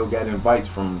 man, I still got invites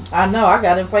from I know. I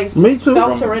got invites. Me too.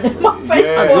 Filtering in my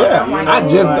Facebook. Yeah. I'm like,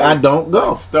 I don't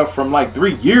go. stuff from like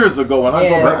 3 years ago, and I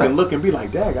Yeah. go back and look and be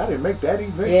like, dang, I didn't make that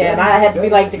event. yeah, and I had to be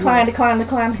like decline. Yeah.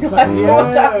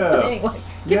 Like,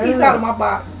 get these out of my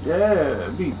box. Yeah,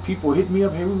 people hit me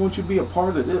up. Hey, we want you to be a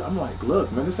part of this. I'm like,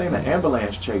 look, man, this ain't an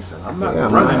ambulance chasing. I'm not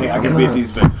running here. I can be at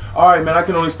these events. All right, man, I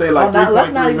can only stay like 3.3 minutes.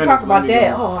 Let's not even talk about Let me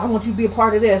that. go. Oh, I want you to be a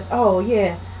part of this. Oh,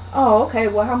 yeah. Oh, okay.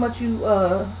 Well, how much you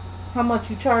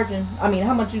charging? I mean,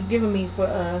 how much you giving me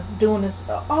for doing this?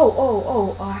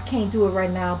 Oh, I can't do it right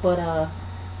now, but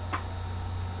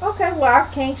okay. Well, I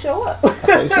can't show up.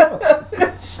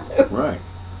 Right.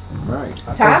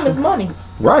 Time is money.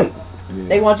 Right. Yeah.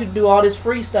 They want you to do all this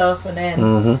free stuff, and then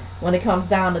Mm-hmm. when it comes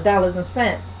down to dollars and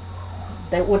cents,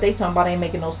 what they talking about ain't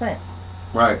making no sense.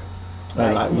 Right.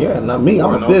 And not me.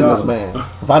 I'm a No businessman.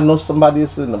 If I know somebody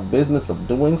that's in the business of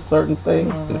doing certain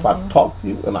things, and if I talk to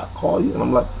you and I call you and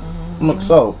I'm like,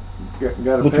 so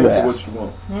Gotta What pay you for ask? what you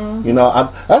want. you know,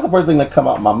 that's the first thing that come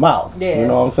out my mouth. Yeah. You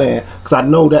know what I'm saying? Because I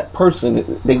know that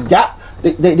person.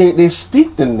 They're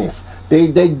steeped in this.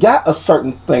 They got a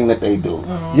certain thing that they do.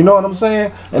 You know what I'm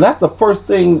saying? And that's the first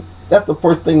thing. That's the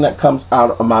first thing that comes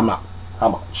out of my mouth. How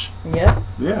much? Yeah,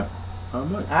 Yeah. How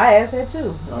much? I asked that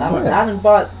too. I done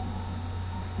bought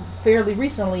fairly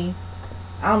recently.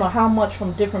 I don't know how much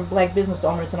from different black business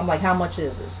owners, and I'm like, how much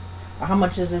is this? Or how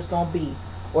much is this gonna be?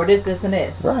 Or this, and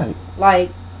this. Right. Like,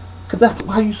 Because that's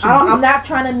why you should. I'm not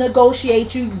trying to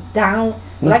negotiate you down.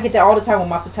 But I get that all the time with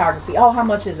my photography. Oh, how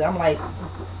much is it? I'm like,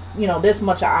 this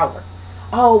much an hour.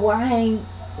 Oh, well, I ain't.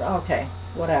 Okay,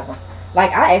 whatever.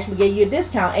 Like, I actually gave you a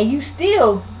discount, and you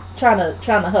still trying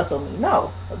to hustle me.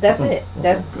 No, that's it.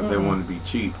 That's Because they want to be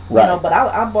cheap. Right. But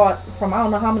I bought from I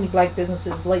don't know how many black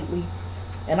businesses lately,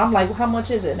 and I'm like, well, how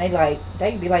much is it? And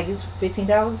they be like, it's $15,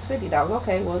 $50.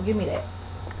 Okay, well, give me that.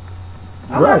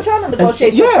 I'm Right. not trying to negotiate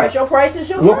And- your yeah. price. Your price is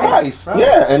your Your price. price. Right.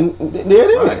 Yeah, and there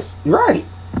it is. Right.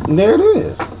 There it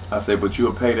is. I say, but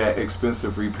you'll pay that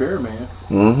expensive repair man.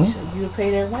 Mm-hmm. So you would pay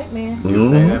that white man.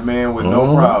 You'll pay that man with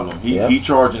no problem. He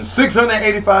charging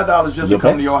 $685 just to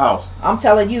come to your house. I'm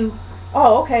telling you,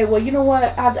 oh, okay, well, you know what?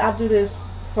 I do this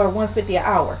for $150 an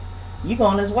hour. You go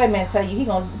on this white man tell you he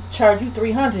gonna charge you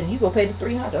 $300, and you go pay the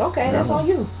 $300. Okay, that's on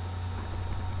you.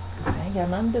 I ain't got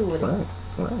nothing to do with it.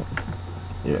 Right.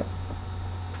 Yeah.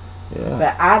 Yeah.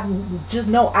 But I just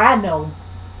know I know,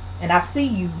 and I see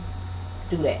you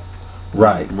do that.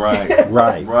 Right. Right.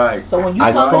 Right. Right. So when you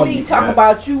I come saw to me you. talk Yes.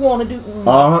 about you want to do,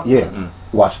 Yeah. Mm.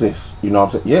 Watch this. You know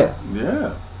what I'm saying? Yeah.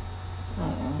 Yeah.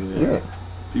 Yeah.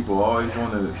 People always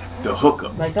want the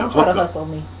hookup. like, The don't try to hookup. hustle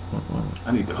me.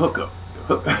 I need the hookup.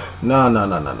 The hookup. No.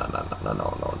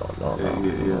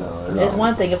 It's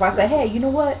one thing if I say, hey, you know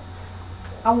what?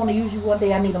 I want to use you one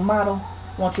day. I need a model.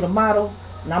 I want you to model,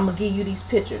 and I'm gonna give you these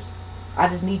pictures. I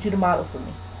just need you to model for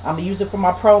me. I'm gonna use it for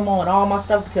my promo and all my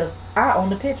stuff because I own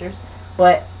the pictures.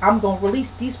 But I'm gonna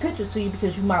release these pictures to you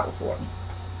because you model for me.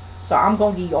 So I'm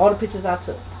gonna give you all the pictures I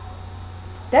took.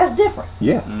 That's different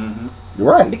Yeah. Mm-hmm. You're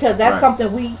right. because that's Right.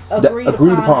 something we agreed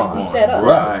upon and we set up.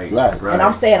 Right. Right. Right. And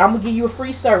I'm saying I'm gonna give you a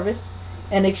free service.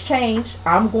 In exchange,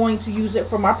 I'm going to use it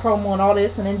for my promo and all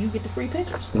this, and then you get the free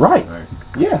pictures. Right. Right.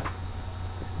 Yeah.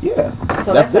 Yeah.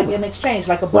 So that's like different. an exchange,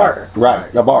 like a barter.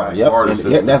 Right. A barter. Right. Yep. Barter And-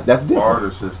 system. yeah, that's different.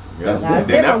 Barter system. Yeah. That's And then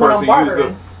different that when I'm person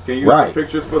bartering. can use Right. the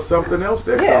pictures for something else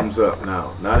that Yeah. comes up now.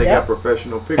 Now they Yep. got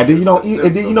professional pictures. And then you know, to and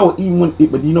send then you some- know,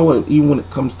 even when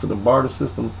it comes to the barter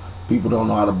system, people don't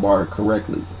know how to barter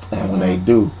correctly, and when they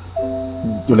do,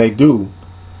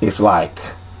 it's like,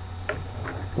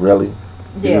 really,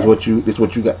 Yeah. this is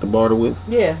what you got to barter with.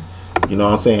 Yeah, You know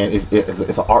what I'm saying?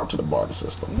 It's an art to the barter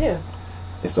system. yeah.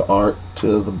 It's an art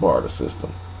to the barter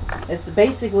system. It's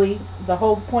basically the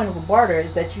whole point of a barter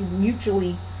is that you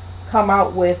mutually come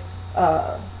out with,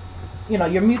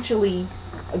 you're mutually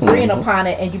agreeing upon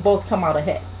it, and you both come out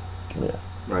ahead. Yeah.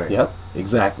 Right. Yep.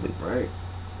 Exactly. Right.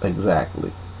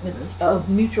 Exactly. It's of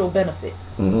mutual benefit.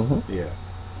 Yeah.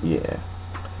 Yeah.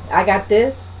 I got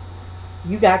this,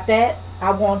 you got that,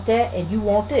 I want that, and you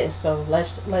want this. So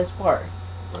let's part.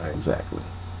 Right. Exactly.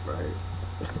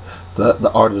 Right.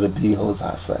 The art of the deal, as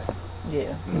I say.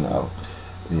 Yeah. You know.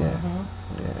 Yeah.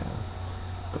 Yeah.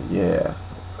 But yeah,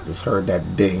 I just heard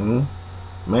that ding.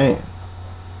 Man,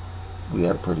 we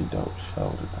had a pretty dope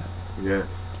show today. Yeah.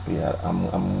 Yeah,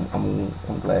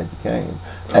 I'm glad you came.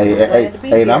 glad to be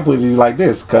Hey, and I'm here. putting it like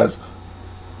this because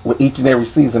with each and every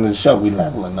season of the show, we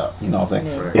leveling up. You know what I'm saying?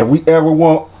 Yeah. Right. If we ever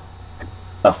want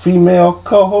a female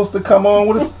co-host to come on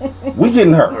with us, we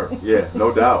getting her. Yeah,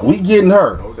 no doubt. We getting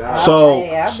her. No doubt. So,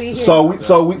 I'll be here.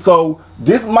 so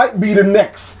this might be the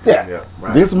next step. Yeah,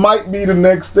 right. This might be the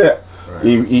next step. Right.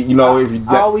 You know, if you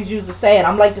I always use the saying,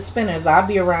 I'm like the spinners, I'll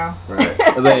be around. Right.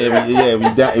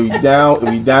 if you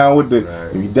down with the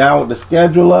Right. if you down with the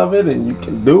schedule of it and you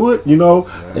can do it, you know,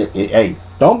 Right. hey,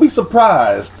 don't be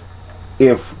surprised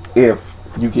if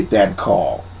you get that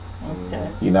call, Okay.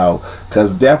 you know,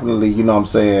 because definitely, you know what I'm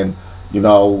saying, you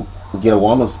know, we get a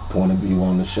woman's point of view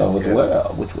on the show as Yes.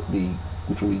 well, which would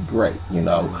be great, you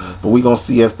know. But we gonna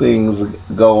see as things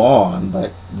go on.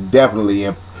 But definitely,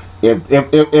 if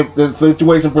the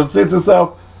situation presents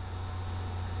itself,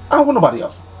 I don't want nobody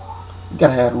else. You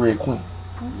gotta have the Red Queen.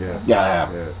 Yeah. You gotta have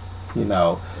her. Yeah. You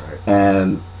know. Right.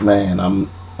 And man,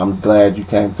 I'm glad you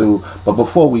came through. But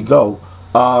before we go,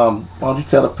 why don't you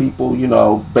tell the people, you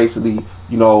know, basically,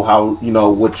 you know, how, you know,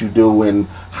 what you do and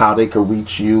how they can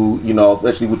reach you, you know,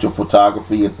 especially with your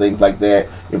photography and things like that,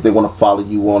 if they want to follow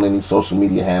you on any social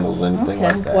media handles or anything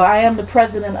Okay. like that. Well, I am the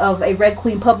president of a Red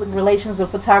Queen Public Relations and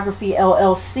Photography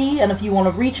LLC, and if you want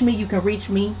to reach me, you can reach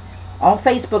me on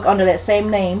Facebook under that same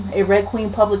name, a Red Queen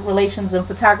Public Relations and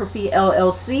Photography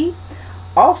LLC.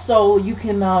 Also, you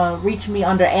can reach me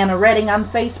under Anna Redding on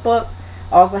Facebook.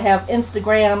 I also have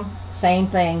Instagram, same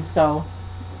thing. So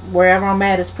wherever I'm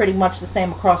at is pretty much the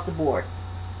same across the board.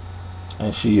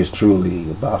 And she is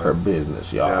truly about her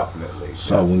business, y'all. Definitely.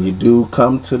 So when you do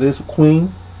come to this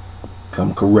queen,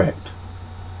 come correct.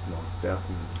 Most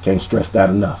definitely. Can't stress that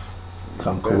enough.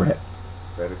 Come Better- correct.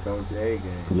 Better come with your A game.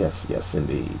 Yes, yes,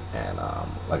 indeed. And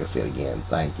like I said again,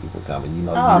 thank you for coming. You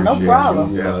know, Oh, no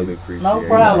problem. You know, Definitely appreciate No it.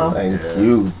 problem. thank Yeah.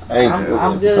 you. Thank I'm- you.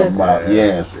 I'm It's good. about-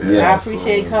 yes, Yeah. yes. I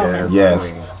appreciate coming. Yes.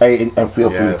 Queen. Hey, and feel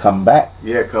free to Yes. come back.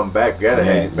 Yeah, come back. Gotta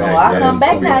Yeah, have you no, back. Oh, I'll yeah, come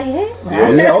back yeah. now, you hear? Yeah. Oh,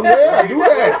 yeah, oh, yeah, do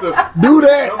that. Explosive. Do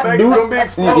that. Come back, Do it's gonna be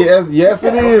explosive. Yes, yes,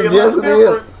 it It's gonna is. be a Yes, lot it is.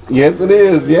 different. Yes, it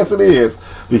is. Yes, it is.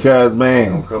 Because, Don't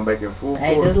man, come back in full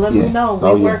Hey, force. just let Yeah. me know.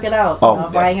 Oh, We'll yeah. work it out. Oh, You know,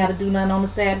 if I ain't got to do nothing on a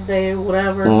Saturday or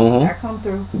whatever, Mhm. I come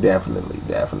through. definitely,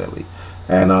 definitely.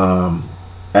 And,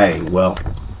 hey, well,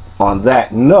 on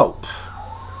that note,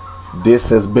 this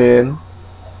has been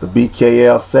the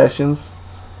BKL Sessions.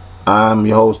 I'm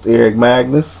your host, Eric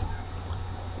Magnus.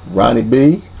 Ronnie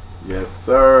B. Yes,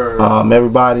 sir.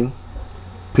 Everybody,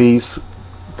 peace.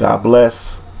 God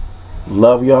bless.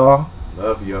 Love y'all.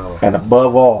 Love y'all. And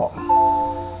above all,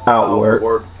 outwork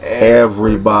Outwork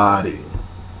everybody.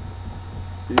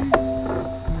 Peace.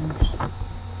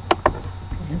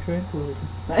 Intro included.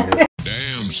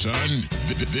 Damn, son,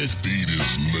 this beat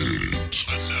is lit.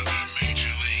 Another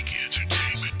Major League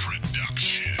Entertainment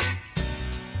production.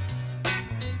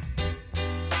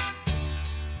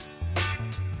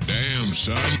 Damn,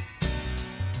 son.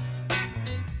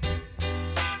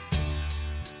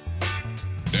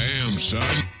 Damn,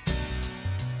 son.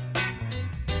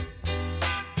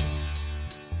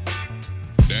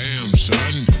 Damn,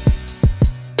 son.